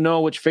you don't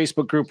know which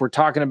Facebook group we're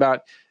talking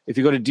about, if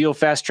you go to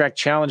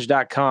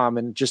dealfasttrackchallenge.com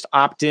and just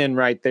opt in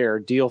right there,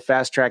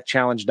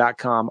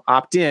 dealfasttrackchallenge.com,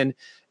 opt in,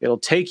 it'll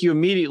take you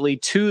immediately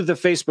to the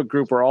Facebook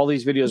group where all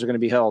these videos are going to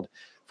be held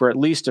for at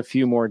least a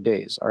few more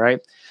days. All right.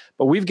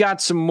 But we've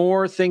got some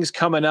more things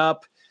coming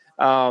up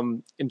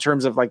in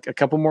terms of like a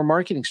couple more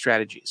marketing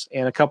strategies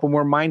and a couple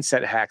more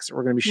mindset hacks that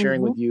we're going to be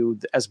sharing with you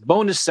as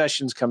bonus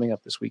sessions coming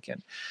up this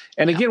weekend.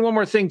 And again, one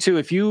more thing too,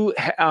 if you,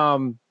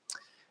 I'm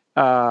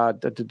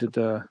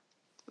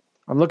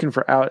looking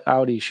for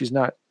Audi. She's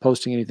not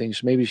posting anything.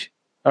 So maybe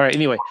all right.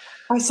 Anyway,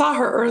 I saw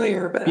her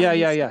earlier, but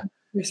yeah.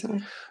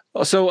 Recently.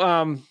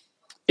 So,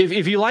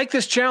 if you like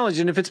this challenge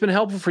and if it's been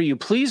helpful for you,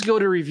 please go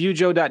to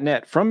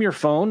reviewjoe.net from your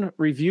phone,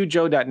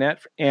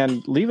 reviewjoe.net,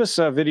 and leave us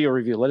a video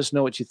review. Let us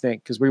know what you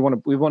think because we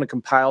want to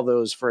compile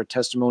those for a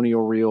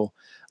testimonial reel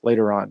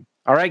later on.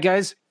 All right,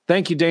 guys.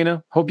 Thank you,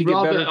 Dana. Hope you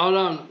get better. Hold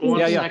on one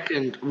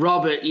second.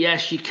 Robert,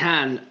 yes, you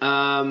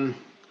can.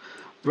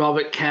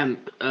 Robert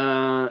Kemp.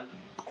 Go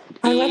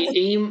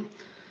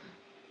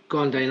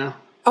on, Dana.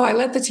 Oh, I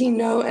let the team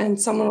know,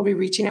 and someone will be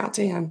reaching out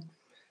to him.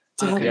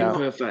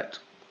 Perfect.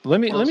 Let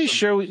me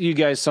show you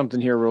guys something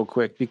here real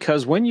quick,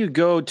 because when you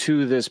go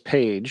to this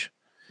page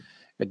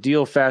at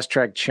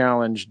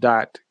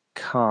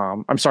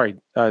dealfasttrackchallenge.com, I'm sorry,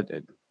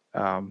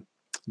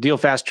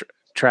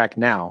 dealfasttrack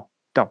now.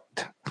 Don't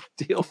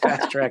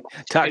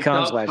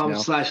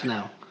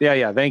dealfasttrack.com/now.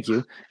 Yeah. Thank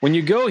you. When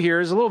you go here,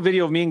 there's a little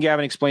video of me and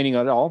Gavin explaining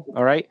it all.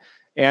 All right.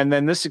 And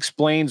then this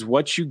explains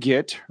what you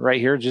get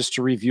right here, just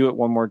to review it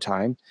one more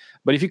time.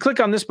 But if you click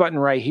on this button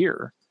right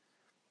here,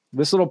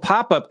 this little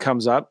pop-up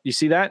comes up. You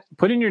see that?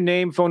 Put in your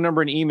name, phone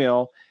number, and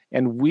email,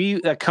 and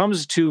that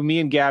comes to me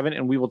and Gavin,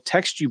 and we will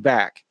text you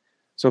back.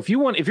 So if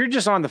you're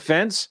just on the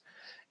fence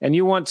and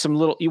you want some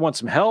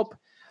help,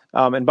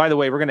 and by the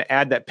way, we're going to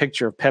add that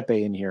picture of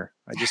Pepe in here.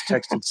 I just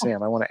texted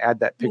Sam. I want to add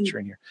that picture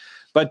in here.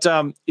 But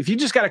if you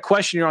just got a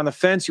question, you're on the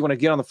fence, you want to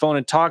get on the phone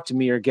and talk to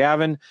me or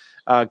Gavin,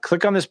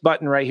 click on this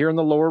button right here in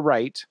the lower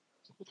right,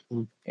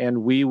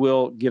 and we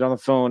will get on the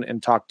phone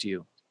and talk to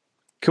you.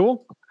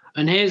 Cool?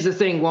 And here's the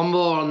thing, one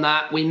more on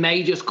that. We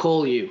may just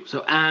call you,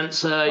 so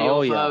answer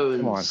your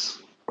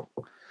phones. Come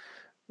on.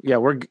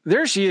 Yeah,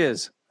 there she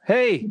is.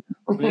 Hey.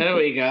 There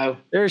we go.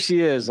 There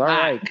she is. All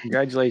right.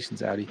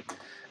 Congratulations, Audi.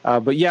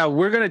 But yeah,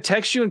 we're going to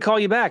text you and call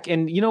you back.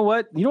 And you know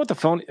what? The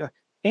phone,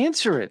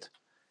 answer it.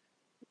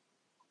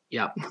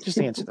 Yeah. Just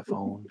answer the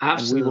phone.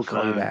 Absolutely. And we will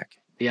call you back.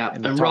 Yeah.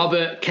 And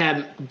Robert,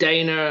 Kemp,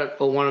 Dana,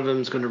 or one of them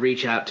is going to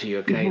reach out to you.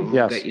 Okay.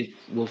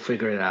 Mm-hmm. We'll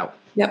figure it out.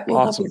 Yep.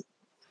 Awesome.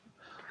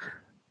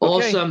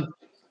 Awesome.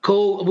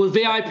 Cool. We're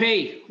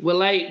VIP. We're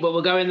late, but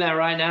we're going there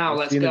right now.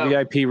 Let's go. In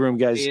the VIP room,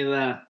 guys. See you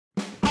there.